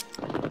 Maybe?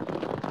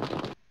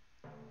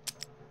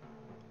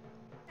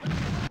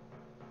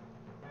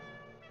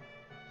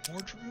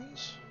 More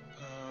Dragoons?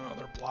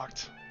 They're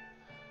blocked.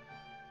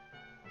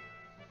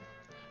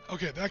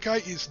 Okay, that guy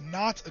is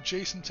not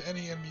adjacent to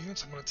any enemy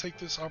units. I'm going to take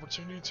this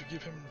opportunity to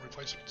give him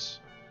replacements.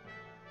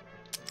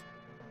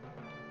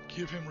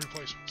 Give him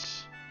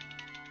replacements.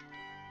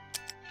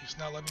 He's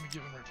not letting me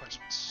give him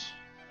replacements.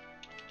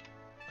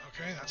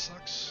 Okay, that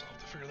sucks. I'll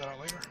figure that out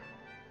later.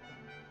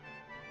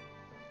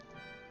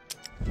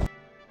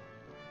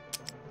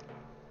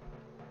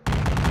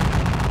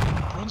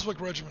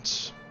 Brunswick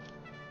regiments.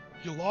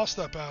 You lost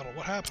that battle.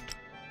 What happened?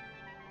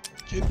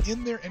 Get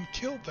in there and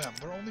kill them.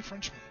 They're only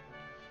Frenchmen.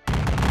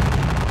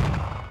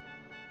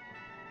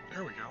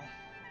 There we go.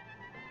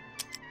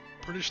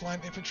 British line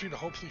infantry to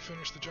hopefully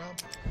finish the job.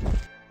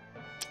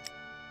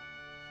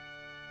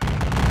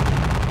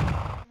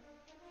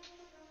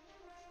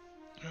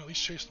 Yeah, at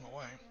least chase them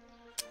away.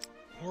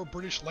 More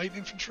British light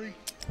infantry.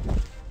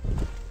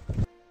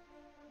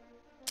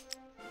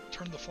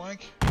 Turn the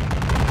flank.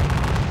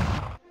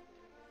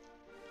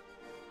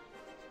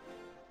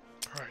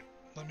 Alright,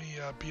 let me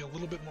be a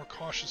little bit more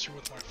cautious here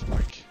with my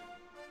flank.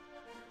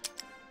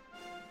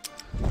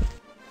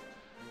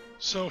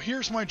 So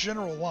here's my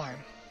general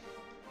line.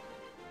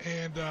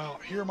 And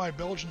here are my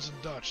Belgians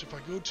and Dutch. If I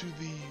go to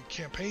the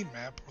campaign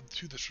map, or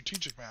to the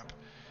strategic map,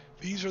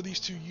 these are these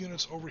two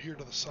units over here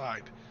to the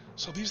side.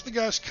 So these are the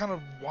guys kind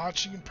of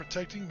watching and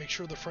protecting, make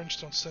sure the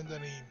French don't send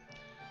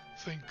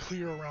anything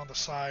clear around the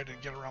side and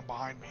get around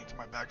behind me into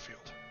my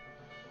backfield.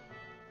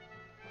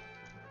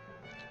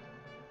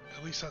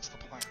 At least that's the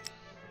plan.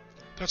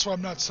 That's why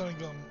I'm not sending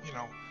them, you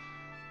know,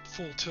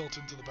 full tilt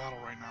into the battle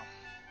right now.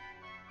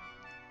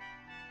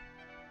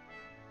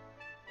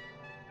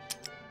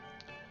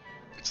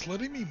 It's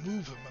letting me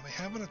move them, and they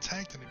haven't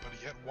attacked anybody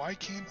yet. Why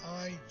can't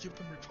I give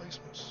them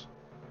replacements?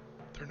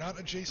 They're not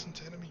adjacent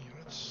to enemy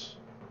units.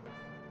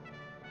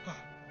 Huh.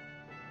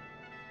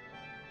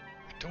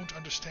 I don't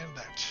understand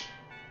that.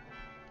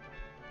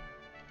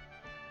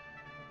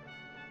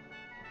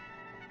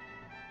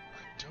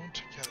 I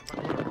don't get it, but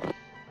whatever.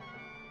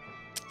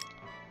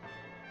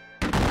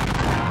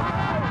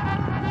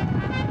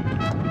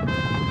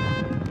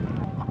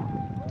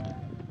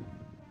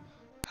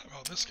 How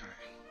about this guy?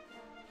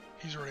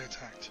 He's already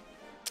attacked.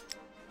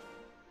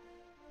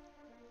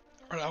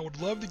 Alright, I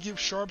would love to give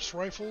Sharp's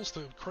rifles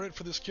the credit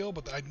for this kill,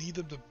 but I need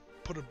them to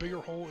put a bigger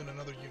hole in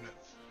another unit.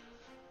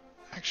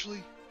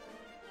 Actually,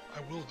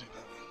 I will do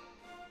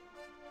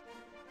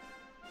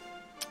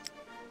that.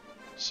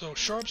 So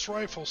Sharp's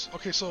rifles.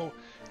 Okay, so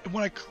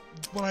when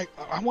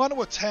I want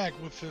to attack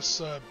with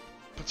this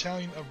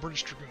battalion of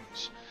British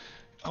Dragoons,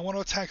 I want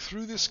to attack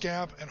through this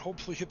gap and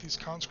hopefully hit these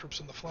conscripts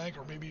in the flank,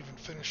 or maybe even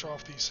finish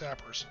off these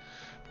sappers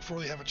before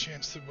they have a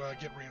chance to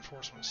get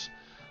reinforcements.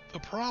 The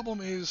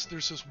problem is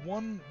there's this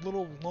one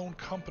little lone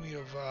company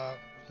of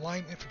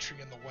line infantry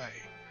in the way.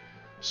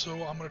 So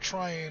I'm going to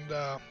try and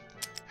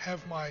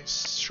have my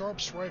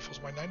Sharp's rifles,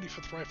 my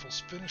 95th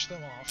rifles, finish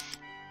them off.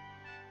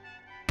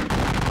 And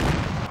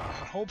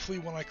hopefully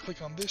when I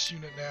click on this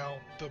unit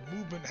now, the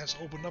movement has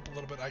opened up a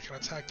little bit. I can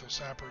attack those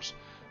sappers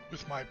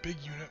with my big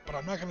unit, but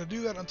I'm not going to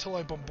do that until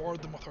I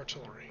bombard them with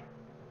artillery.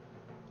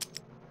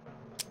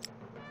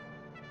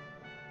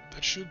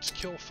 That should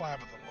kill 5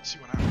 of them. Let's see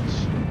what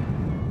happens.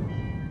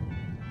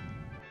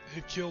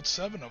 It killed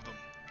 7 of them.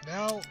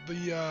 Now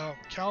the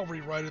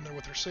cavalry right in there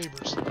with their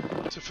sabers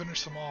to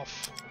finish them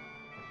off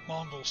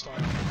Mongol style.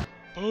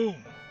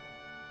 Boom!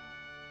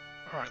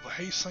 Alright,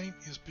 Le Saint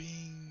is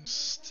being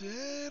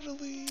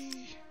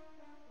steadily...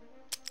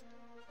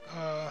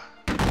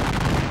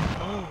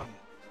 boom!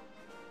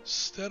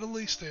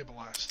 Steadily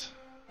stabilized.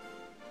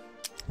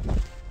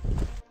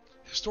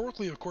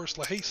 Historically, of course,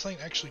 Le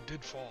Saint actually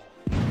did fall.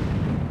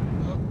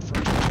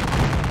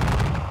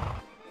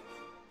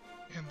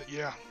 And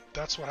yeah,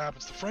 that's what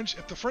happens. The French,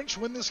 if the French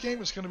win this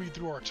game, it's going to be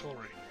through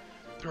artillery.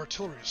 Their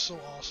artillery is so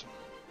awesome.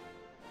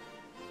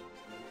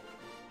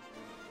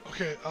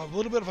 Okay, a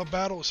little bit of a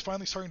battle is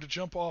finally starting to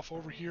jump off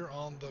over here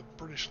on the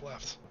British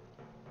left.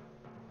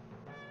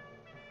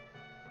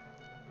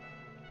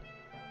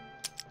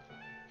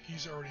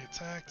 He's already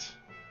attacked.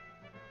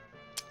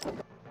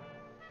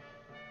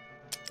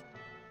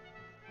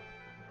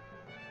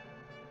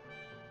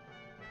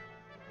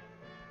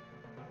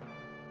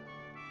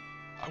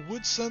 I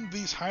would send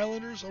these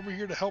Highlanders over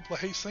here to help Le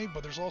Saint,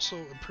 but there's also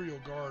Imperial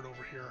Guard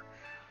over here.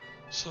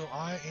 So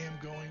I am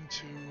going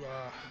to...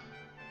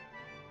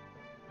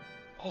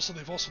 Also,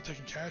 they've also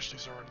taken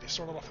casualties already. They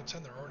started off at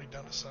 10, they're already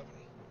down to 7.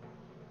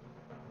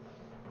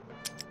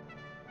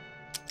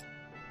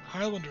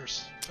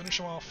 Highlanders, finish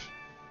them off.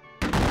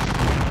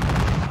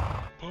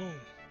 Boom.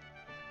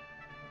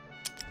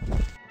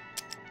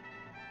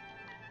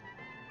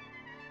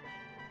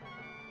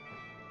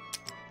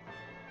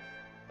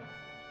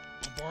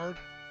 Bombard.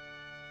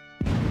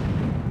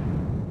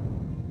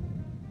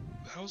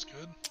 That was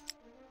good.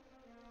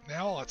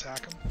 Now I'll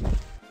attack him.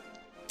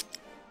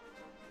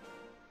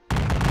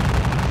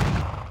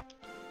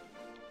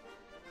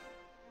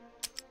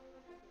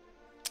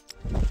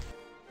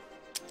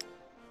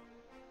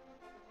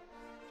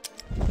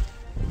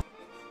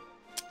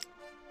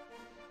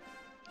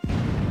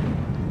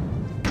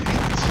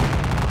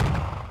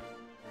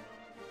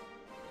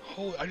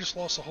 I just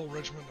lost a whole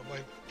regiment of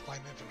line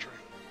infantry.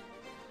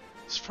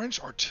 This French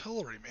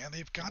artillery, man,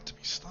 they've got to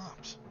be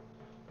stopped.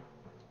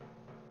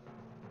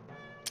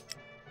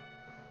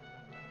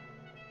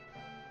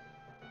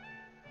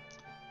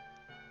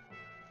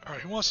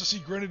 Alright, who wants to see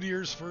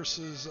grenadiers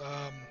versus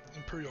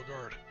Imperial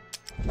Guard?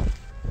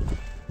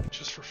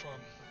 Just for fun.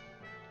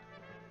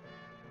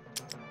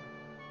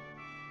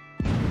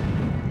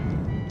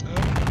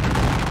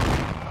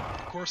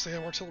 Of course they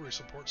have artillery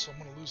support, so I'm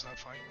going to lose that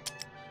fight.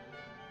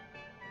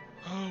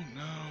 Oh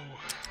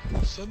no.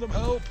 Send them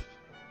help!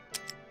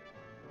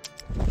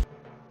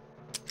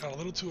 Got a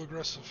little too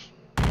aggressive.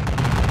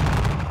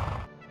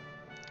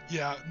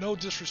 Yeah, no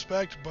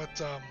disrespect, but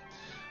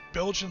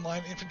Belgian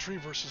line infantry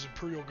versus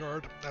Imperial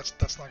Guard,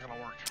 that's not going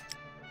to work.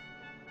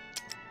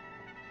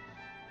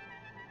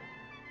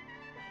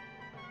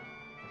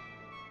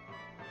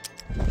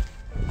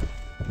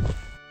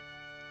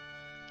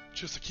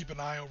 Just to keep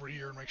an eye over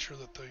here and make sure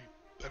that they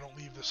don't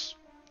leave this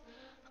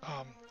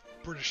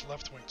British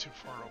left wing too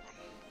far open.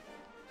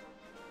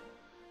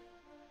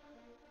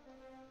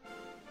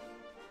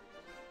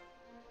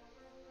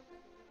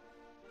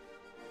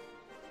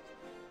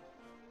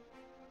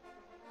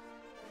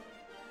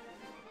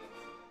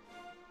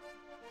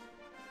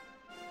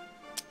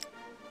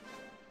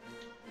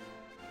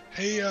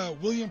 Hey,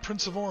 William,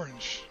 Prince of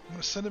Orange, I'm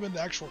going to send him into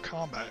actual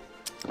combat.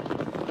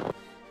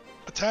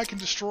 Attack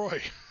and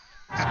destroy.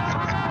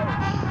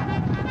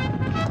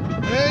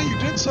 Hey, you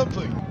did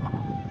something!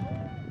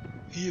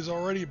 He's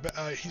already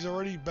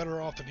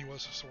better off than he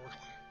was historically.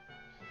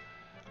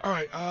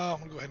 Alright, I'm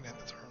going to go ahead and end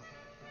the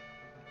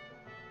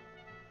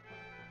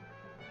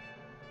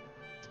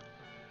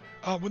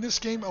turn. When this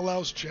game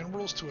allows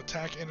generals to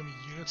attack enemy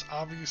units,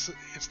 obviously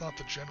it's not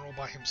the general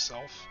by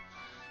himself.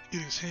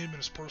 It is him and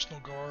his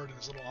personal guard and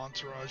his little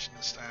entourage and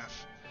his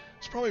staff.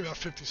 It's probably about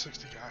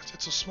 50-60 guys.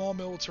 It's a small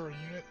military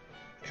unit,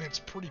 and it's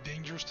pretty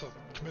dangerous to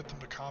commit them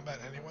to combat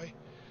anyway.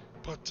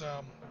 But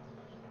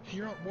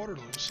here at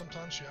Waterloo,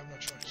 sometimes you have no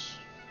choice.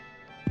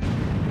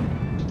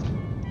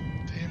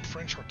 Damn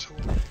French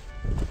artillery.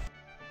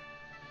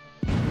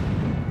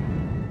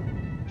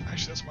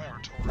 Actually, that's my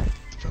artillery.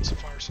 Defensive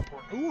fire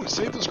support. Ooh, it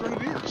saved those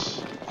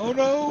grenadiers. Oh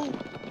no!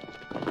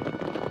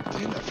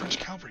 Damn, that French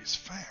cavalry is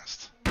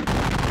fast.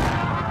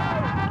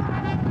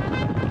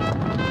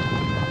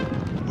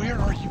 Where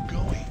are you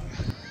going?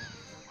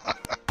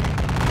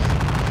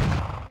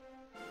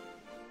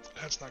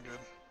 That's not good.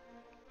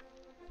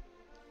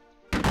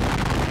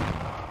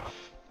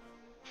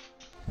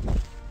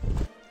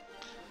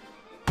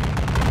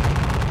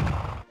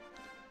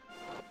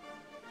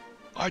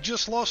 I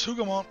just lost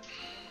Hougoumont.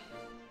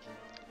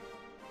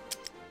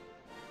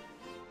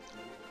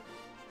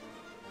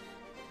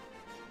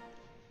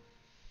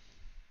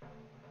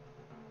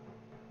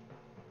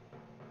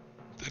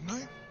 Didn't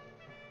I?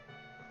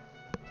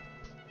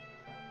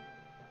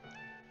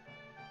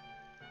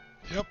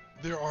 Yep,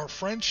 there are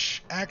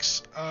French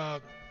axe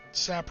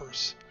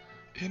sappers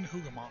in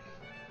Hougoumont.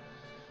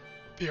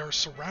 They are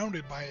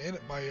surrounded by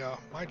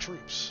my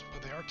troops,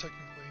 but they are technically...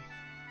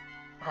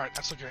 Alright,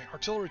 that's okay.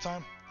 Artillery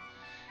time.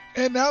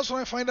 And now's when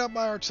I find out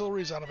my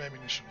artillery is out of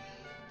ammunition.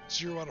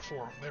 0 out of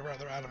 4. They're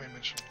out of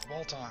ammunition of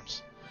all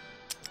times.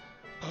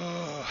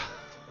 I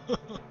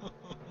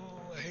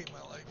hate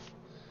my life.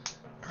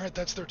 Alright,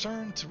 that's their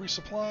turn to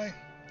resupply.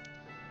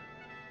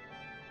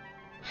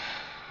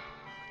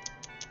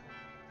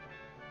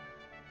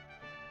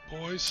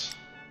 Boys,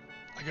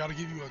 I gotta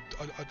give you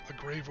a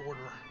grave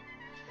order.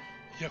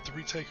 You have to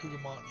retake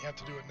Hougoumont. You have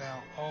to do it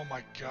now. Oh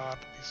my god,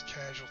 these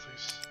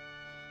casualties.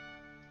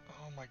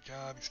 Oh my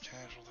god, these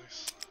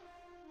casualties.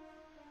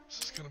 This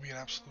is gonna be an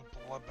absolute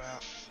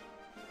bloodbath.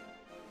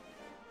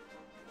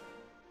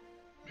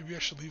 Maybe I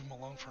should leave them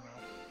alone for now.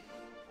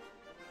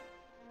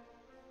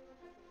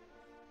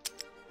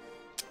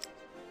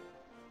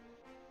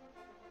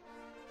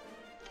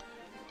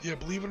 Yeah,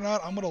 believe it or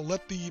not, I'm gonna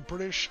let the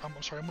I'm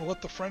gonna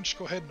let the French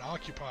go ahead and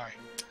occupy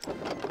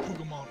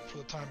Hougoumont for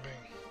the time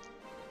being.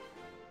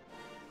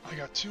 I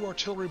got 2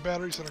 artillery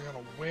batteries that are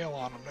gonna wail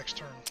on them next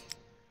turn.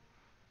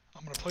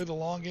 I'm gonna play the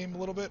long game a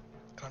little bit,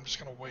 and I'm just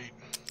gonna wait.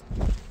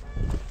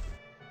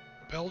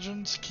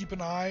 Belgians, keep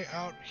an eye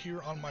out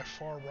here on my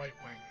far right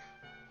wing.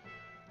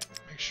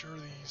 Make sure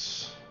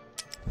these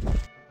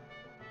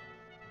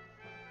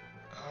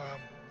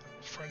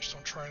French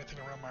don't try anything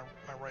around my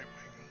right wing.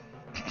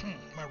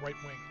 My right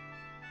wing.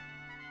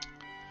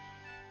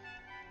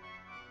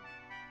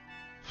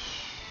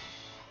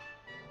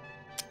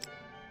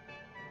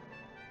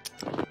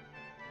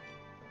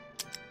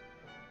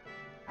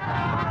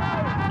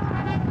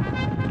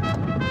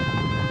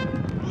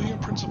 William,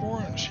 Prince of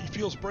Orange, he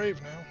feels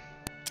brave now.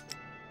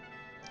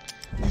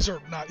 These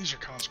are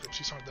conscripts,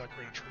 these aren't that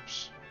great of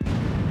troops.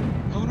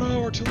 Oh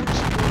no, artillery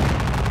support.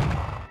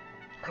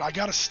 Alright, I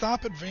gotta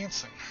stop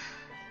advancing.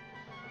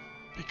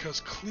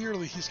 Because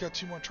clearly he's got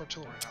too much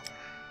artillery down there.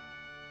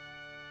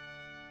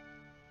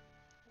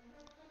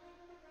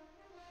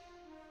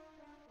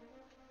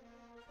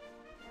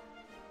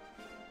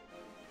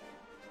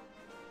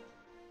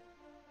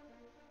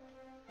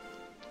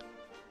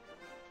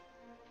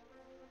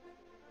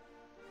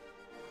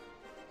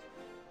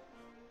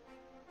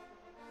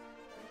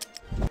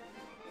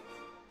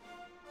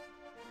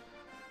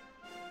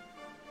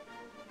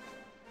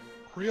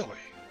 Really?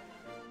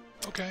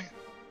 Okay.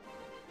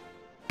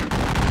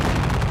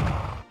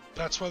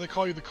 That's why they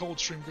call you the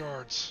Coldstream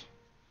Guards.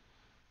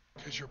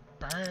 Because you're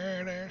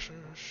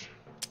badasses.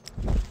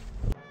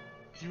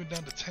 Even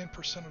down to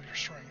 10% of your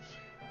strength.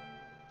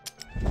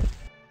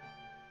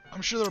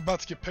 I'm sure they're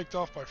about to get picked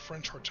off by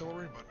French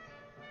artillery, but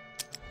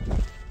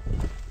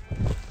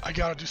I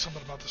gotta do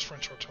something about this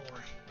French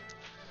artillery.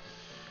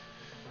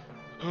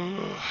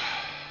 Ugh.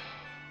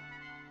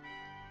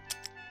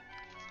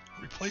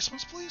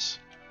 Replacements, please?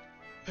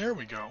 There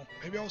we go.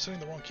 Maybe I was hitting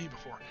the wrong key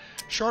before.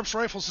 Sharp's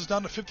rifles is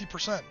down to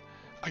 50%.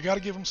 I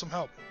gotta give them some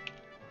help.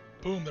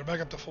 Boom, they're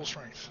back up to full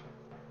strength.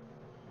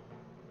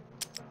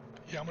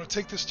 Yeah, I'm gonna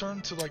take this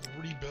turn to like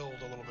rebuild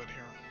a little bit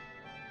here.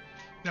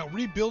 Now,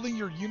 rebuilding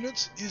your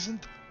units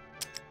isn't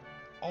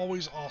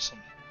always awesome,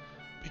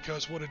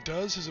 because what it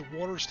does is it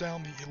waters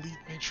down the elite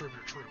nature of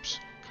your troops,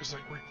 because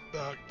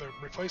the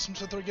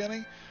replacements that they're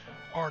getting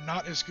are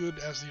not as good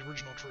as the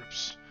original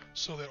troops,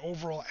 so that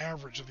overall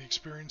average of the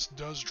experience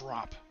does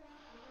drop.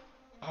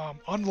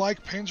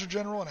 Unlike Panzer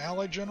General and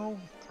Allied General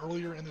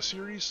earlier in the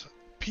series,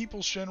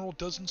 People's General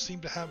doesn't seem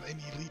to have an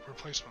elite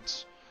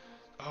replacements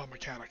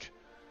mechanic.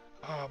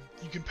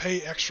 You can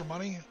pay extra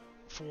money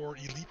for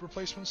elite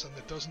replacements, and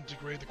it doesn't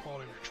degrade the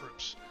quality of your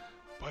troops.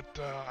 But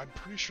I'm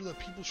pretty sure that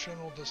People's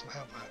General doesn't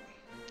have that.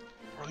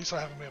 Or at least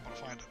I haven't been able to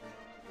find it.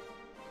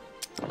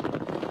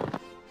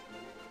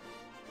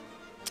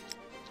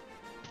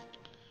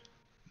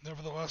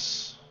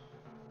 Nevertheless,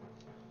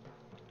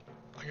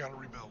 I gotta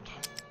rebuild.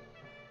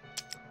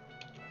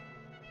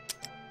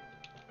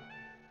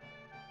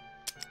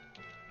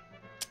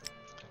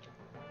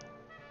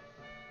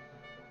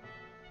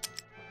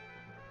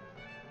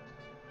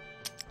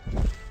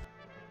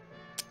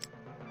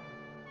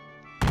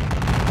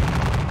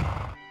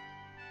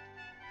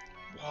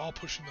 While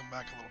pushing them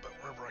back a little bit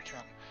wherever I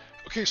can.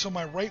 Okay, so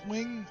my right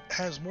wing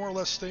has more or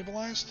less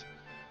stabilized.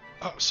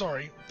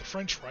 Sorry, the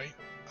French right,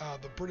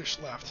 the British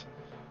left.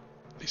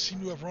 They seem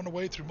to have run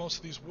away through most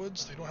of these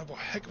woods. They don't have a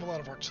heck of a lot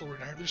of artillery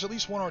down here. There's at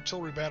least one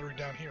artillery battery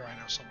down here, I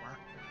know, somewhere.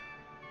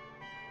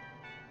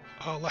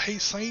 La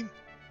Haye-Saint,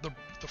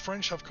 the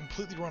French have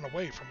completely run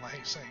away from La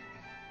Haye-Saint.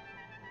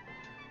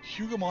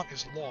 Hougoumont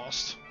is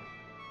lost,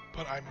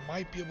 but I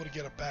might be able to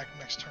get it back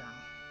next turn.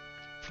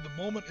 For the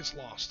moment, it's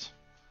lost.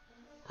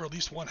 Or at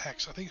least one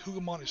hex. I think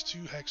Hougoumont is 2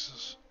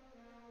 hexes.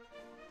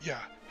 Yeah,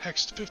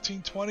 hex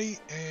 1520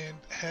 and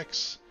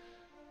hex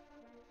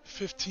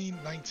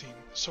 1519.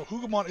 So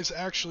Hougoumont is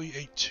actually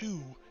a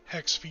 2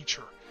 hex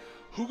feature.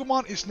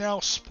 Hougoumont is now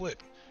split.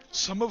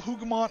 Some of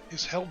Hougoumont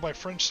is held by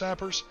French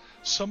sappers.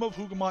 Some of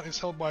Hougoumont is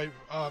held by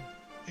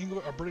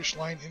English or British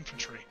line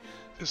infantry.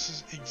 This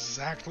is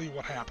exactly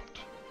what happened.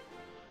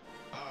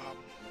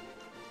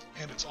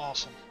 And it's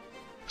awesome.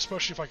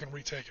 Especially if I can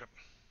retake it.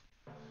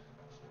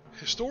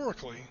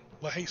 Historically,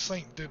 La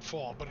Haye-Saint did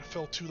fall, but it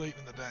fell too late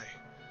in the day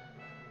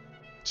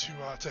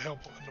to help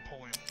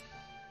Napoleon.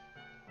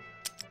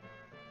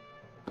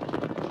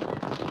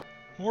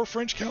 More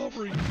French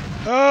cavalry.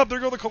 Ah, there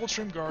go the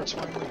Coldstream Guards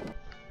finally.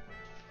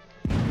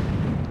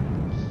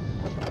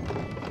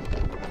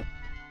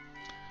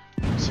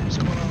 Let's see what's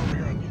going on over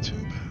here on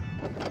YouTube.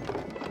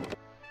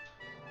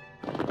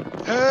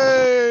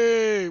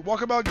 Hey,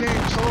 Walkabout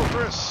Games. Hello,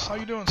 Chris. How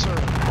you doing, sir? On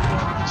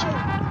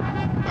YouTube.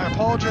 I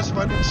apologize if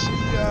I didn't see,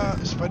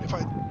 if it's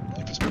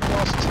been a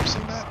while since I've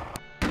seen that.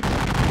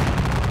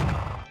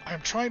 I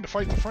am trying to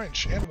fight the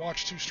French and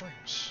watch 2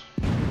 streams.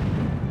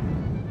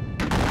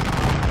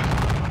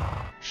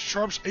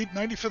 Sharp's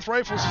 895th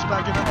Rifles is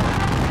back in.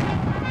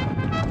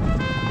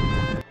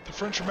 The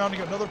French are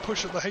mounting another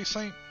push at La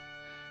Haye-Saint.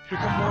 Here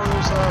come more of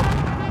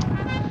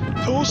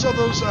those are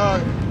those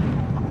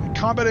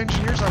combat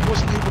engineers I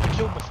wasn't able to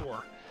kill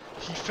before.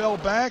 He fell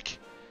back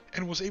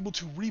and was able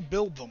to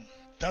rebuild them.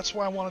 That's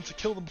why I wanted to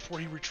kill them before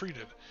he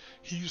retreated.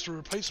 He used a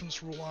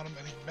replacements rule on them,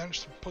 and he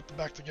managed to put them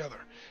back together.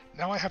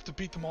 Now I have to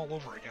beat them all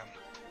over again.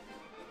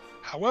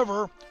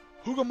 However,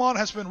 Hougoumont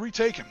has been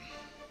retaken.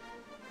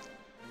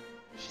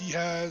 He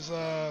has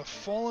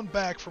fallen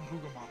back from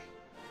Hougoumont.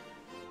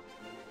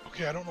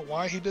 Okay, I don't know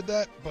why he did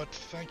that, but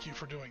thank you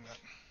for doing that.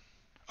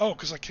 Oh,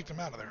 because I kicked him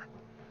out of there.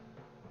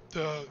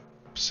 The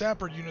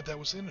sapper unit that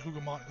was in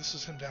Hougoumont, this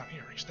is him down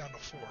here. He's down to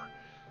 4.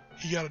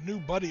 He got a new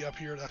buddy up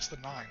here, that's the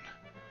 9.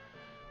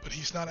 But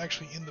he's not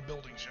actually in the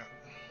buildings yet.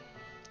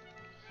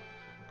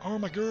 Oh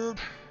my god.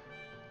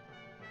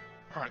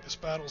 Alright, this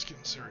battle is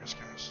getting serious,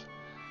 guys.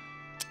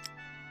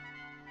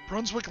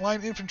 Brunswick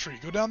Line Infantry.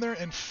 Go down there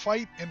and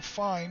fight and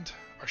find,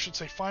 or I should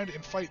say find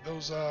and fight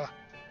those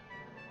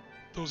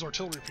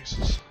artillery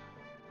pieces.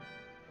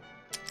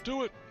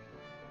 Do it!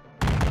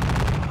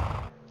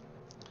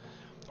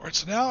 Alright,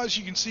 so now as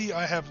you can see,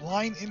 I have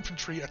line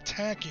infantry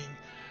attacking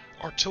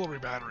artillery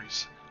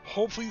batteries.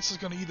 Hopefully this is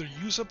going to either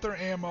use up their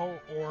ammo,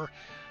 or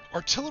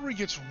artillery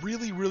gets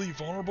really, really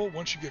vulnerable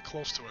once you get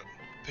close to it.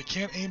 They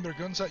can't aim their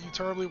guns at you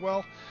terribly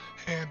well,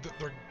 and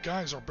their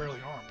guys are barely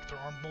armed. They're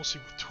armed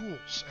mostly with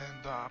tools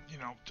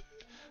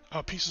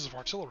and, pieces of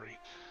artillery.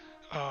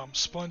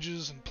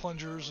 Sponges and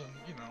plungers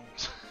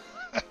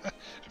and,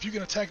 if you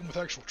can attack them with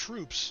actual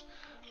troops,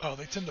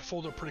 they tend to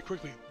fold up pretty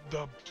quickly.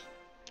 The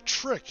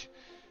trick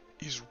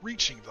is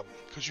reaching them,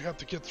 because you have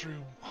to get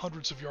through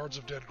hundreds of yards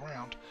of dead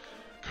ground,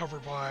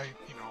 covered by,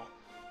 you know,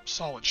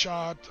 solid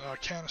shot,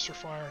 canister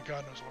fire, and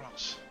God knows what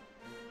else.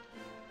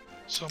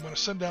 So I'm going to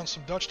send down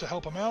some Dutch to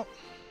help him out.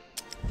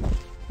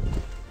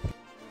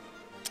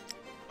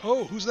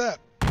 Oh, who's that?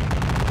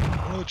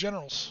 One of the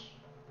generals.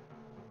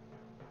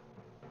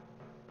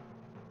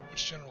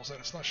 Which general is that?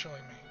 It's not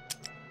showing me.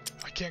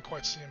 I can't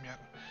quite see him yet.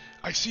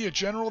 I see a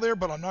general there,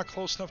 but I'm not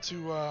close enough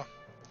to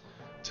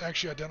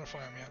actually identify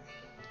him yet.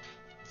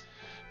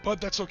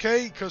 But that's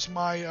okay, because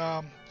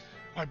my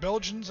my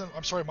Belgians, and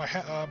I'm sorry,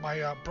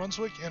 my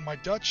Brunswick and my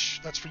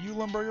Dutch, that's for you,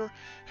 Limburger,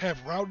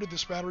 have routed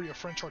this battery of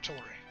French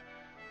artillery.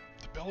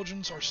 The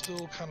Belgians are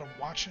still kind of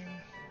watching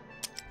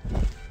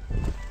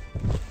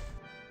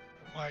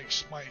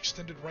my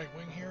extended right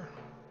wing here.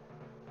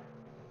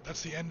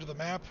 That's the end of the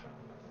map.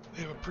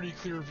 They have a pretty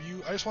clear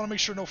view. I just want to make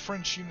sure no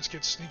French units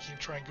get sneaky and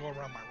try and go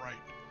around my right.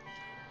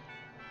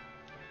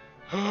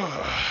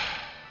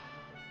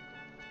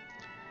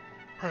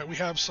 Alright, we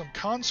have some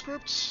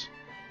conscripts,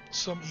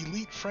 some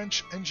elite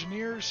French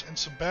engineers, and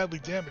some badly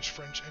damaged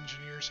French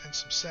engineers, and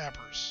some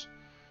sappers.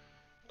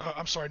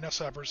 I'm sorry, not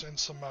sappers, and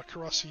some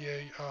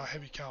cuirassier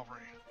heavy cavalry.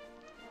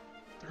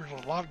 There's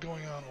a lot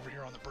going on over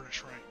here on the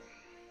British right.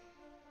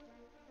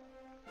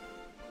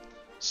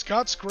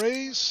 Scots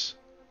Greys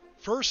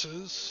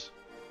versus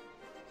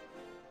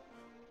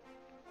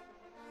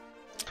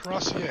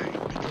cuirassier,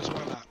 because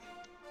why not?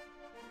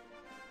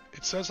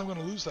 It says I'm going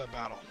to lose that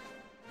battle.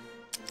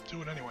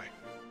 Do it anyway.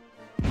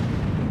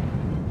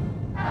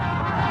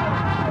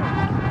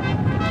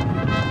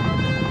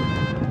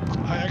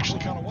 I actually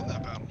kind of won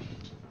that battle.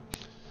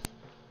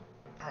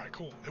 Alright,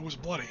 cool. It was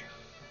bloody.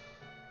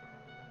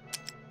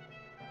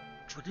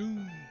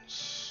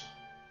 Dragoons.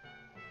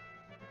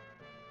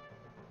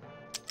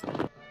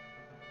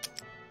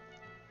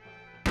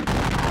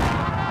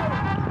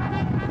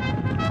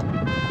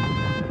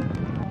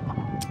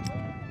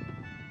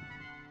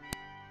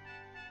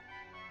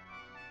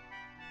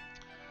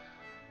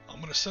 I'm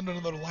going to send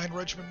another line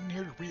regiment in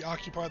here to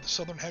reoccupy the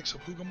southern hex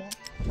of Hougoumont.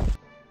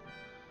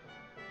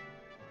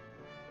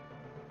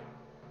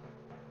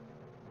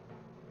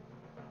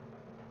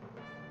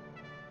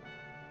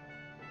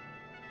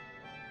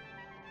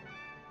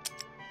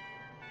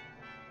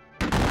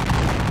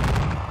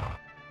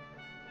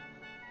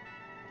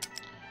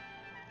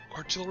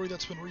 Artillery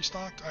that's been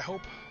restocked, I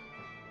hope.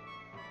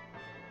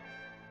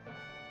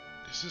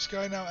 Is this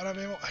guy now out of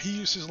ammo? He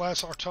used his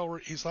last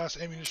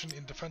ammunition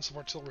in defensive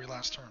artillery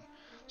last turn.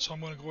 So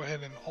I'm going to go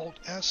ahead and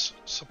Alt-S,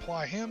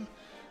 supply him.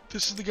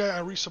 This is the guy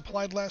I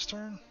resupplied last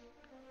turn.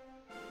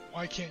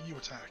 Why can't you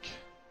attack?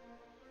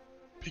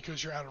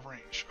 Because you're out of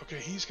range. Okay,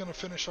 he's going to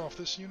finish off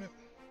this unit.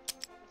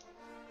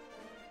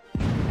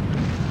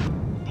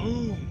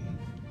 Boom!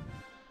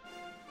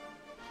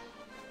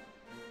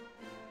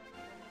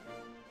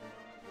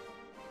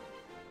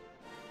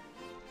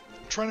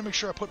 I'm trying to make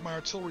sure I put my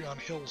artillery on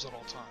hills at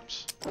all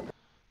times,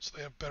 so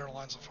they have better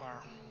lines of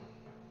fire.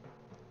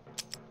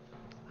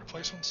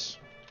 Replacements.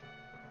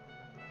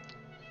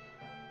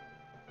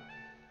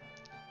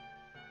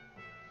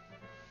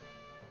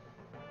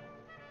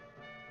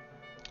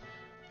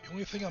 The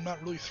only thing I'm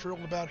not really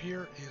thrilled about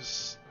here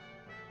is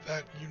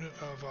that unit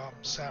of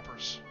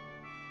sappers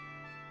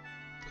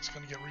that's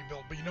going to get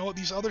rebuilt. But you know what?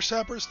 These other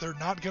sappers, they're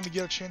not going to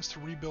get a chance to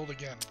rebuild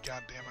again.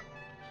 God damn it.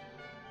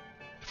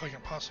 If I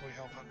can possibly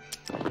help it.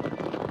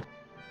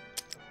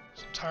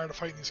 So I'm tired of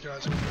fighting these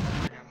guys over and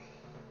over again.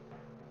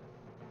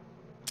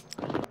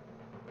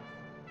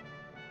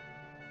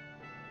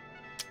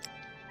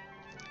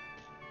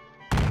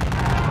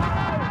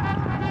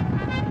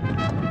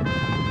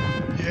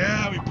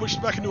 Yeah, we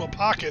pushed back into a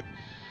pocket.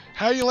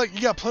 How you like?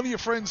 You got plenty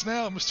of friends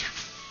now, Mr.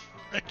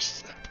 French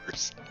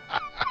sappers.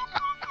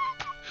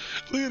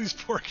 Look at these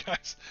poor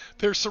guys.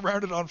 They're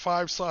surrounded on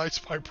 5 sides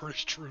by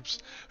British troops.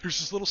 There's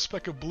this little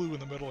speck of blue in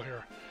the middle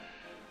here.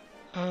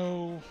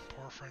 Oh,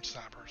 poor French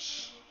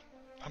sappers.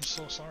 I'm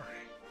so sorry.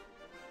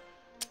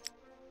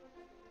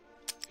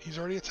 He's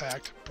already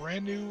attacked.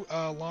 Brand new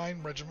line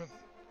regiment.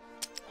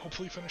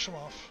 Hopefully finish him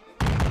off.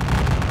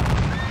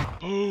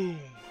 Boom!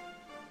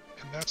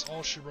 And that's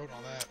all she wrote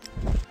on that.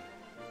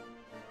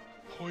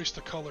 Hoist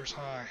the colors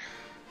high.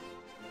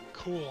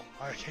 Cool.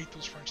 I hate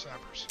those French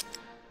sappers.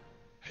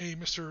 Hey,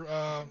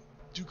 Mr.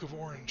 Duke of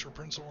Orange, or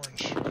Prince of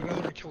Orange, go down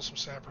there and kill some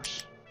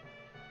sappers.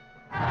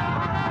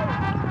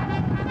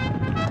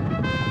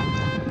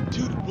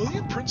 Dude,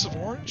 William Prince of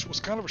Orange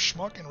was kind of a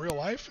schmuck in real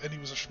life, and he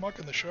was a schmuck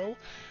in the show,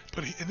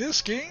 but in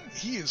this game,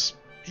 he is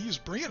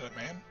bringing it,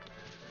 man.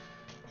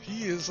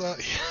 He is,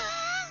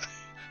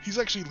 he's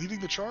actually leading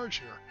the charge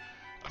here.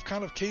 I've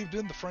kind of caved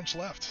in the French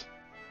left.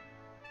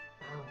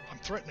 Or I'm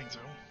threatening to.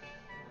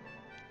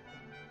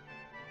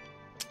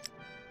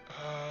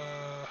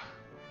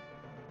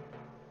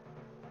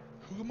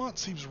 Hougoumont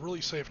seems really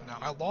safe now.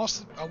 I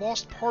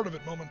lost part of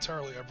it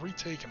momentarily. I've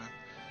retaken it,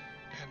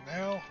 and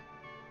now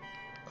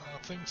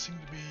things seem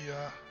to be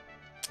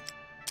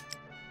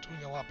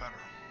doing a lot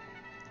better.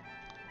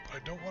 But I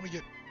don't want to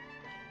get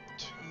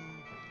too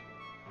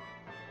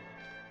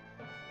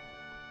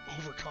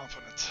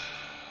overconfident.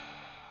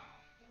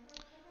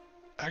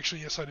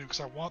 Actually, yes I do, because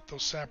I want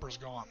those sappers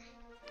gone.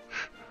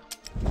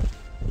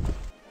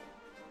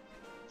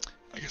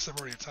 I guess they've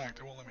already attacked.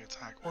 They won't let me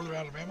attack. Or they're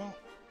out of ammo?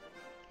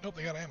 Nope,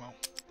 they got ammo.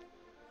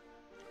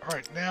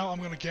 Alright, now I'm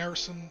going to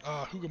garrison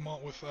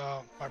Hougoumont with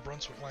my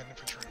Brunswick Line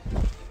Infantry.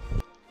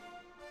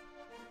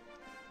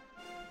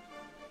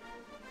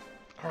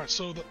 Alright,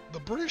 so the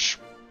British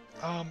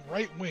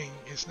right wing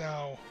is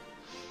now...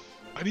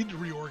 I need to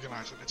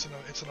reorganize it.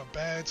 It's in a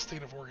bad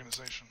state of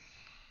organization.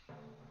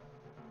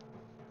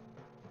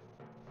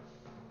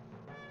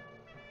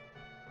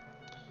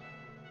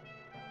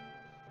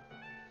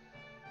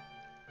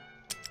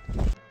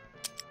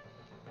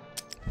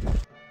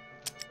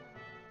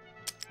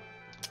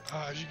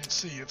 As you can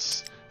see,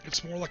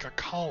 it's more like a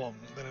column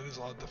than it is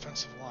a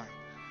defensive line.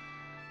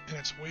 And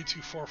it's way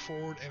too far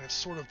forward, and it's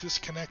sort of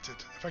disconnected.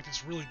 In fact,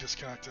 it's really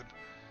disconnected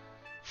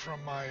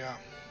from my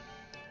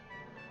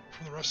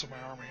from the rest of my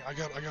army. I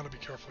got to be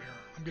careful here.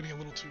 I'm getting a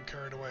little too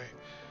carried away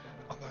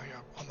on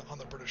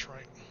the British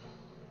right.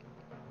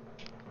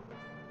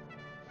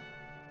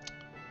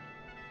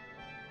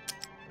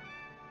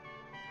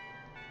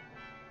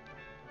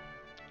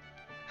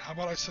 How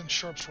about I send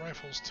Sharp's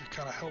rifles to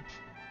kind of help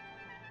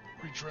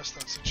redress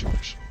that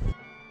situation?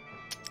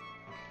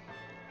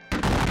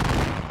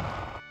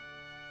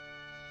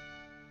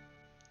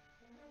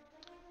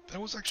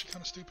 That was actually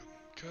kind of stupid,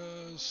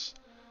 because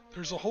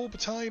there's a whole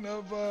battalion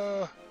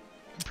of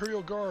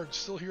Imperial Guard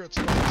still here at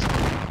Scots.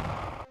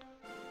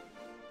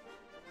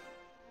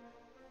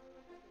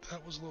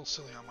 That was a little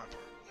silly on my part.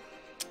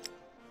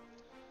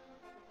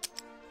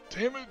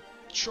 Damn it,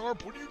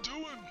 Sharp, what are you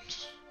doing?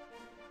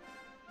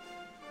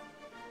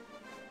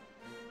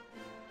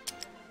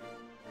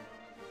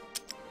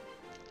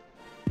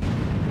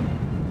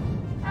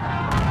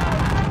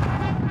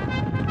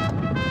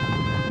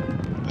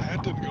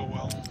 That didn't go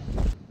well.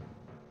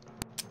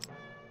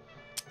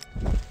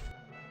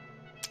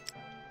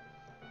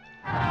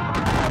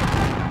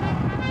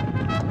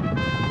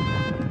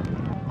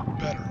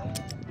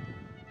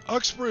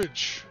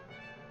 Uxbridge,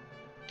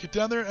 get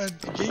down there and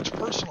engage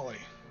personally.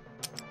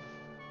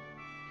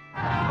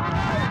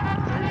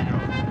 There you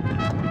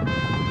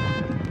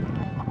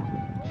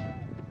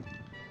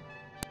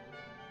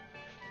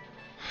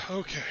go.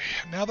 Okay,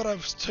 now that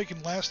I've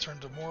taken last turn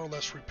to more or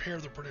less repair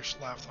the British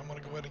left, I'm going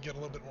to go ahead and get a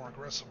little bit more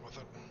aggressive with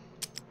it.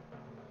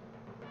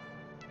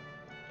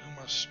 I'm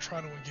going to try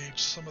to engage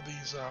some of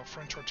these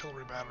French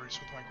artillery batteries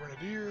with my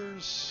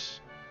grenadiers.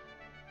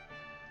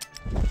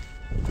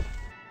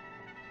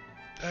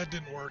 That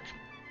didn't work.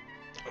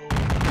 Oh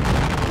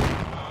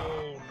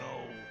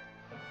no.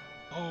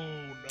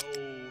 Oh no,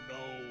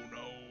 no,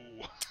 no.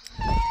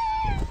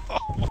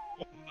 Oh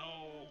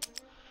no.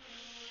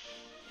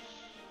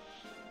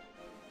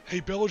 Hey,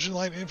 Belgian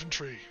Light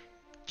Infantry.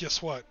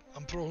 Guess what?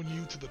 I'm throwing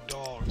you to the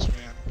dogs,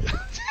 man.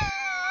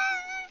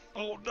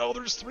 Oh no,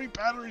 there's 3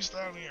 batteries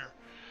down here.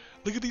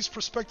 Look at these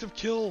prospective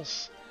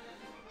kills.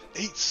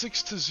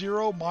 8-6 to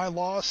 0, my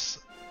loss.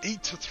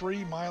 8 to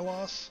 3, my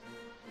loss.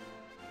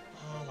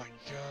 Oh my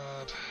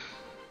god.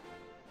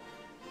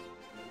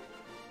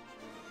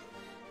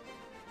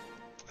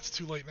 It's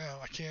too late now.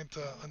 I can't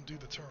undo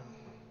the turn.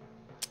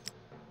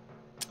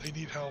 They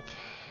need help.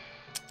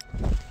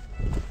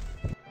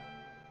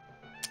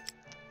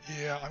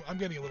 Yeah, I'm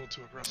getting a little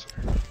too aggressive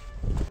here.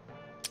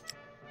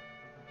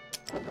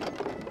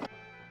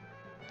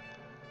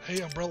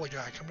 Hey, Umbrella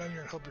Guy, come down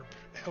here and help your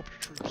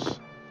troops.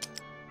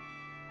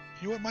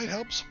 You know what might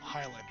help? Some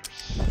Highlanders.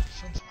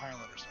 Send some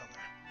Highlanders down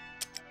there.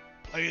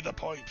 Play the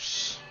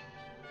pipes.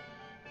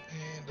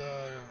 And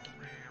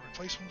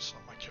replacements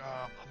on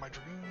my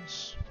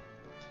Dragoons.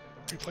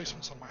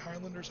 Replacements on my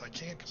Highlanders. I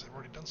can't because I've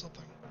already done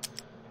something.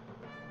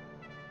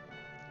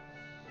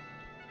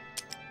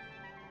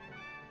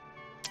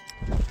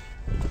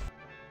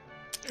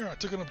 Here, I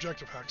took an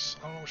objective hex.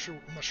 I'm not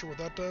sure what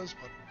that does,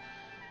 but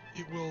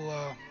it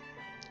will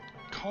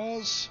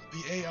cause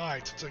the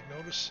AI to take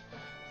notice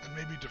and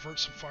maybe divert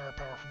some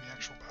firepower from the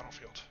actual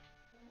battlefield.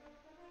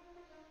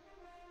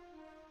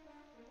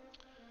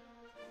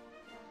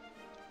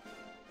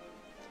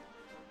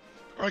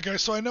 Alright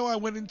guys, so I know I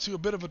went into a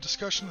bit of a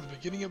discussion at the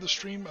beginning of the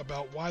stream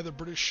about why the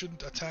British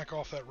shouldn't attack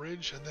off that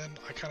ridge, and then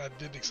I kind of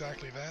did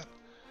exactly that.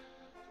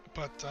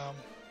 But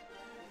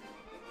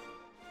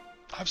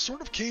I've sort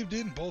of caved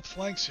in both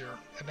flanks here,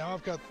 and now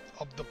I've got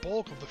the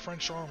bulk of the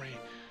French army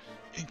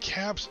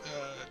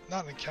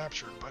not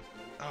captured, but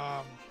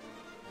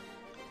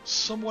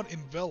somewhat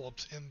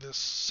enveloped in this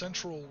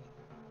central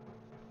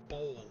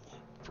bowl,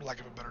 for lack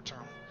of a better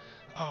term.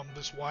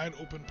 This wide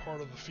open part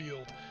of the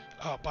field,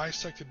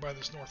 bisected by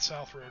this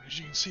north-south road. As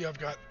you can see, I've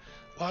got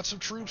lots of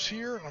troops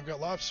here, and I've got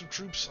lots of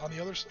troops on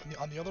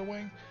the other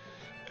wing.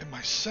 And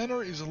my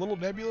center is a little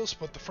nebulous,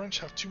 but the French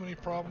have too many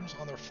problems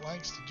on their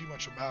flanks to do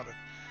much about it.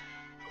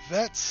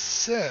 That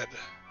said,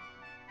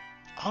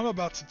 I'm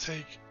about to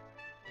take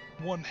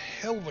one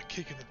hell of a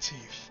kick in the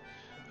teeth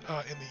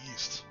in the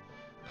east.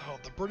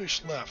 The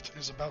British left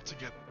is about to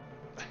get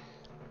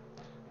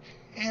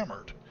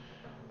hammered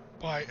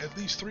by at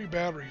least 3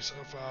 batteries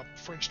of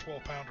French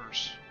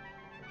 12-pounders,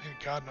 and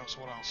God knows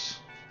what else.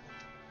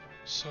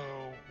 So,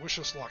 wish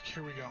us luck.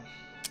 Here we go.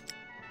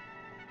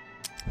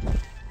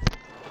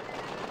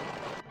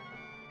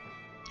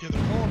 Yeah,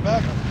 they're pulling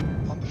back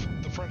on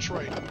the French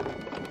right.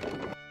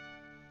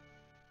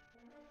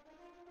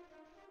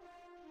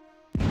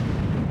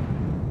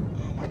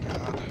 Oh my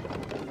God.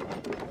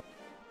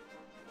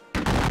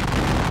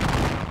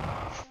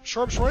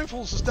 Sharp's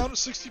rifles is down to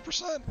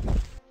 60%.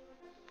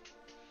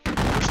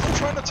 They're still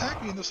trying to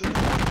attack me in this. Nope,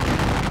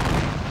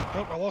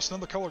 I lost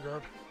another color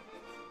guard.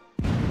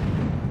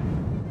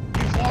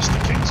 We've lost the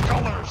king's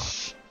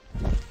colors.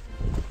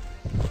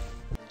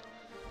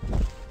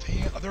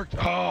 Damn, they're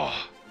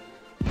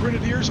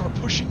grenadiers are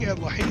pushing at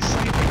La Haye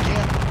Saint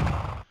again.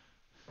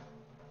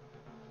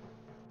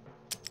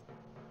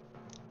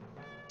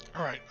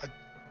 Alright, I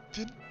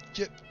didn't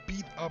get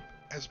beat up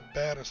as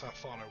bad as I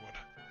thought I would.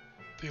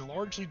 They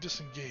largely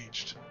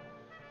disengaged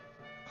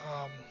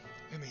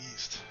in the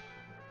east.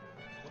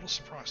 I'm a little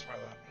surprised by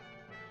that.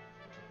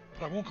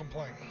 But I won't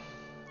complain.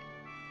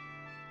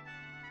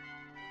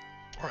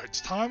 Alright,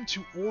 it's time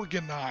to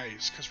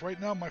organize, because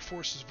right now my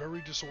force is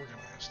very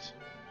disorganized.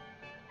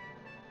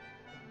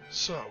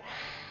 So,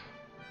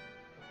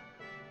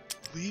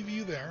 leave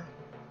you there.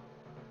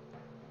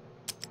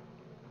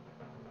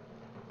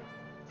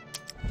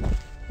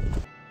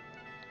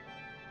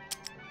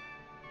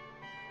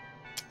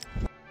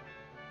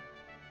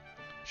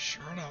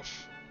 Sure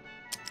enough.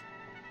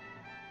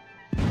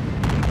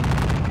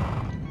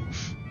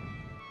 Oof.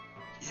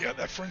 Yeah,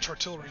 that French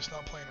artillery is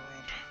not playing around.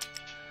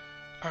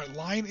 Alright,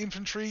 line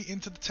infantry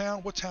into the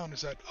town. What town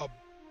is that?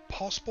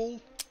 Pospol?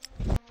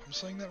 If I'm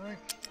saying that right?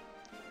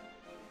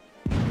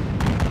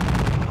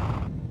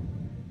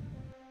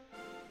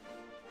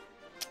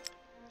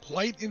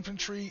 Light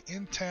infantry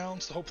in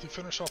towns to hopefully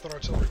finish off that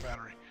artillery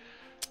battery.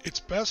 It's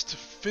best to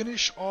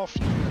finish off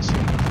units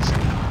like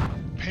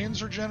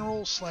Panzer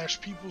General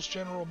 / People's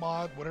General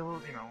mod, whatever,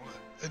 you know,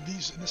 in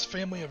this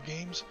family of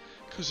games,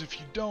 because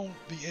if you don't,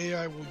 the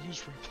AI will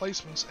use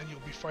replacements and you'll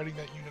be fighting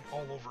that unit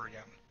all over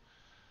again.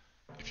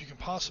 If you can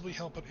possibly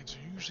help it, it's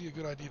usually a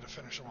good idea to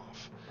finish them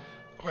off.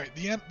 Okay,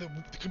 the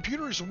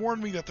computer has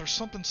warned me that there's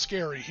something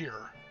scary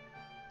here.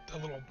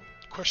 That little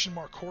question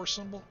mark core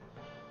symbol.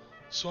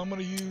 So I'm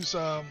going to use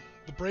the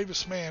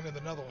bravest man in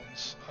the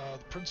Netherlands,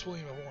 the Prince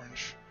William of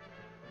Orange,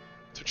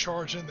 to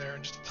charge in there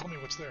and just tell me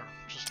what's there.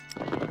 Just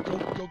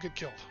go get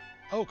killed.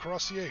 Oh,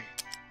 Cuirassier.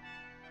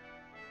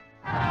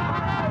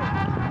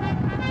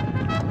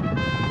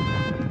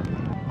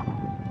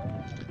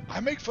 I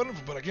make fun of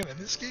him, but again, in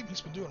this game,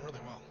 he's been doing really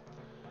well.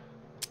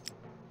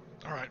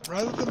 Alright,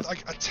 rather than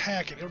like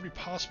attack at every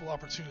possible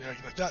opportunity,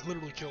 that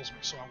literally kills me,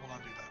 so I will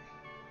not do that.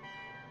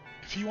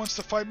 If he wants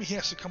to fight me, he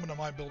has to come into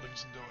my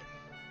buildings and do it.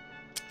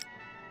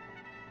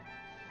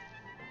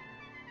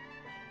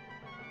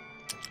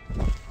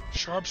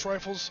 Sharp's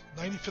rifles,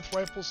 95th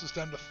rifles is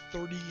down to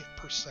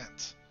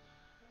 30%.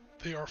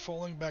 They are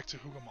falling back to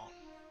Hougoumont.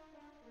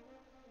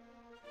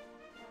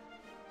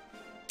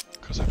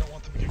 Because I don't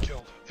want them to get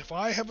killed. If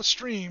I have a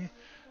stream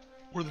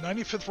where the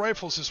 95th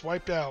rifles is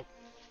wiped out,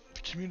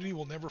 the community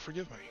will never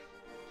forgive me.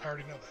 I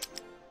already know that.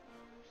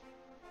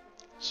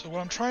 So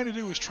what I'm trying to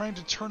do is trying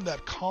to turn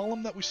that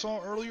column that we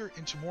saw earlier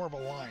into more of a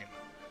line.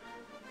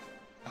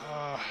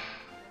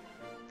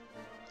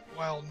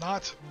 While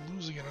not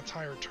losing an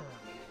entire turn.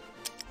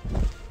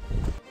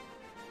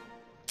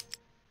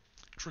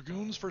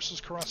 Dragoons versus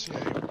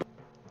Cuirassier.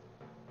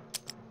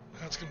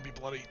 That's going to be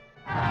bloody.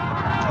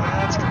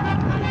 That's going to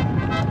be bloody.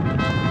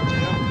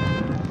 Yeah.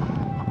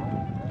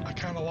 I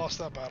kind of lost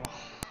that battle.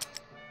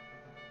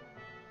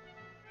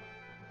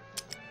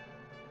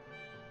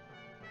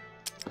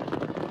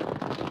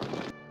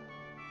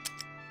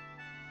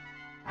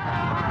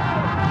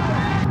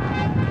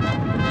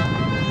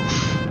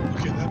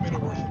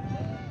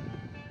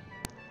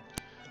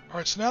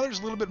 Alright, so now there's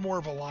a little bit more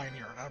of a line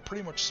here, and I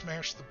pretty much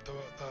smashed the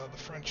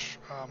French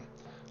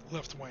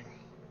left wing.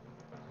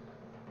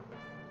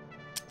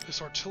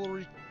 This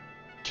artillery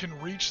can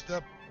reach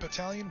that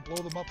battalion. Blow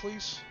them up,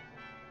 please.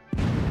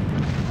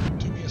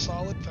 Do me a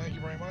solid. Thank you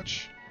very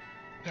much.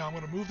 Now I'm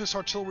going to move this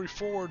artillery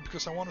forward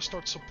because I want to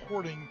start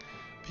supporting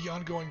the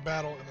ongoing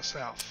battle in the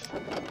south.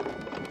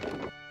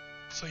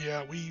 So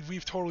yeah,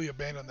 we've totally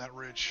abandoned that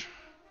ridge.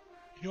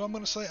 You know what I'm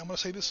going to say? I'm going to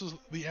say this is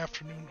the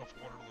afternoon of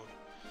Waterloo.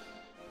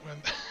 When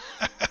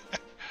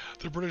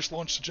the British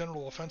launched a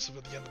general offensive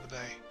at the end of the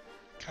day,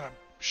 kind of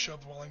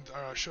shoved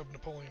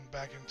Napoleon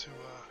back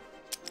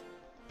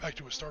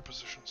to his start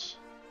positions.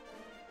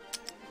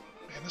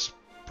 Man, this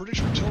British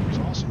artillery is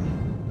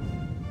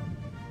awesome.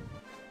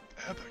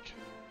 Epic.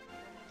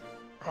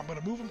 I'm going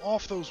to move them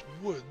off those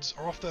woods,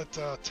 or off that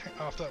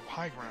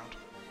high ground,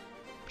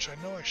 which I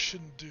know I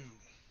shouldn't do,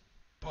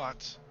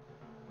 but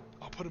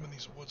I'll put them in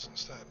these woods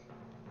instead.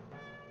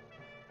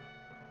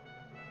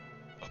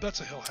 Oh,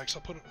 that's a hill hex. I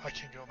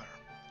can't go there.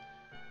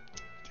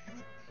 Damn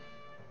it.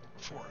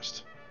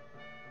 Forest.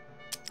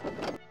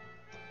 I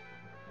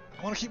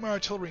want to keep my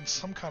artillery in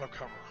some kind of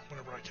cover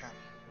whenever I can.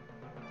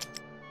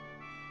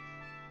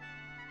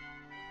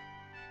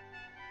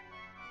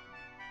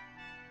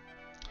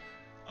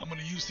 I'm going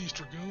to use these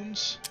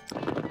Dragoons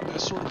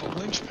as sort of a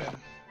linchpin.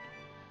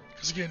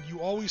 Because again, you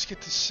always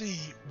get to see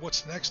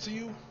what's next to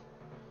you.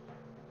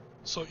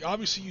 So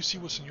obviously you see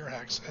what's in your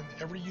hex, and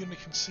every unit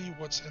can see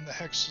what's in the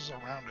hexes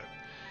around it.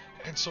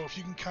 And so if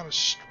you can kind of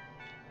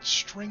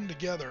string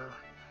together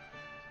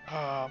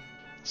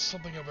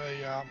something of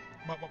a...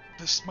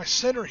 my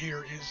center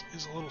here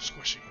is a little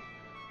squishy.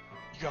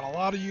 You got a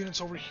lot of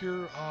units over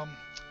here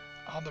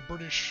on the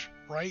British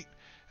right,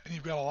 and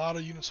you've got a lot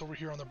of units over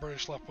here on the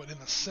British left, but in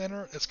the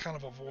center, it's kind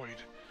of a void.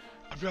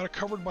 I've got it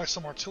covered by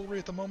some artillery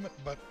at the moment,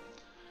 but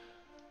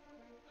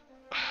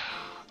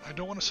I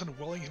don't want to send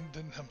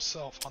Wellington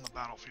himself on the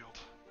battlefield,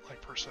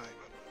 like per se,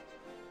 but...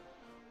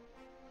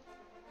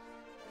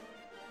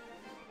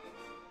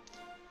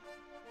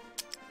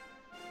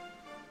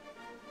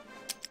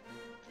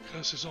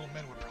 because his own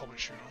men would probably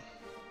shoot him.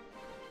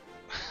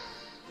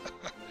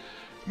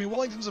 I mean,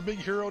 Wellington's a big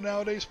hero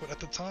nowadays, but at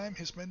the time,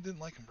 his men didn't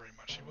like him very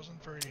much. He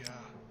wasn't very,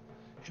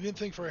 he didn't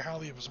think very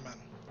highly of his men,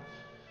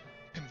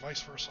 and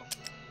vice versa.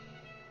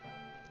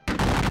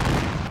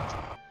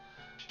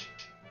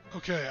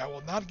 Okay, I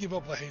will not give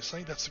up La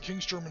Haye. That's the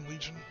King's German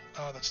Legion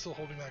that's still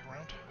holding that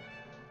ground.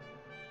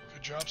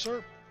 Good job,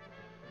 sir.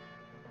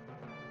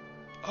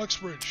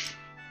 Uxbridge,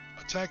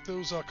 attack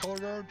those color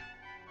guard.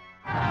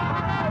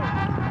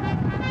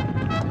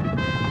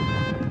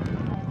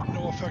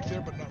 No effect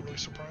there, but not really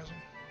surprising.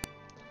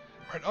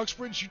 Alright,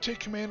 Uxbridge, you take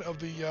command of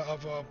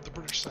the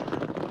British center.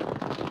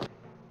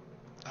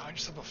 Now, I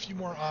just have a few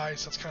more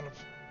eyes that's kind of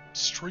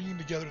stringing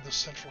together this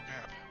central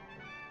gap.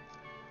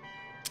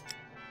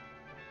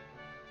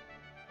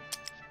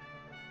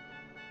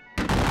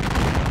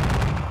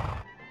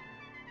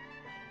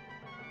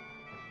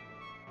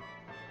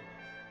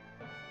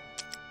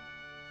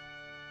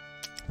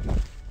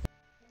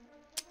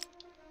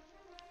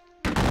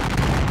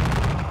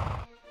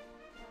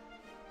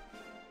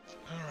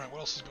 Alright, what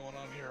else is going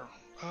on here?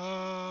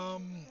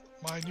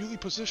 My newly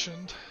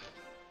positioned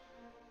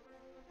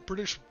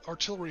British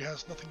artillery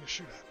has nothing to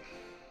shoot at.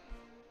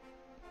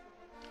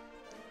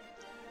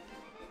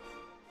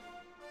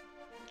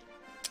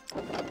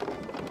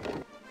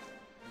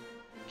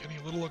 Getting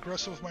a little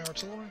aggressive with my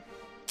artillery.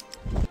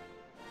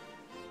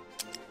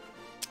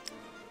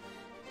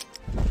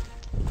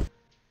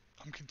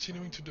 I'm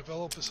continuing to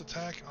develop this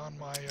attack on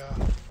my...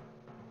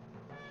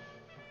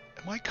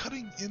 Am I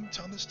cutting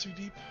into on this too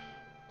deep?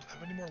 Do I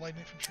have any more light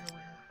infantry over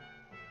here?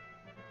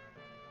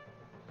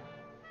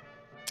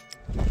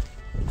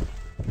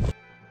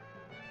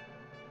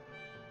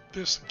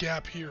 This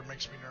gap here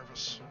makes me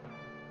nervous.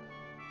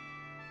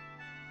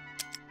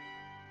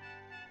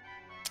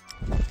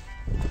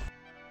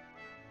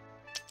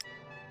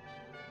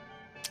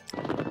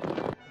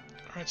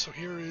 Alright, so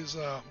here is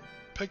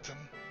Picton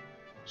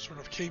sort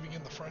of caving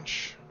in the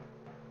French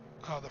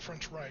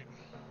right.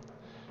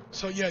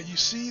 So yeah, you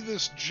see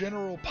this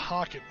general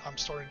pocket I'm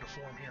starting to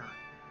form here.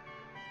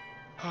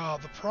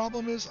 The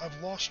problem is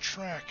I've lost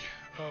track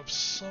of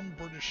some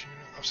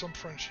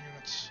French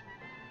units.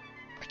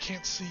 I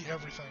can't see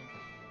everything.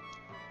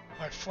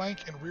 My flank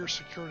and rear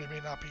security may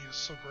not be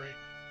so great,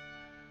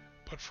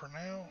 but for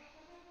now,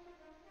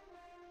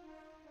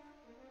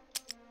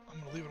 I'm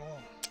going to leave it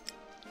alone.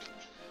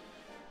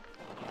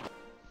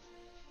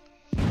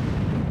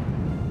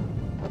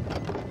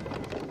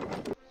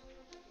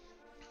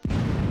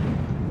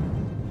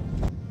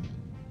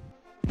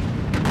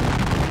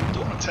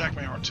 Don't attack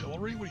my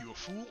artillery. What are you, a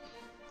fool?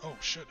 Oh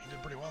shit, he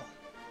did pretty well.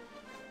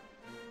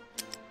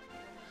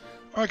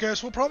 Alright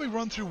guys, we'll probably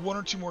run through one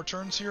or two more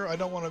turns here. I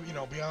don't want to,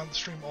 be on the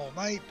stream all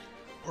night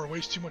or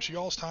waste too much of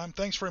y'all's time.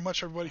 Thanks very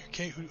much everybody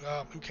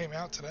who came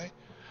out today.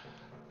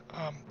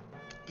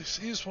 This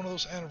is one of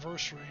those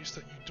anniversaries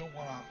that you don't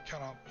want to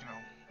kind of,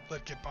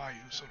 let get by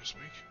you, so to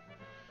speak.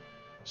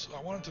 So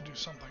I wanted to do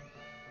something.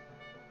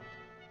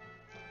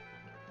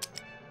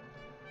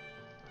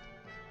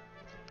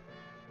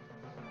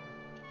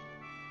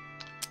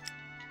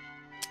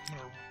 I'm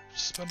going to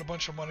spend a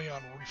bunch of money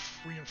on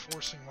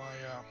reinforcing my...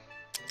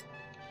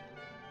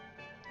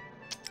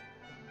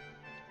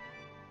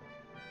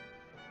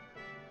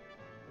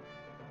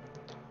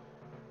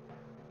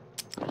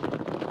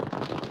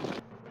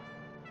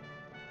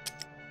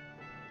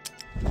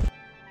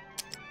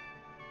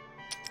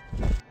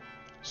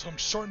 So I'm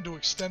starting to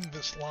extend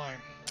this line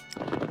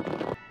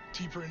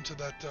deeper into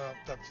that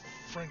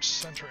French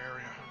center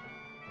area.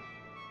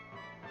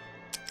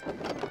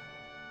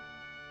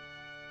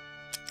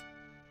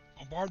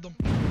 Bombard them.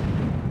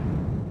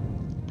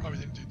 Probably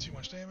didn't do too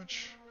much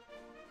damage.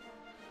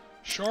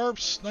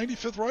 Sharps,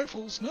 95th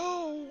rifles,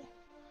 no!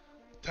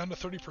 Down to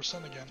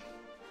 30% again.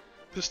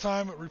 This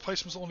time,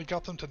 replacements only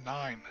got them to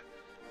 9.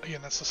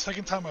 Again, that's the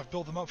second time I've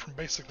built them up from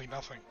basically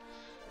nothing.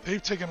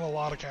 They've taken a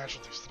lot of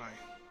casualties today.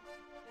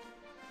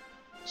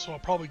 So I'll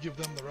probably give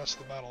them the rest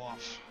of the battle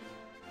off.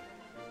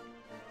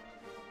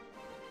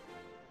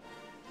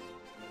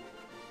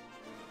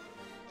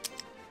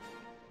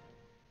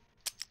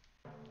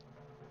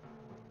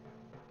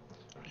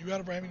 Are you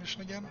out of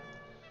ammunition again?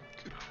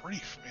 Good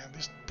grief, man.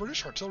 This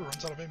British artillery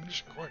runs out of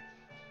ammunition quick.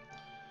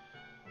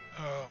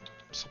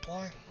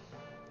 supply.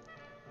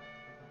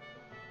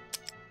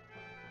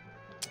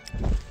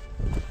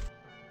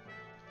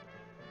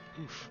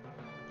 Oof.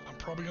 I'm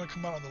probably going to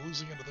come out on the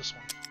losing end of this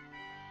one.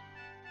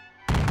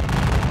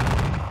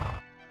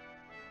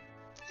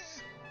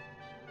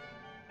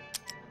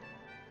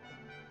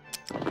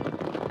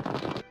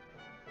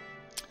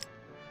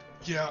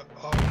 Yeah,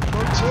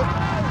 pro tip,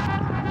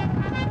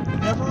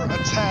 never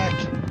attack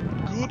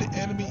good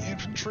enemy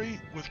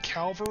infantry with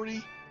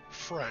cavalry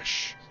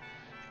fresh.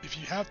 If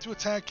you have to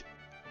attack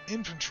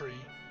infantry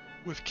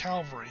with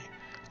cavalry,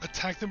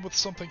 attack them with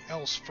something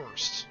else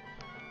first.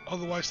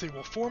 Otherwise they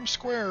will form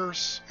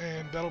squares,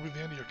 and that'll be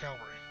the end of your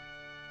cavalry.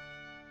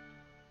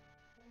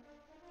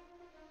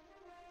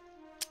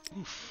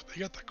 Oof, they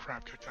got the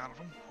crap kicked out of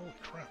them. Holy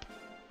crap.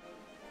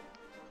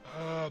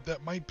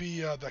 That might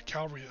be that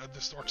cavalry,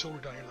 this artillery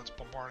down here that's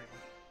bombarding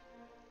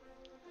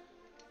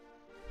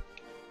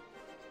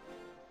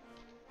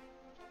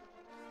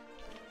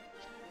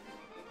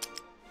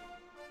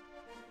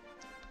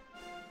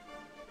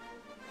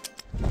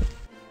them.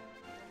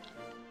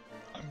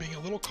 I'm being a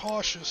little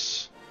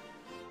cautious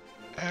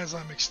as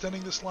I'm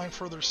extending this line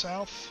further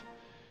south,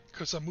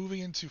 because I'm moving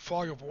into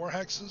fog of war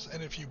hexes,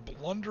 and if you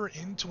blunder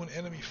into an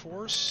enemy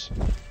force,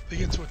 they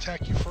get to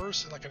attack you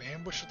first, in like an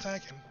ambush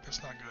attack, and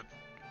it's not good.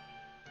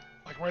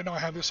 Like right now I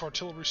have this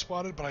artillery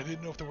spotted, but I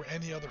didn't know if there were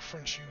any other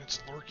French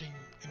units lurking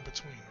in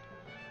between.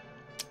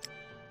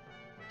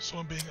 So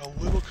I'm being a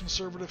little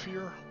conservative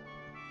here,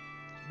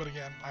 but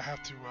again, I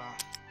have to, I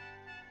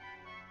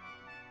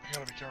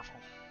gotta be careful.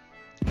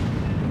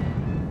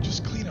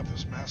 Just clean up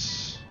this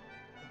mess.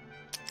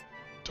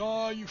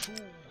 Die, you fool!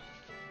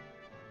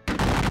 There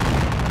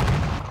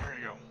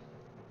you go.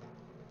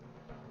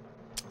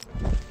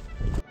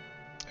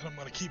 And I'm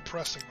gonna keep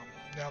pressing them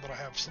now that I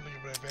have something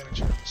of an advantage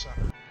here in the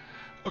center.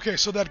 Okay,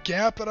 so that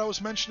gap that I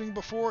was mentioning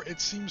before,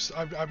 it seems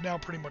I've now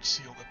pretty much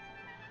sealed it.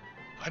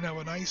 I now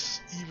have a nice,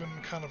 even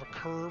kind of a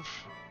curve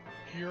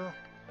here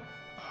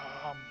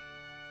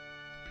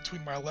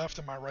between my left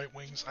and my right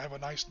wings. I have a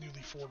nice,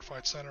 newly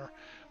fortified center.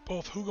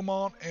 Both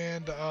Hougoumont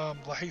and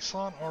La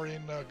Haye-Saint are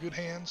in good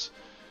hands.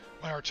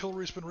 My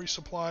artillery's been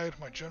resupplied.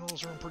 My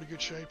generals are in pretty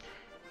good shape.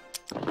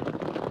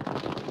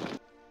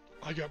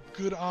 I got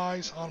good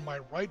eyes on my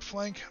right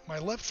flank. My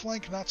left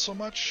flank, not so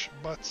much,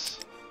 but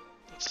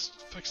let's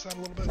fix that a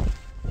little bit.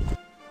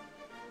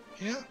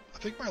 Yeah, I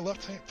think my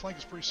left flank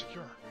is pretty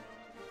secure.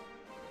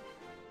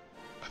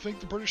 I think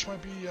the British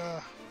might be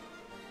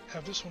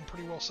have this one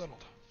pretty well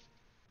settled.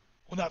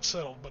 Well, not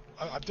settled, but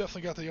I've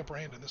definitely got the upper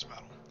hand in this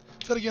battle.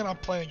 Then again, I'm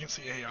playing against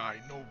the AI,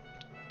 no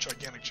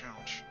gigantic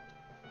challenge.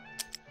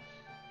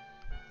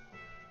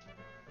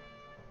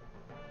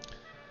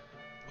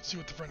 Let's see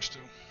what the French do.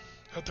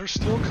 They're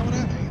still coming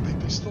at me.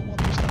 They still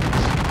want those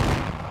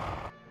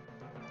guys.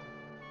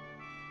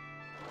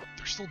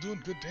 They're still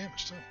doing good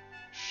damage, too.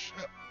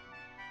 Shit.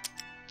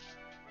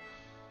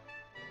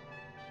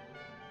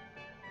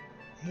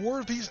 More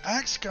of these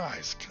axe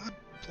guys. God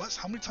bless.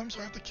 How many times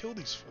do I have to kill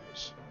these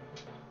fools?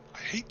 I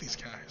hate these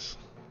guys.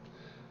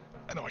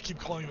 I know I keep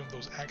calling them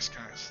those axe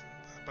guys,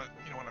 but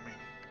you know what I mean.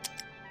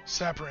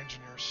 Sapper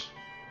engineers.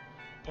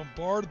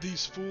 Bombard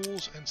these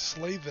fools and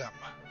slay them.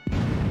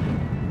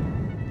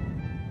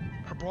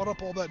 I brought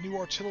up all that new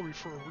artillery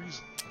for a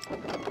reason.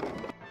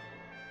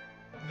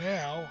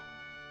 Now,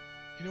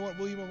 you know what,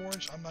 William of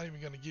Orange? I'm not even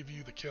going to give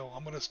you the kill.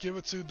 I'm going to give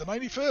it to the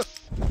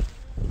 95th.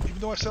 Even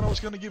though I said I was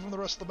going to give him the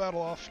rest of the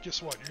battle off,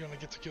 guess what? You're going to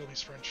get to kill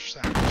these French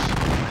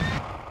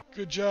sappers.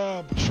 Good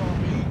job,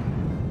 Sean Bean.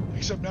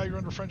 Except now you're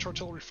under French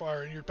artillery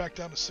fire and you're back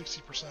down to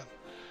 60%.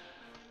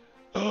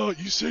 Oh,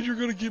 you said you're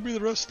going to give me the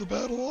rest of the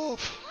battle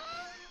off?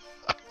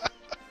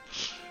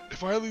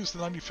 If I lose the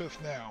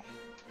 95th now,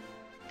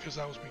 because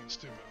I was being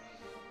stupid.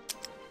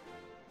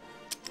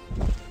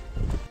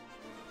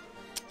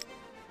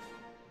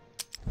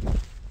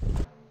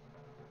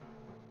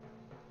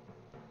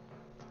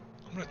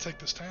 I'm going to take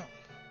this town,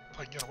 if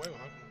I can get away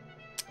with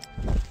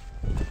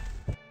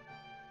it.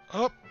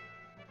 Up!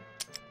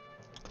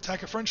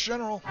 Attack a French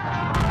general.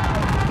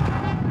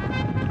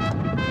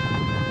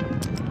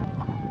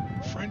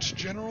 French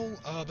general,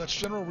 that's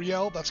General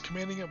Riel, that's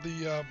commanding of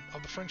the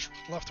French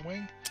left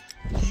wing.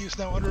 He is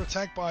now under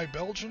attack by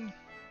Belgian.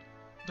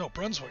 No,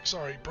 Brunswick,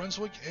 sorry.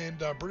 Brunswick and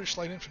British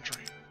light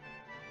infantry.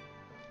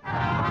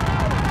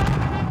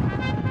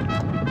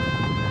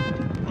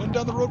 Run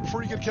down the road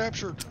before you get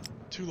captured.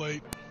 Too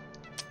late.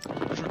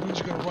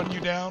 Dragoons are going to run you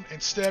down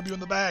and stab you in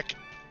the back.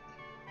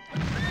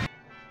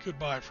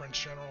 Goodbye,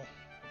 French general.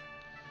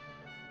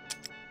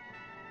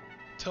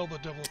 Tell the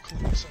devil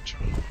Clean sent you.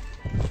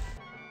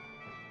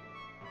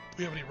 Do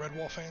we have any Red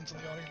Wall fans in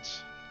the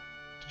audience?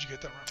 Did you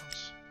get that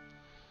reference?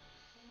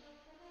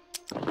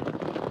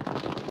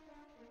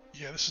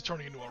 Yeah, this is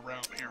turning into a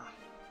rout here.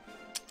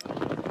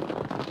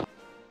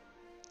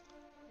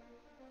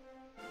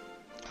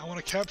 I want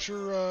to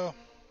capture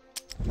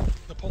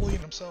Napoleon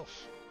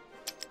himself.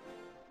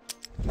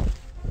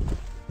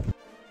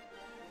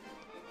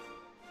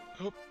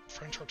 Oh,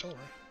 French artillery.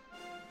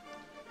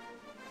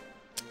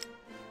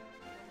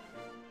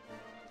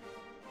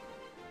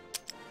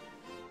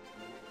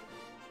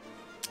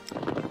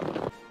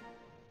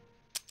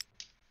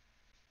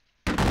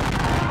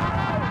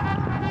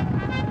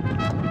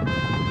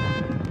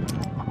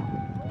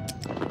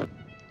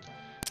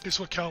 This is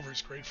what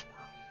cavalry's great for.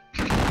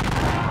 You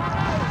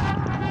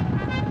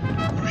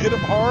hit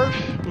them hard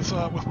with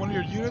one of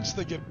your units.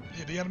 The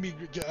enemy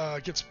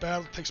takes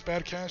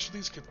bad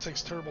casualties,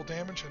 takes terrible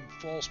damage, and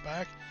falls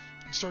back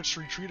and starts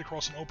to retreat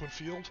across an open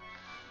field.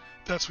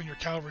 That's when your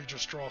cavalry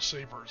just draws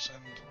sabers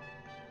and,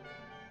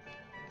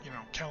 you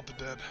know, count the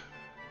dead.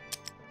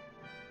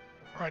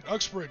 All right,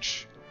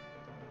 Uxbridge.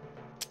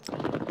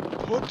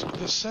 Put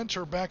the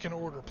center back in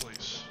order,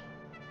 please.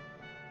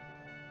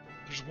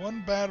 There's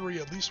one battery,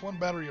 at least one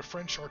battery of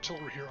French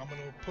artillery here. I'm going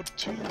to put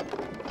 2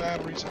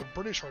 batteries of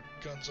British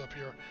guns up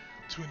here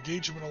to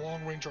engage them in a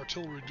long-range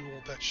artillery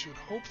duel that should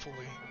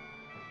hopefully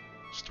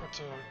start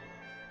to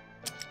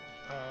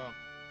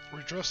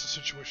redress the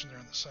situation there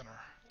in the center.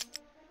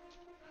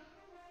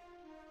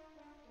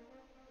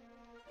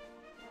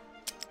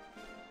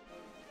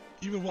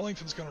 Even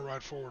Wellington's going to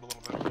ride forward a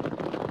little bit.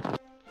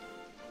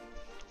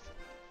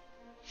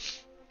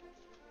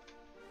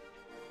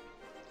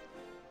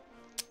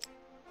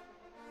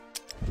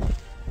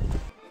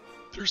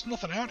 There's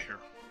nothing out here.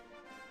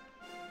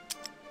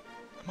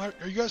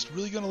 Are you guys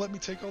really going to let me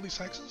take all these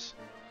hexes?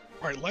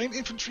 Alright, light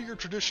infantry are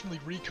traditionally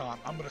recon.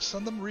 I'm going to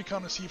send them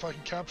recon to see if I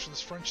can capture this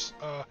French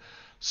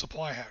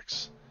supply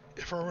hex.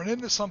 If I run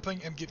into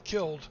something and get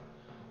killed,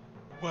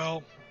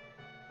 well,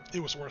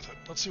 it was worth it.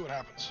 Let's see what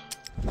happens.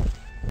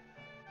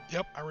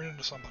 Yep, I ran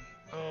into something.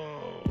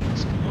 Oh,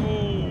 let's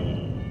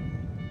go.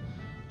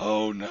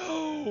 Oh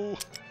no!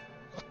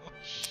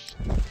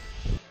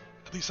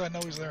 At least I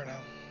know he's there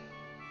now.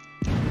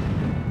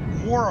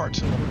 More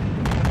artillery.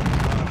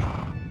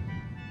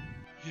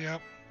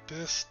 Yep,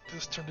 this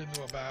turned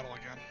into a battle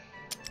again.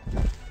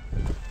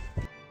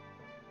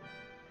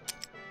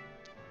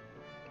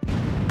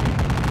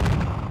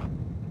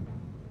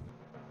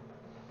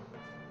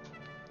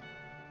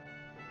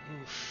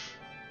 Oof.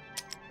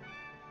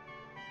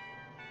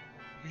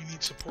 We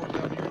need support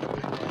down here in the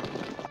big round.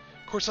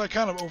 Of course, I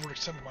kind of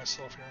overextended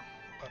myself here,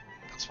 but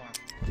that's fine.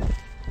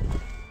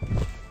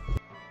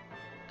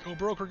 Go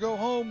broke or go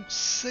home.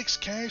 6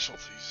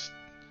 casualties.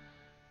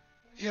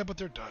 Yeah, but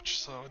they're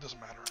Dutch, so it doesn't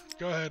matter.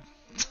 Go ahead.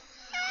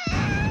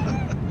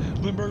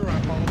 Limburger, I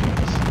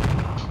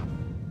apologize.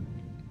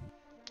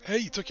 Hey,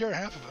 you took care of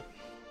half of it.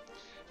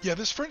 Yeah,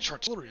 this French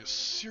artillery is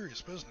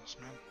serious business,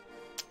 man.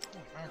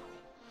 Holy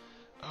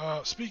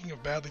mackerel. Speaking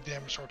of badly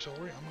damaged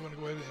artillery, I'm going to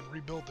go ahead and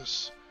rebuild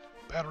this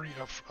battery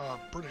of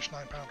British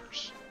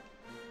 9-pounders.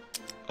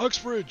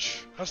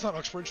 Uxbridge! That's not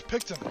Uxbridge.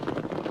 Picton.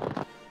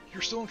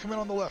 You're still in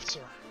command on the left,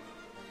 sir.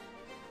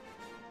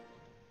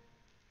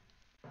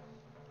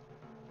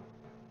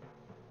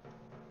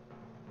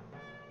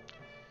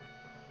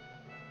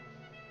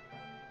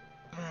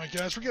 Alright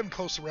guys, we're getting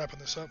close to wrapping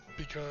this up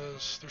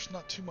because there's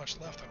not too much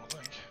left, I don't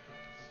think.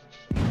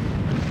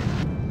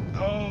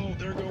 Oh,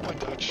 there go my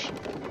Dutch.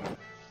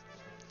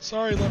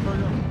 Sorry,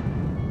 Limburger.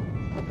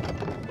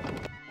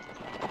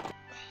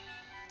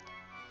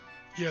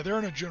 Yeah, they're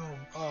in a general,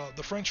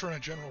 the French are in a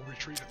general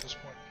retreat at this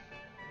point.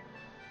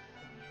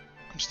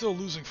 I'm still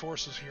losing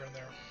forces here and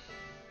there.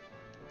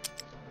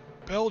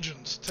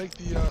 Belgians, take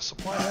the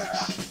supply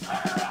hex.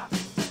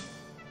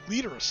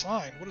 Leader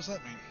assigned, what does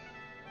that mean?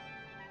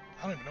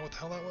 I don't even know what the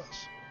hell that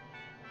was.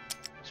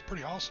 It's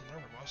pretty awesome, there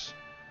it was.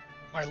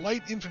 My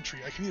light infantry,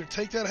 I can either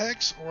take that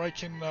hex or I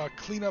can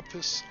clean up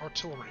this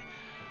artillery.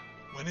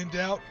 When in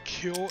doubt,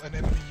 kill an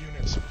enemy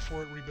unit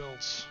before it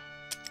rebuilds.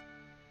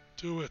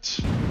 Do it.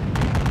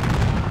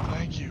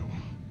 Thank you.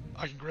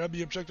 I can grab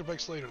the objective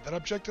X later. That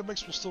objective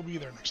X will still be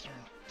there next turn.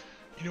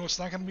 You know what's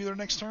not going to be there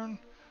next turn?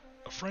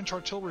 A French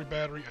artillery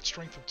battery at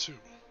strength of 2.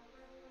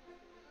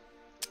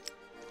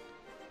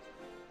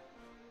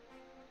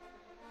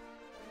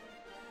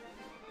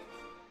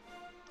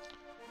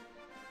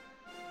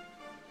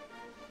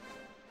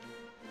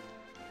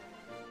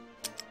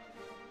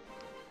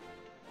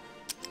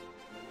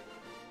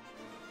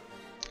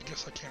 I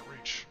guess I can't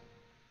reach.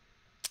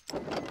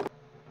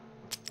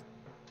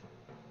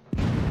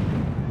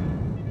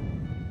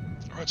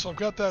 Alright, so I've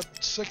got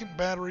that second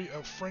battery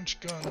of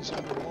French guns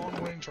under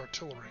long-range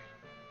artillery.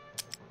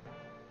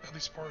 At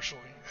least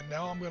partially. And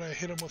now I'm going to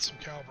hit them with some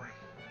cavalry.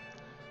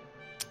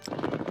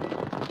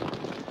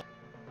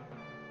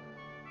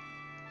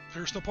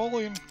 There's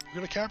Napoleon. We're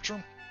going to capture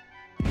him.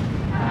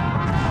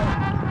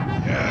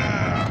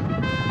 Yeah!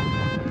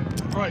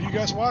 Alright, you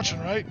guys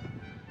watching, right?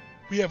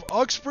 We have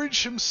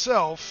Uxbridge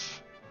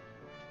himself.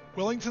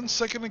 Wellington's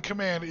second in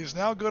command is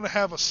now going to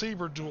have a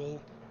saber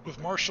duel with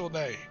Marshal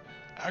Ney.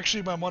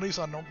 Actually, my money's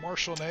on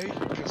Marshal Ney,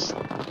 because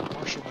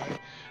Marshal Ney,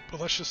 but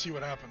let's just see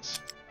what happens.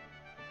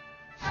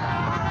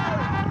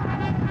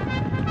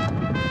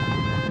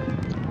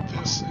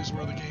 This is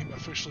where the game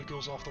officially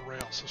goes off the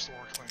rails,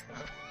 historically.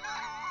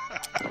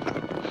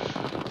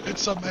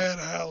 It's a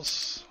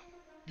madhouse.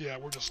 Yeah,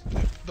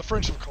 the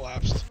French have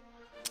collapsed.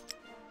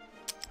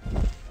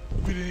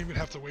 We didn't even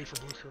have to wait for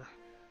Blucher.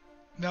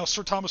 Now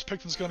Sir Thomas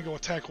Picton's going to go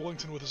attack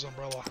Wellington with his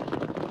umbrella.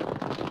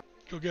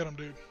 Go get him,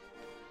 dude.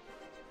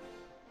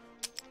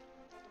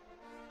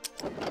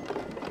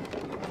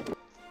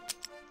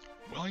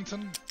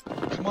 Wellington,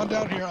 come on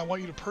down here. I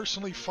want you to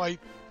personally fight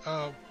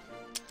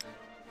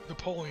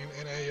Napoleon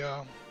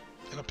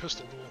in a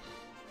pistol duel.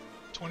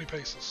 20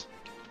 paces.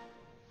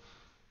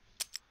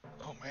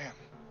 Oh man.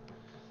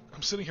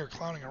 I'm sitting here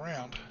clowning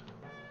around.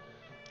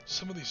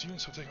 Some of these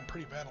units have taken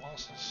pretty bad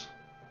losses.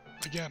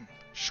 Again,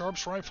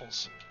 Sharp's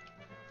rifles.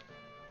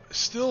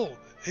 Still,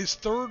 his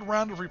third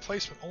round of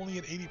replacement only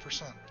at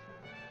 80%.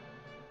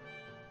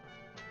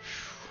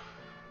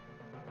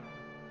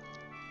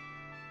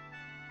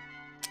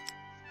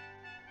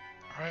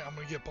 Alright, I'm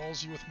going to get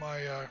ballsy with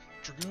my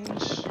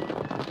Dragoons.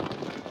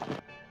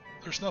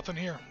 There's nothing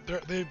here.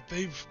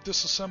 They've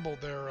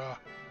disassembled their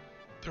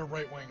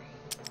right wing.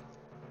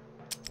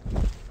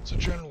 It's a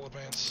general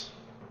advance.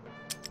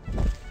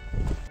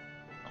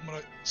 I'm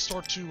going to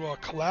start to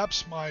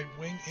collapse my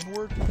wing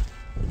inward,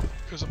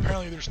 because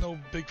apparently there's no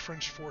big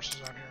French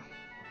forces out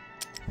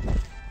here.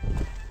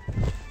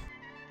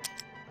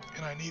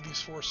 And I need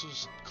these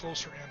forces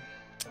closer in,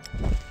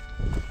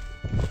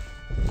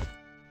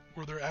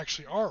 where there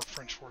actually are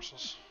French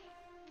forces.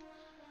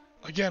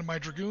 Again, my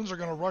Dragoons are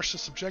going to rush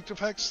this objective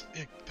hex.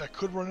 That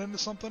could run into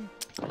something.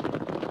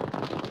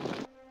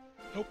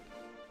 Nope.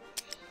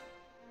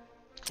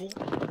 Cool.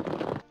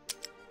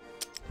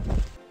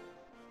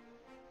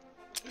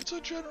 It's a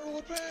general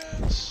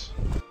advance.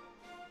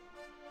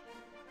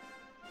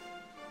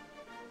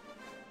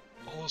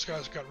 All those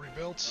guys got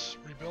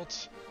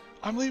rebuilt.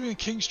 I'm leaving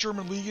King's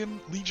German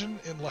Legion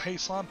in La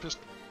Haye-Sainte just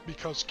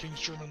because King's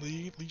German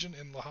Legion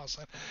in La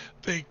Haye-Sainte,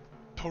 they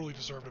totally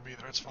deserve to be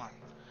there. It's fine.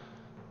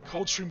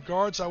 Coldstream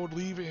Guards I would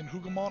leave in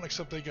Hougoumont,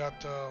 except they got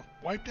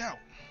wiped out.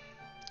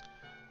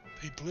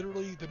 They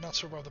literally did not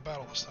survive the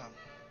battle this time.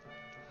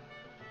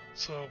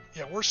 So,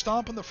 yeah, we're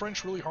stomping the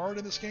French really hard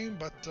in this game,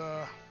 but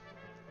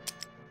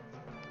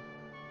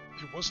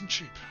it wasn't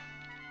cheap.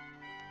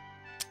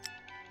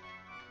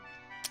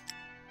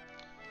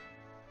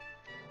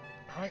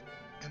 Alright,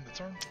 end the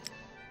turn.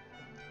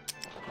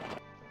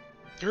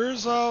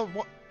 There's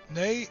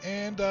Ney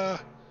and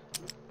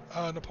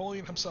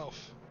Napoleon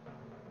himself.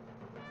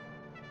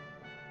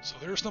 So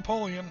there's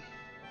Napoleon.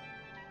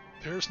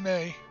 There's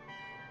Ney.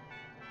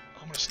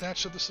 I'm going to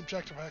snatch at this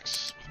objective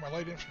X with my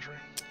light infantry.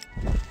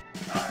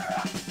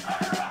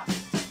 I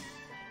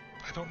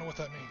don't know what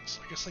that means.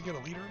 I guess I get a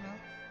leader now?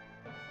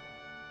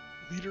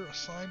 Leader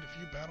assigned to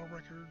view battle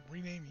record.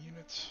 Rename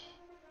units.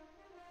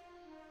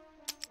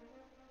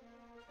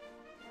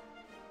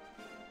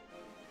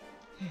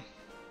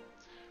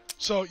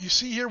 So you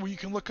see here where you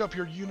can look up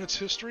your unit's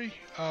history,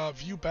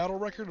 view battle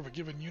record of a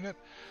given unit.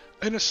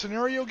 In a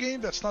scenario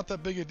game, that's not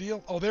that big a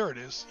deal. Oh, there it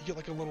is. You get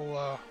like a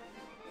little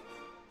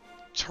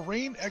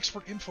terrain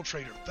expert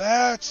infiltrator.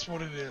 That's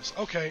what it is.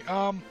 Okay.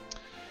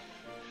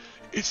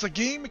 It's a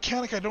game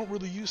mechanic I don't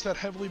really use that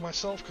heavily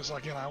myself because,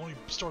 again, I only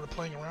started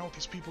playing around with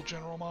these People's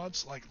General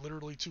mods like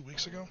literally 2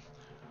 weeks ago.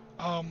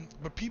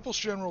 But People's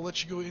General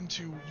lets you go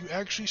into, you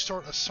actually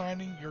start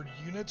assigning your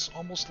units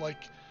almost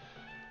like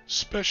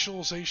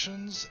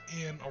specializations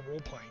in a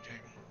role-playing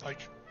game. Like,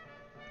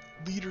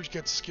 leaders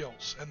get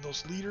skills, and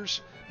those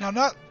leaders, now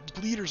not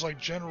leaders like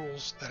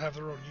generals that have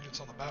their own units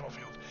on the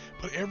battlefield,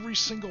 but every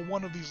single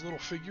one of these little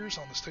figures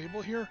on this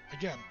table here,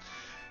 again,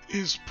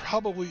 is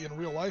probably in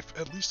real life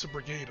at least a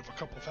brigade of a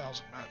couple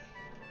thousand men.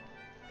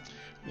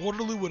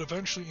 Waterloo would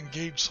eventually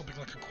engage something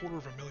like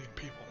 250,000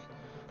 people.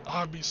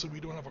 Obviously,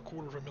 we don't have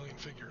 250,000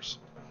 figures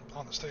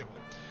on this table.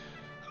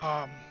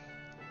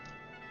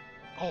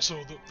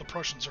 Also, the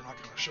Prussians are not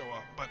going to show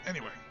up. But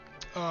anyway,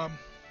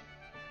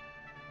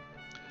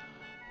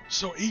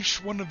 so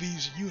each one of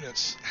these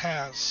units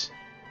has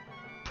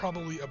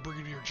probably a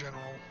brigadier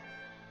general,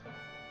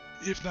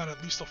 if not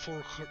at least a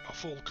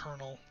full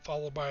colonel,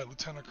 followed by a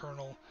lieutenant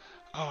colonel,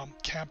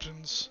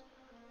 captains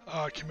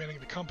commanding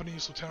the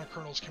companies, lieutenant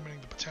colonels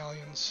commanding the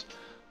battalions,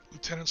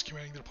 lieutenants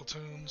commanding the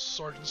platoons,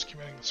 sergeants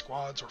commanding the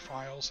squads or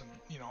files, and,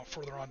 you know,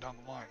 further on down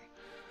the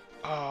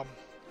line.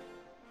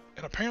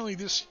 And apparently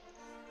this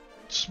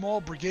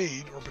small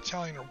brigade or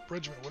battalion or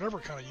regiment, whatever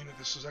kind of unit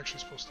this is actually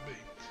supposed to be,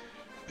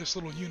 this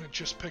little unit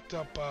just picked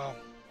up a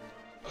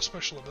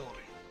special ability.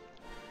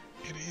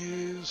 It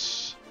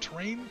is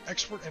terrain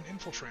expert and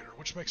infiltrator,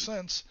 which makes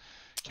sense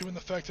given the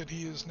fact that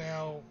he is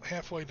now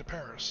halfway to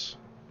Paris.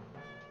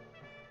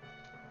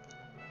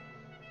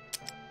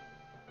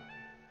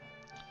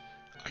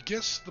 I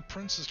guess the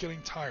prince is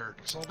getting tired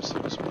because all of a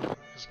sudden his movement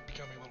is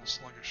becoming a little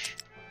sluggish.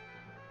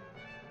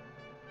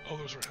 Oh,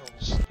 those are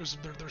hills.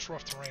 There's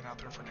rough terrain out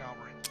there for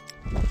cavalry.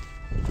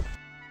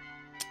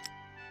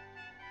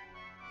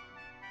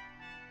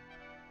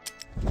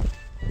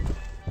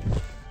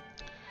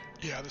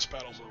 Yeah, this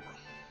battle's over.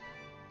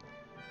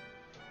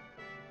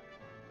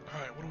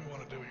 Alright, what do we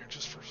want to do here?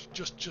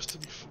 Just to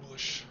be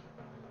foolish.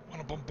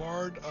 Want to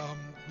bombard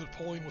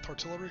Napoleon with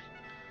artillery?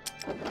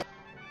 It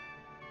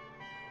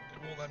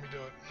won't let me do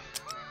it.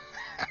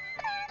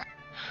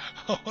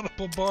 I want to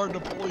bombard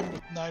Napoleon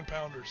with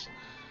 9-pounders.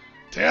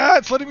 Yeah,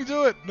 it's letting me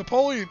do it.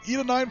 Napoleon, eat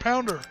a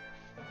 9-pounder.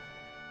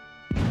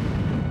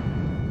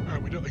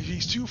 Alright,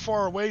 he's too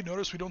far away.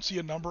 Notice we don't see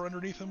a number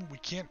underneath him. We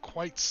can't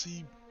quite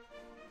see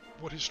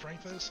what his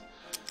strength is.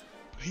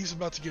 But he's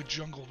about to get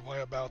jungled by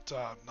about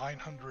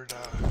 900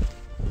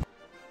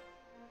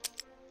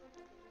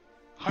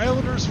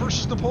 Highlanders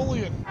versus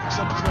Napoleon,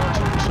 except he's got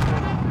artillery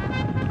support.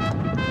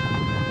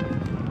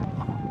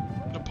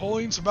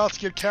 Napoleon's about to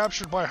get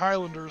captured by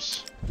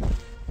Highlanders.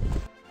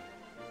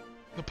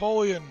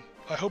 Napoleon,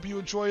 I hope you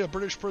enjoy a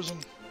British prison.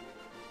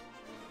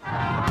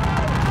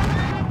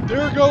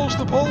 There goes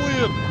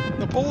Napoleon!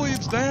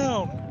 Napoleon's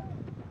down!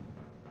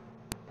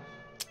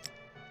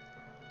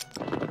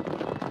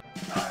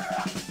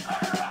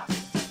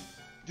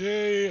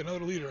 Yay,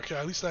 another leader. Okay,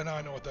 at least now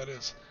I know what that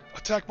is.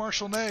 Attack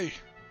Marshal Ney!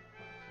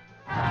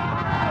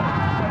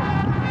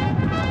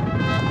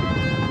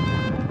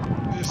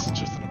 This is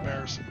just an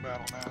embarrassing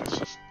battle now. It's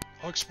just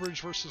Uxbridge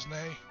versus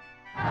Ney.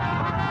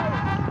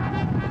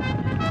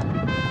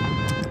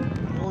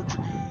 More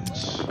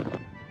Dragoons.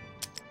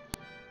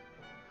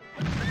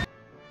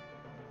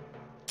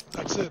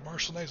 That's it.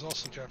 Marshal Ney's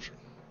also captured.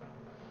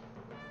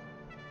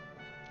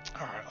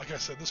 Alright, like I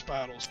said, this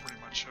battle is pretty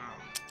much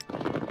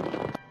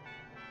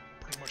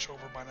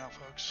over by now,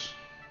 folks.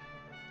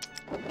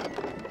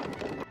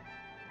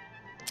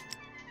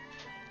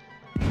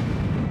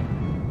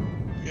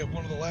 We have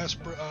one of the last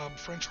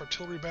French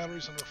artillery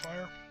batteries under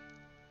fire.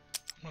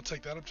 I'm going to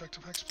take that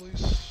objective hex,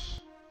 please.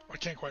 I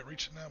can't quite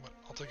reach it now, but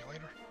I'll take it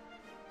later.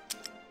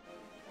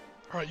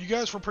 Alright, you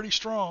guys were pretty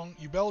strong.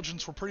 You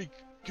Belgians were pretty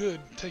good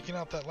taking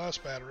out that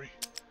last battery.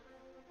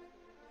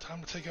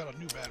 Time to take out a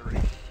new battery.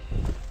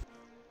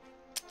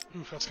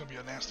 Oof, that's going to be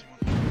a nasty one.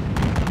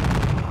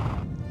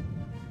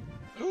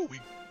 Ooh,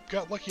 we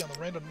got lucky on the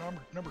random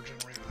number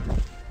generator there.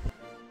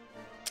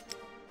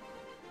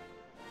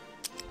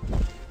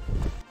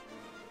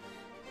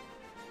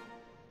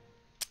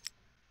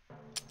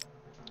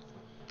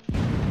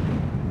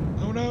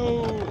 Oh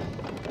no!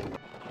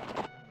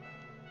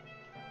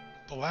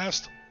 The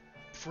last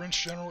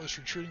French general is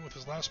retreating with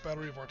his last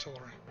battery of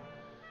artillery.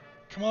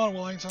 Come on,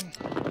 Wellington.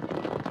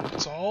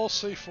 It's all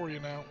safe for you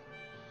now.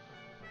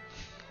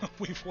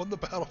 We've won the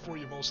battle for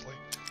you mostly.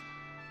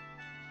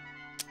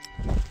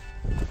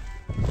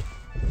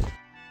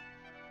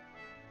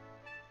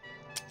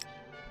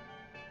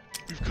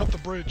 We've cut the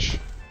bridge.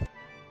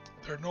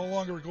 They're no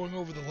longer going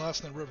over the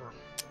Lasnet River.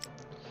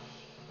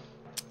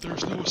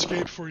 There's no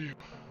escape for you.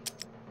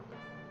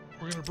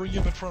 We're going to bring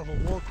him in front of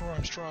a war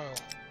crimes trial.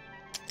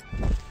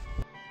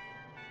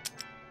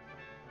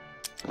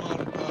 Come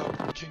on,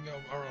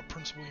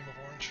 Prince William of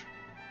Orange.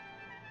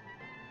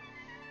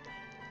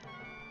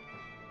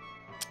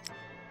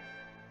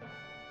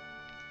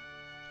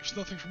 There's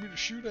nothing for me to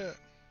shoot at.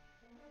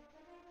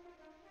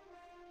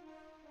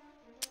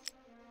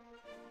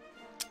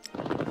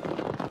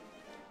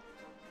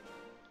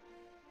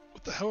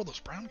 What the hell are those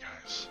brown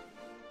guys?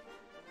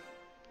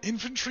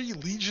 Infantry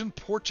Legion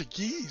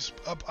Portuguese.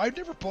 I've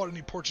never bought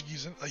any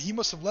Portuguese. He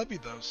must have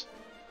levied those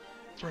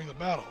during the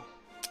battle.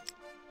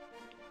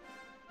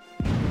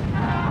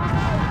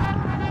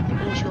 There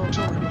goes your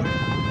artillery, buddy.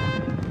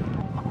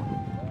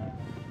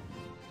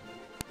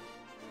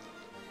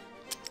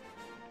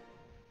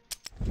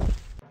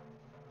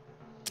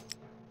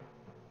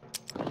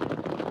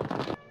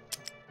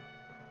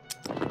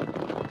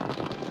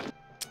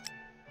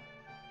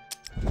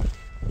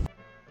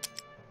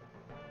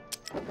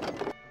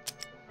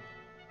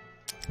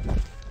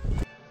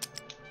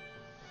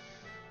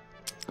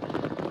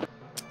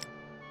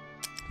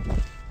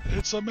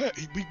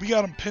 We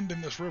got him pinned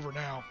in this river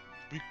now.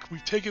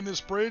 We've taken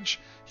this bridge.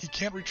 He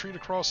can't retreat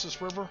across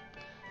this river,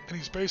 and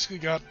he's basically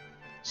got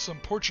some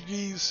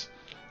Portuguese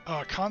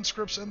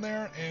conscripts in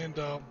there and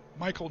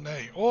Michael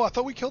Ney. Oh, I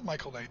thought we killed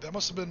Michael Ney. That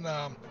must have been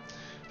Derlon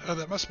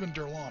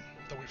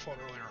that we fought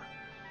earlier.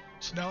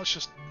 So now it's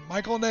just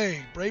Michael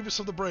Ney, bravest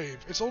of the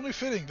brave. It's only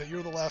fitting that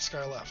you're the last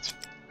guy left.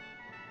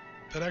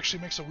 That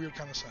actually makes a weird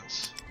kind of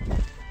sense.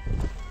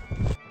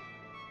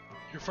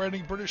 You're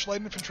fighting British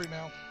light infantry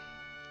now.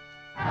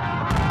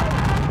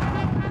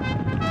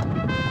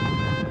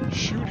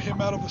 Shoot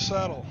him out of the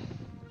saddle.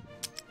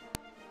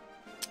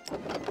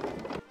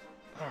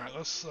 Alright,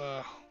 let's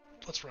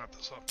wrap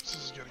this up. This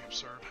is getting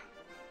absurd.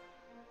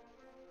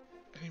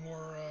 Any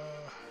more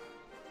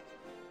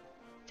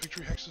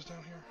victory hexes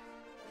down here?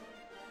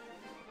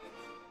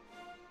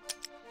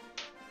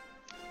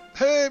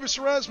 Hey,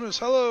 Mr. Rasmus,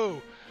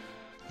 hello!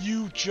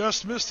 You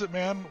just missed it,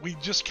 man. We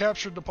just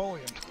captured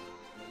Napoleon.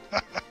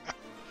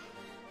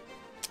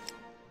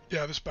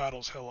 Yeah, this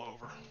battle's hell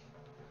over.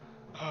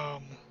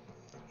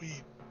 We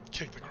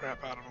kicked the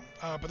crap out of him,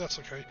 but that's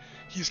okay.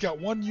 He's got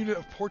one unit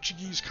of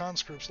Portuguese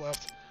conscripts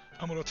left.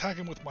 I'm going to attack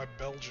him with my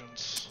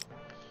Belgians.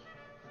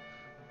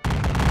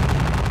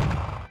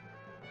 I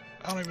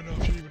don't even know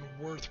if you're even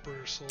worth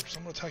British soldiers.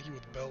 I'm going to attack you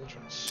with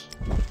Belgians.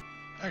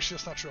 Actually,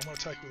 that's not true. I'm going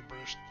to attack you with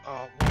British.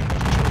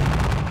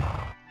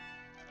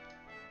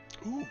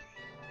 Ooh,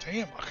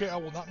 damn. Okay, I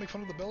will not make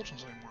fun of the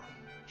Belgians anymore.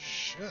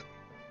 Shit.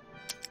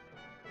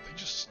 They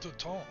just stood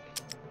tall.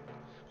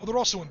 Oh, they're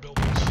also in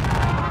buildings. Get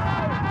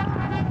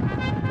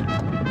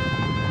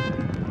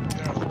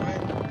out of the way.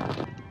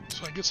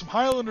 So I can get some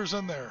Highlanders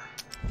in there.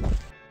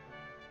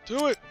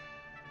 Do it!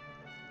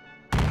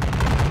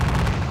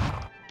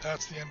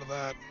 That's the end of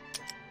that.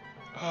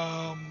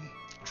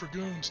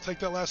 Dragoons, take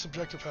that last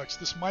objective hex.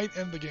 This might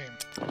end the game.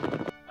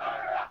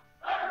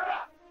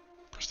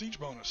 prestige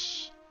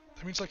bonus.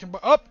 That means I can buy...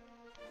 Up!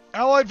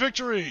 Allied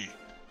victory!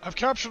 I've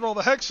captured all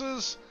the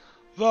hexes.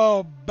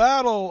 The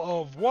Battle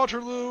of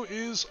Waterloo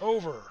is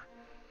over.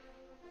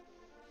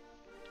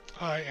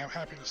 I am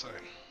happy to say.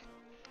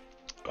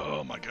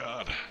 Oh my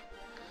god.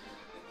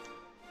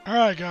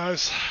 Alright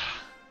guys.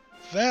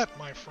 That,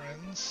 my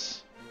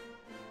friends,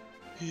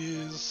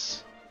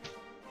 is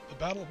the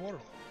Battle of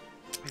Waterloo.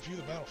 Review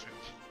the battlefield.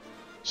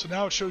 So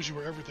now it shows you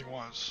where everything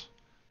was.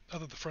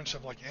 Not that the French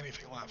have like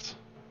anything left.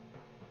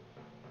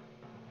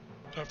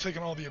 I've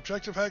taken all the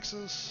objective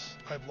hexes.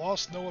 I've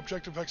lost no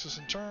objective hexes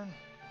in turn.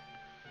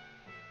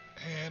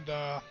 And,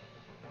 oh,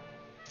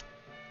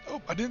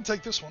 I didn't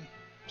take this one.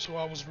 So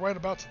I was right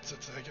about to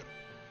take it.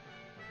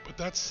 But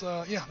that's,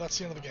 yeah, that's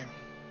the end of the game.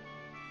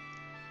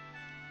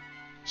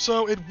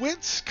 So it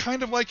went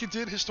kind of like it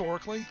did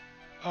historically.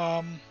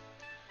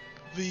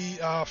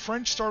 The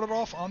French started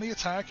off on the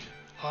attack.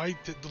 I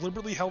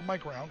deliberately held my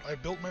ground. I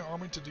built my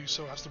army to do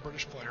so as the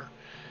British player.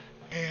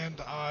 And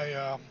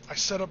I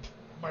set up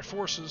my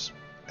forces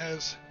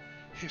as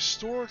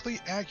historically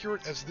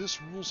accurate as this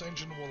rules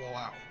engine will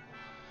allow.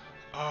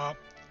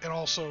 And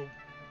also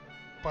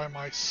by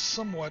my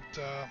somewhat,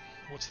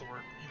 what's the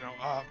word? You know,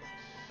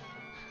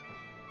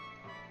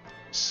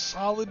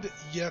 solid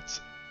yet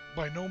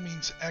by no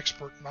means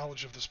expert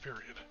knowledge of this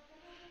period.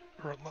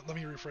 Or let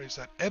me rephrase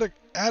that.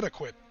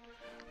 Adequate,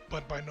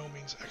 but by no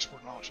means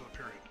expert knowledge of the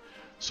period.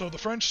 So the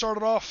French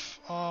started off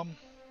on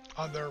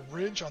their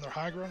ridge, on their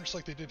high ground, just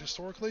like they did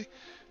historically.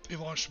 They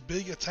launched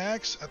big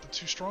attacks at the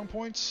two strong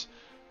points.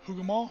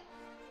 Hougoumont,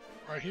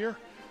 right here,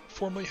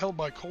 formerly held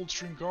by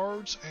Coldstream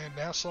Guards and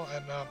Nassau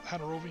and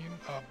Hanoverian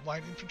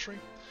line infantry.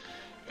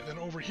 And then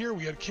over here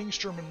we had King's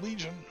German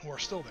Legion, who are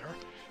still there.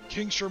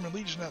 King's German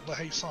Legion at La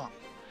Haye-Sainte.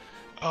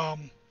 La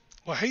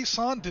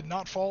Haye-Sainte did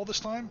not fall this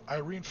time. I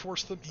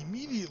reinforced them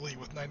immediately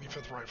with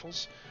 95th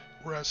Rifles,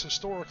 whereas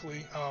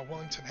historically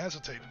Wellington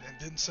hesitated and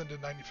didn't send in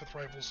 95th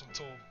Rifles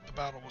until the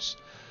battle was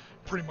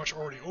pretty much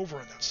already over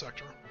in that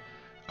sector.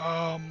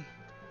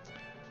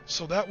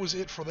 So that was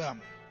it for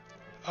them.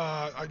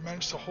 I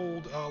managed to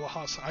hold La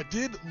Haye-Sainte. I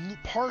did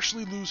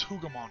partially lose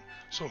Hougoumont.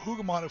 So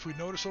Hougoumont, if we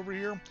notice over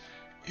here,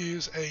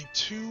 is a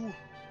two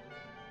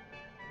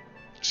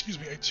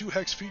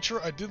hex feature.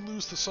 I did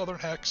lose the southern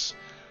hex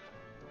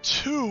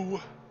to,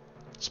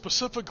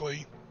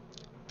 specifically,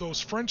 those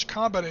French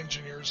combat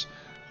engineers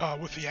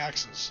with the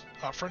axes,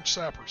 French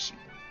sappers,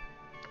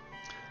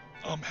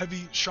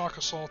 heavy shock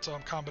assault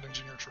combat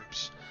engineer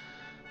troops.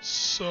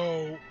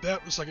 So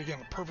that was, like, again,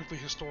 a perfectly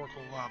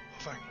historical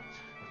thing.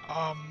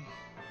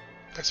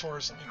 As far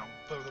as, you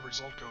know, the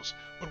result goes.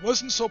 What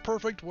wasn't so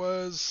perfect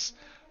was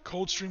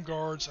Coldstream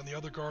Guards and the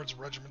other guards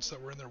regiments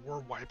that were in there were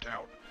wiped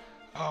out.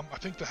 I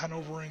think the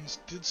Hanoverians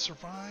did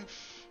survive.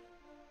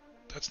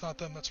 That's not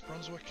them, that's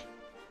Brunswick.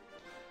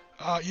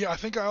 Yeah, I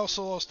think I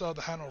also lost the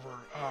Hanover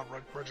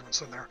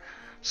regiments in there.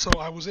 So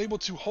I was able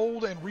to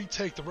hold and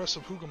retake the rest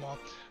of Hougoumont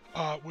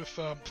with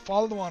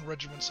follow-on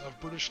regiments of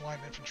British line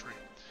infantry.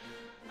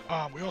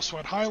 We also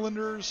had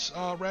Highlanders,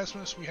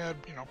 Rasmus. We had,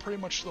 you know,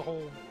 pretty much the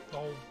whole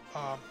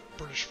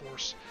British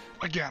force.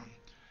 Again,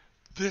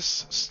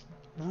 this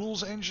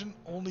rules engine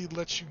only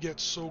lets you get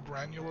so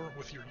granular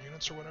with your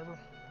units or whatever.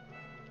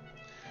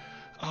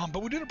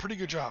 But we did a pretty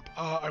good job.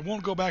 I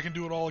won't go back and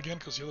do it all again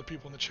because the other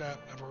people in the chat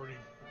have already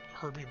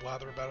heard me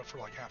blather about it for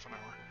like half an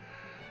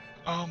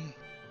hour.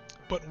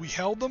 But we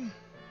held them.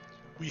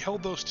 We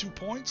held those 2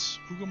 points,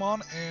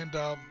 Hougoumont and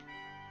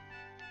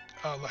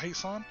La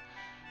Haye-Sainte.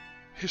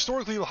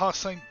 Historically, La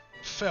Haye-Sainte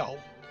fell.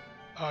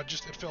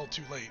 Just it fell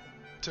too late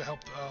to help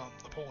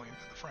Napoleon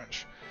and the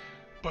French.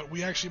 But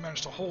we actually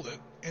managed to hold it.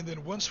 And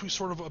then once we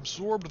sort of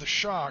absorbed the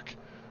shock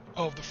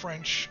of the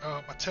French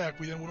attack,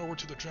 we then went over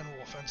to the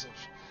general offensive,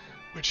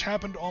 which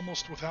happened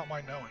almost without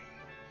my knowing.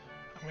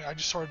 I mean, I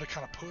just started to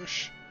kind of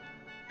push,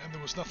 and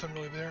there was nothing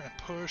really there, and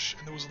push,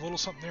 and there was a little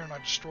something there, and I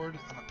destroyed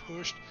it, and I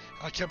pushed,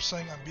 and I kept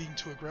saying I'm being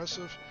too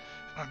aggressive,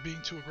 and I'm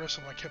being too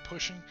aggressive, and I kept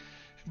pushing.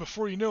 And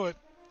before you knew it,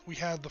 we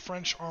had the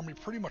French army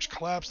pretty much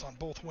collapsed on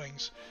both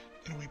wings,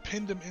 and we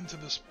pinned them into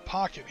this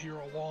pocket here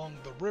along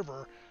the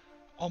river,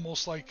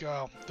 almost like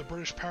the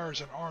British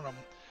powers in Arnhem,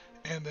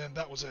 and then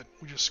that was it.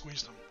 We just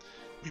squeezed them.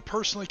 We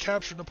personally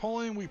captured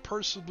Napoleon. We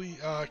personally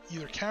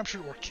either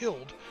captured or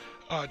killed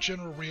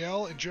General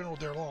Riel and General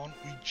D'Erlon.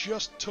 We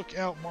just took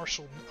out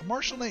Marshal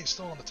Ney is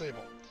still on the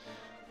table.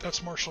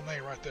 That's Marshal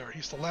Ney right there.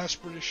 He's the last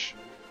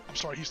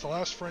he's the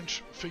last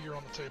French figure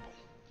on the table.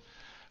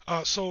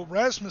 So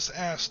Rasmus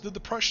asked, did the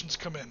Prussians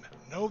come in?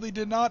 No, they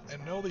did not,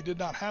 and no, they did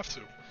not have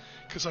to,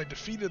 because I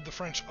defeated the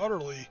French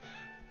utterly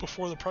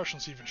before the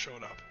Prussians even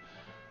showed up.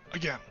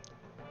 Again,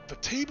 the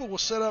table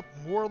was set up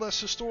more or less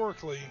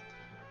historically,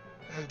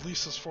 at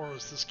least as far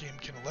as this game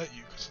can let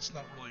you, because it's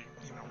not really,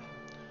 you know,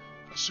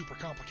 a super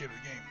complicated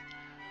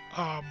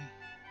game.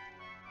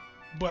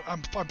 But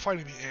I'm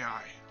fighting the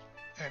AI,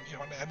 and you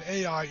know, an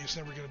AI is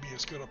never going to be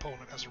as good an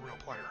opponent as a real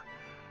player.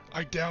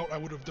 I doubt I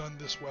would have done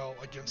this well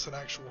against an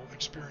actual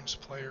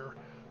experienced player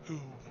who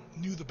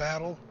knew the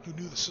battle, who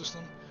knew the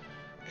system,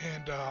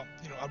 and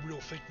you know, a real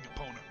thinking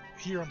opponent.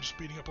 Here I'm just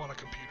beating up on a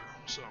computer.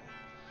 So,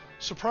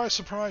 surprise,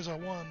 surprise, I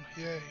won.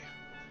 Yay.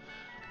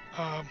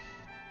 Um,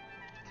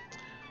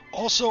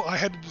 Also, I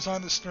had to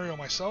design this scenario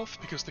myself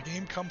because the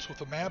game comes with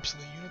the maps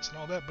and the units and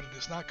all that, but it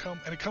does not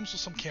come, and it comes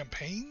with some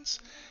campaigns.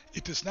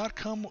 It does not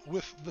come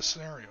with the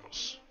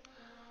scenarios.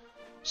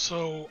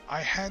 So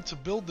I had to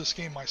build this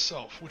game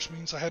myself, which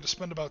means I had to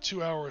spend about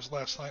 2 hours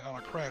last night on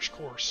a crash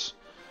course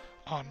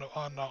on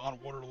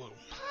Waterloo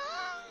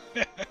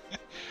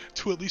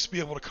to at least be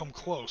able to come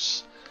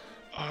close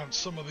on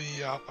some of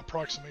the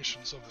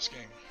approximations of this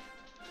game.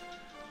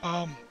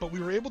 But we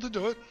were able to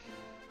do it.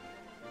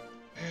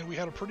 And we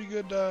had a pretty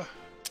good, okay,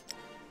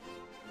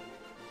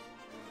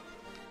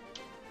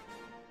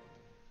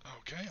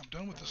 I'm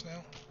done with this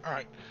now.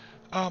 Alright.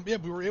 Yeah,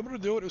 we were able to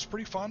do it. It was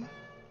pretty fun.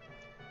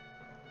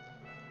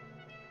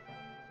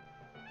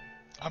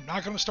 I'm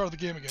not going to start the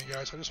game again,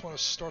 guys. I just want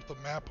to start the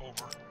map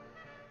over.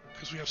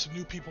 Because we have some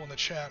new people in the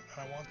chat,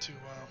 and I want to,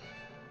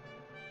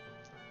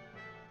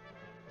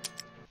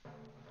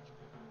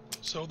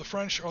 So the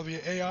French are the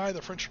AI.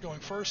 The French are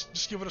going first.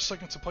 Just give it a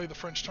second to play the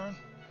French turn.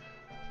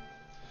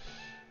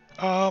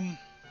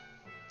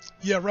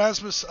 Yeah,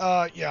 Rasmus,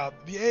 yeah,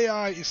 the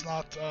AI is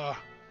not,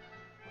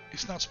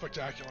 it's not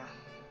spectacular.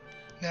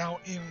 Now,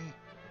 in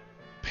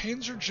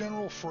Panzer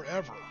General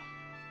Forever,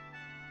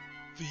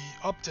 the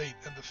update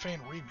and the fan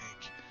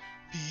remake,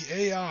 the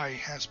AI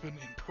has been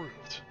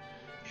improved.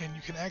 And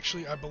you can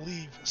actually, I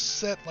believe,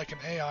 set like an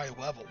AI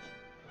level.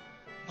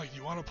 Like,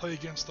 you want to play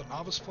against a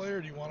novice player?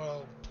 Do you want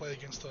to play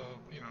against a,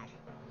 you know,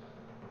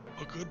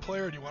 a good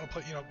player? Do you want to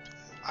play, you know...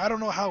 I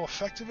don't know how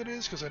effective it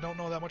is because I don't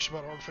know that much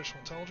about artificial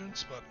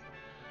intelligence, but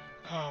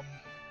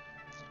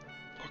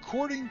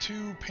according to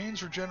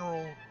Panzer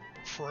General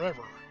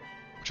Forever,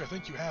 which I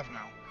think you have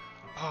now,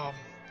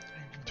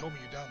 you told me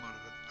you downloaded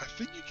it. I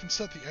think you can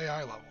set the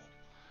AI level,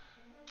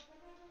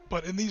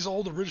 but in these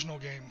old original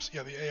games,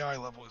 yeah, the AI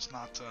level is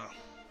not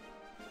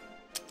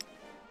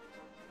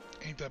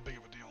ain't that big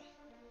of a deal.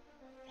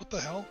 What the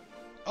hell?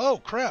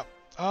 Oh crap!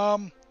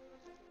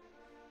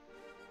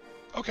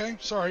 Okay,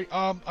 sorry.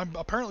 I'm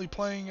apparently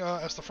playing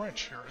as the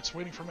French here. It's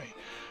waiting for me.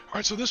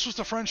 Alright, so this was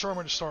the French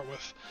army to start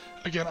with.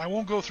 Again, I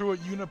won't go through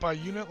it unit by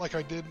unit like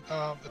I did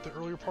at the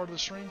earlier part of the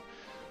stream,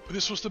 but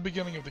this was the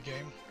beginning of the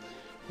game.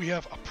 We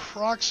have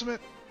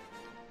approximate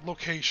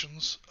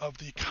locations of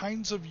the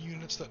kinds of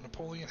units that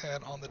Napoleon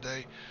had on the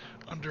day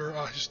under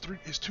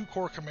his two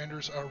corps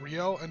commanders,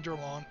 Riel and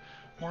D'Erlon.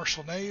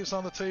 Marshal Ney is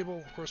on the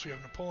table. Of course, we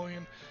have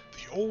Napoleon.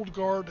 The Old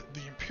Guard,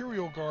 the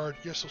Imperial Guard.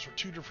 Yes, those are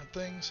two different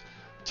things.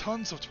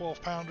 Tons of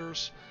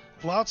 12-pounders,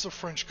 lots of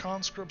French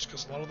conscripts,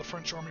 because a lot of the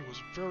French army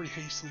was very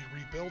hastily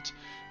rebuilt.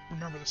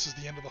 Remember, this is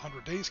the end of the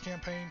 100 Days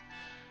campaign.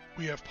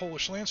 We have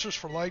Polish Lancers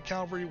for light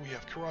cavalry, we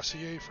have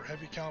Cuirassiers for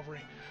heavy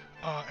cavalry,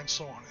 and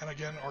so on. And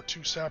again, our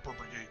two sapper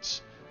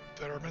brigades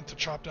that are meant to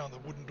chop down the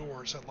wooden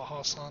doors at La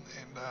Haye-Saint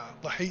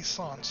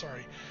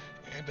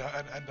and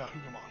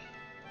Hougoumont.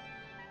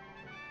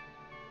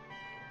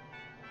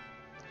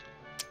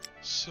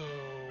 So,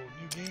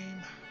 new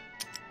game.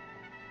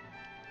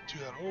 Do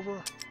that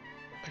over,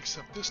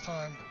 except this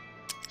time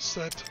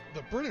set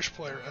the British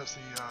player as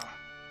the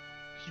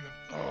human.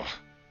 Oh,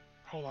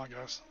 hold on,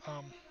 guys.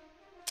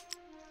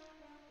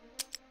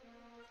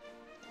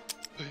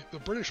 The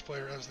British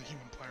player as the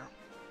human player.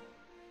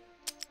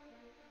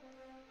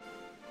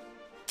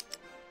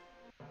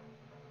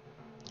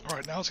 All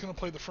right, now it's going to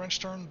play the French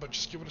turn, but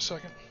just give it a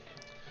second.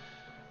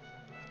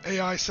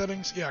 AI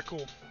settings, yeah,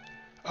 cool.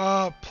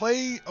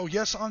 Play, oh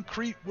yes, on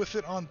Crete with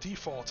it on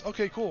default.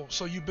 Okay, cool.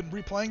 So you've been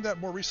replaying that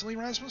more recently,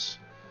 Rasmus?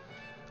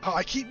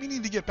 I keep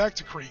meaning to get back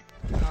to Crete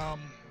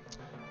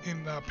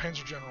in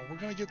Panzer General. We're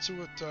going to get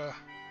to it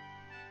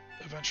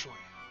eventually.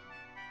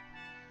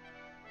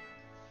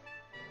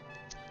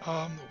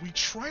 We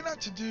try not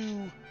to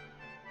do...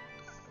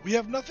 We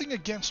have nothing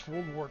against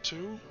World War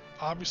II.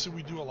 Obviously,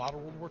 we do a lot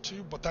of World War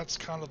II, but that's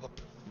kind of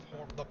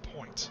the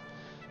point.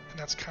 And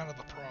that's kind of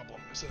the problem,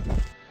 is that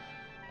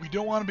we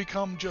don't want to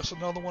become just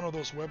another one of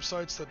those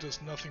websites that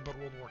does nothing but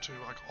World War II,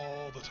 like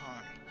all the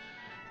time.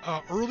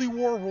 Early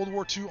war, World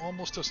War II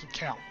almost doesn't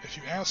count. If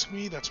you ask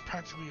me, that's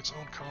practically its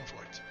own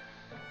conflict.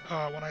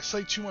 When I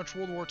say too much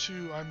World War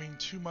II, I mean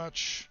too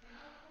much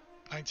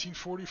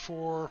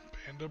 1944,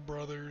 Band of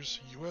Brothers,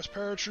 U.S.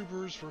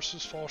 paratroopers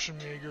versus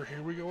Fallschirmjäger,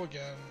 here we go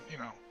again, you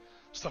know,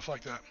 stuff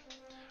like that.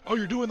 Oh,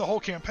 you're doing the whole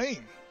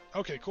campaign.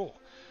 Okay, cool.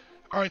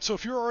 Alright, so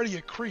if you're already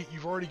at Crete,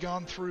 you've already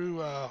gone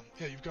through,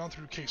 you've gone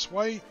through Case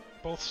White,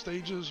 both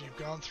stages. You've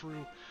gone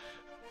through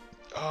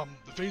the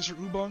Weser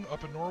Übung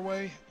up in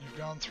Norway. You've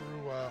gone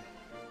through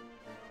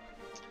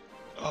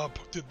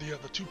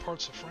the two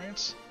parts of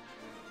France.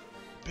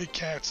 Big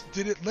cats.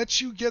 Did it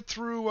let you get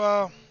through,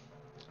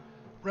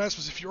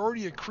 Rasmus, if you're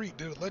already at Crete,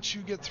 did it let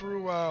you get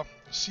through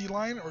Sea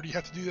Lion, or do you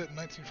have to do that in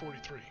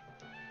 1943?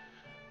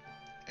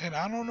 And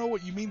I don't know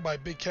what you mean by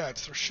big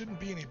cats. There shouldn't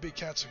be any big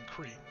cats in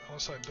Crete,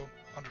 unless I don't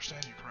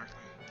understand you correctly.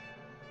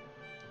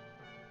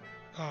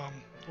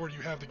 Or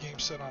you have the game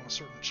set on a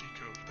certain cheat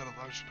code that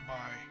allows you to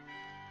buy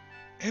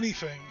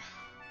anything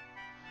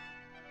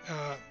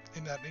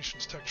in that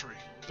nation's tech tree.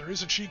 There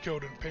is a cheat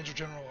code in Panzer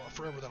General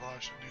Forever that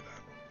allows you to do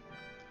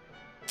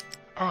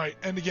that. Alright,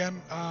 and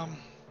again, I'll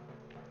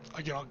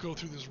go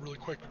through this really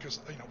quick because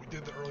we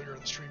did that earlier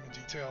in the stream in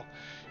detail.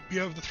 We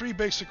have the 3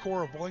 basic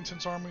corps of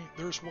Wellington's army.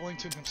 There's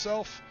Wellington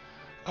himself,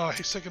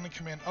 his second in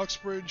command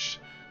Uxbridge.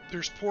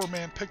 There's poor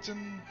man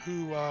Picton,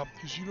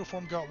 whose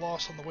uniform got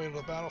lost on the way to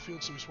the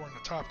battlefield, so he's wearing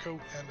a top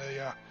coat and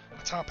a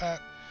top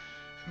hat.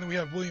 And then we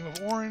have William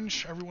of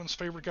Orange, everyone's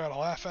favorite guy to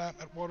laugh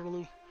at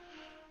Waterloo.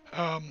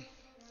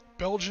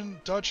 Belgian,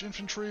 Dutch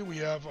infantry, we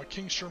have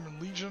King's German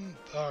Legion,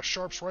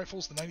 Sharp's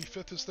Rifles, the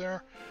 95th is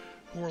there,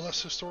 more or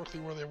less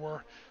historically where they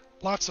were.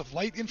 Lots of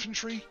light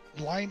infantry,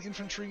 line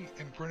infantry,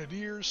 and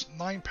grenadiers,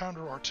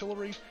 9-pounder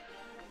artillery,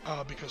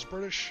 because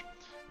British.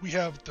 We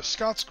have the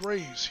Scots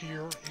Greys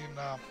here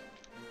in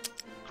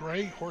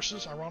grey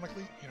horses,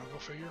 ironically, go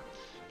figure.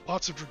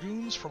 Lots of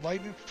Dragoons for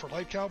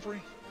light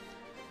cavalry,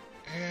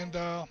 and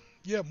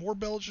yeah, more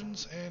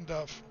Belgians and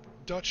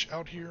Dutch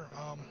out here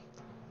on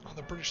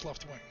the British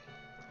left wing,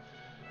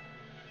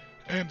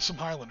 and some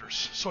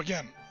Highlanders. So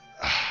again,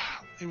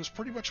 it was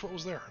pretty much what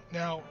was there.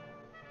 Now,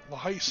 La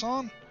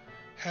Haye-Saint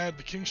had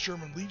the King's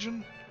German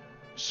Legion,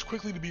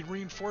 quickly to be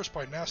reinforced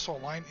by Nassau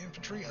Line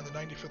Infantry and the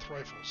 95th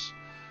Rifles.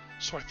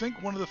 So I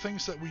think one of the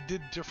things that we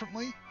did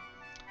differently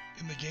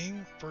in the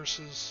game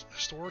versus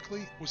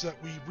historically was that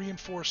we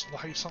reinforced La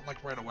Haye-Saint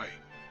like right away.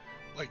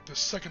 Like the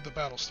second the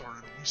battle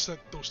started, we sent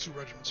those 2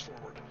 regiments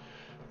forward.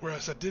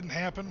 Whereas that didn't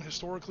happen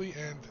historically,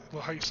 and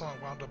La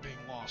Haye-Saint wound up being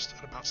lost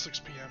at about 6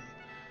 p.m.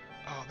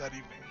 That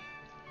evening.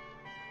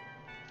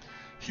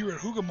 Here at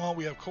Hougoumont,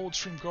 we have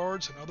Coldstream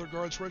Guards and other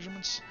Guards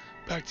regiments,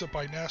 backed up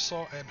by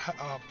Nassau and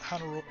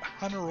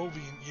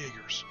Hanoverian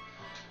Jaegers.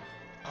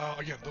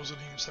 Again, those are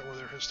the units that were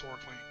there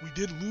historically. We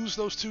did lose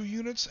those 2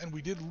 units, and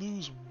we did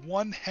lose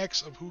 1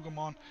 hex of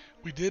Hougoumont.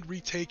 We did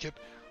retake it,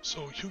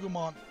 so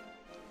Hougoumont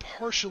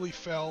partially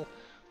fell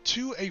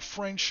to a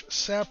French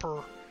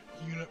sapper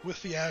unit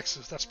with the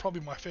axes. That's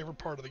probably my favorite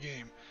part of the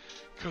game,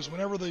 because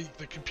whenever the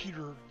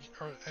computer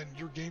and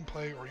your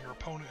gameplay or your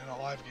opponent in a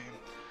live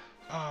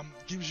game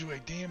gives you a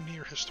damn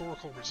near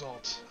historical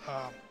result,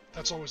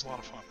 that's always a lot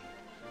of fun.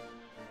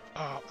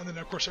 And then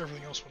of course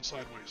everything else went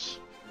sideways.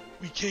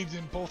 We caved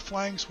in both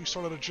flanks. We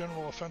started a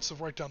general offensive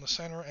right down the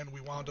center, and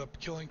we wound up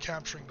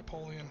capturing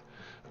Napoleon,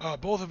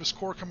 both of his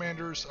corps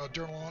commanders,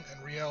 Derlon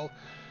and Riel,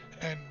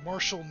 and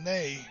Marshal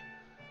Ney,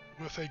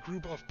 with a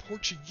group of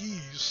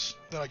Portuguese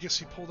that I guess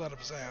he pulled out of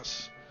his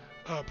ass,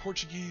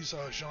 Portuguese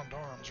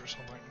gendarmes or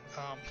something,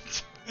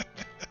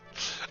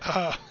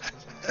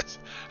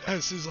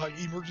 as his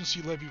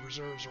emergency levy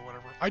reserves or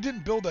whatever. I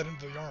didn't build that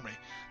into the army.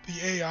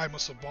 The AI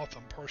must have bought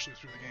them partially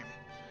through the game.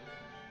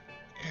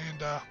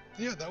 And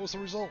yeah, that was the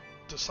result.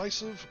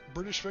 Decisive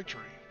British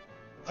victory.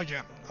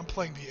 Again, I'm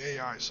playing the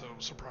AI, so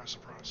surprise,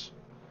 surprise.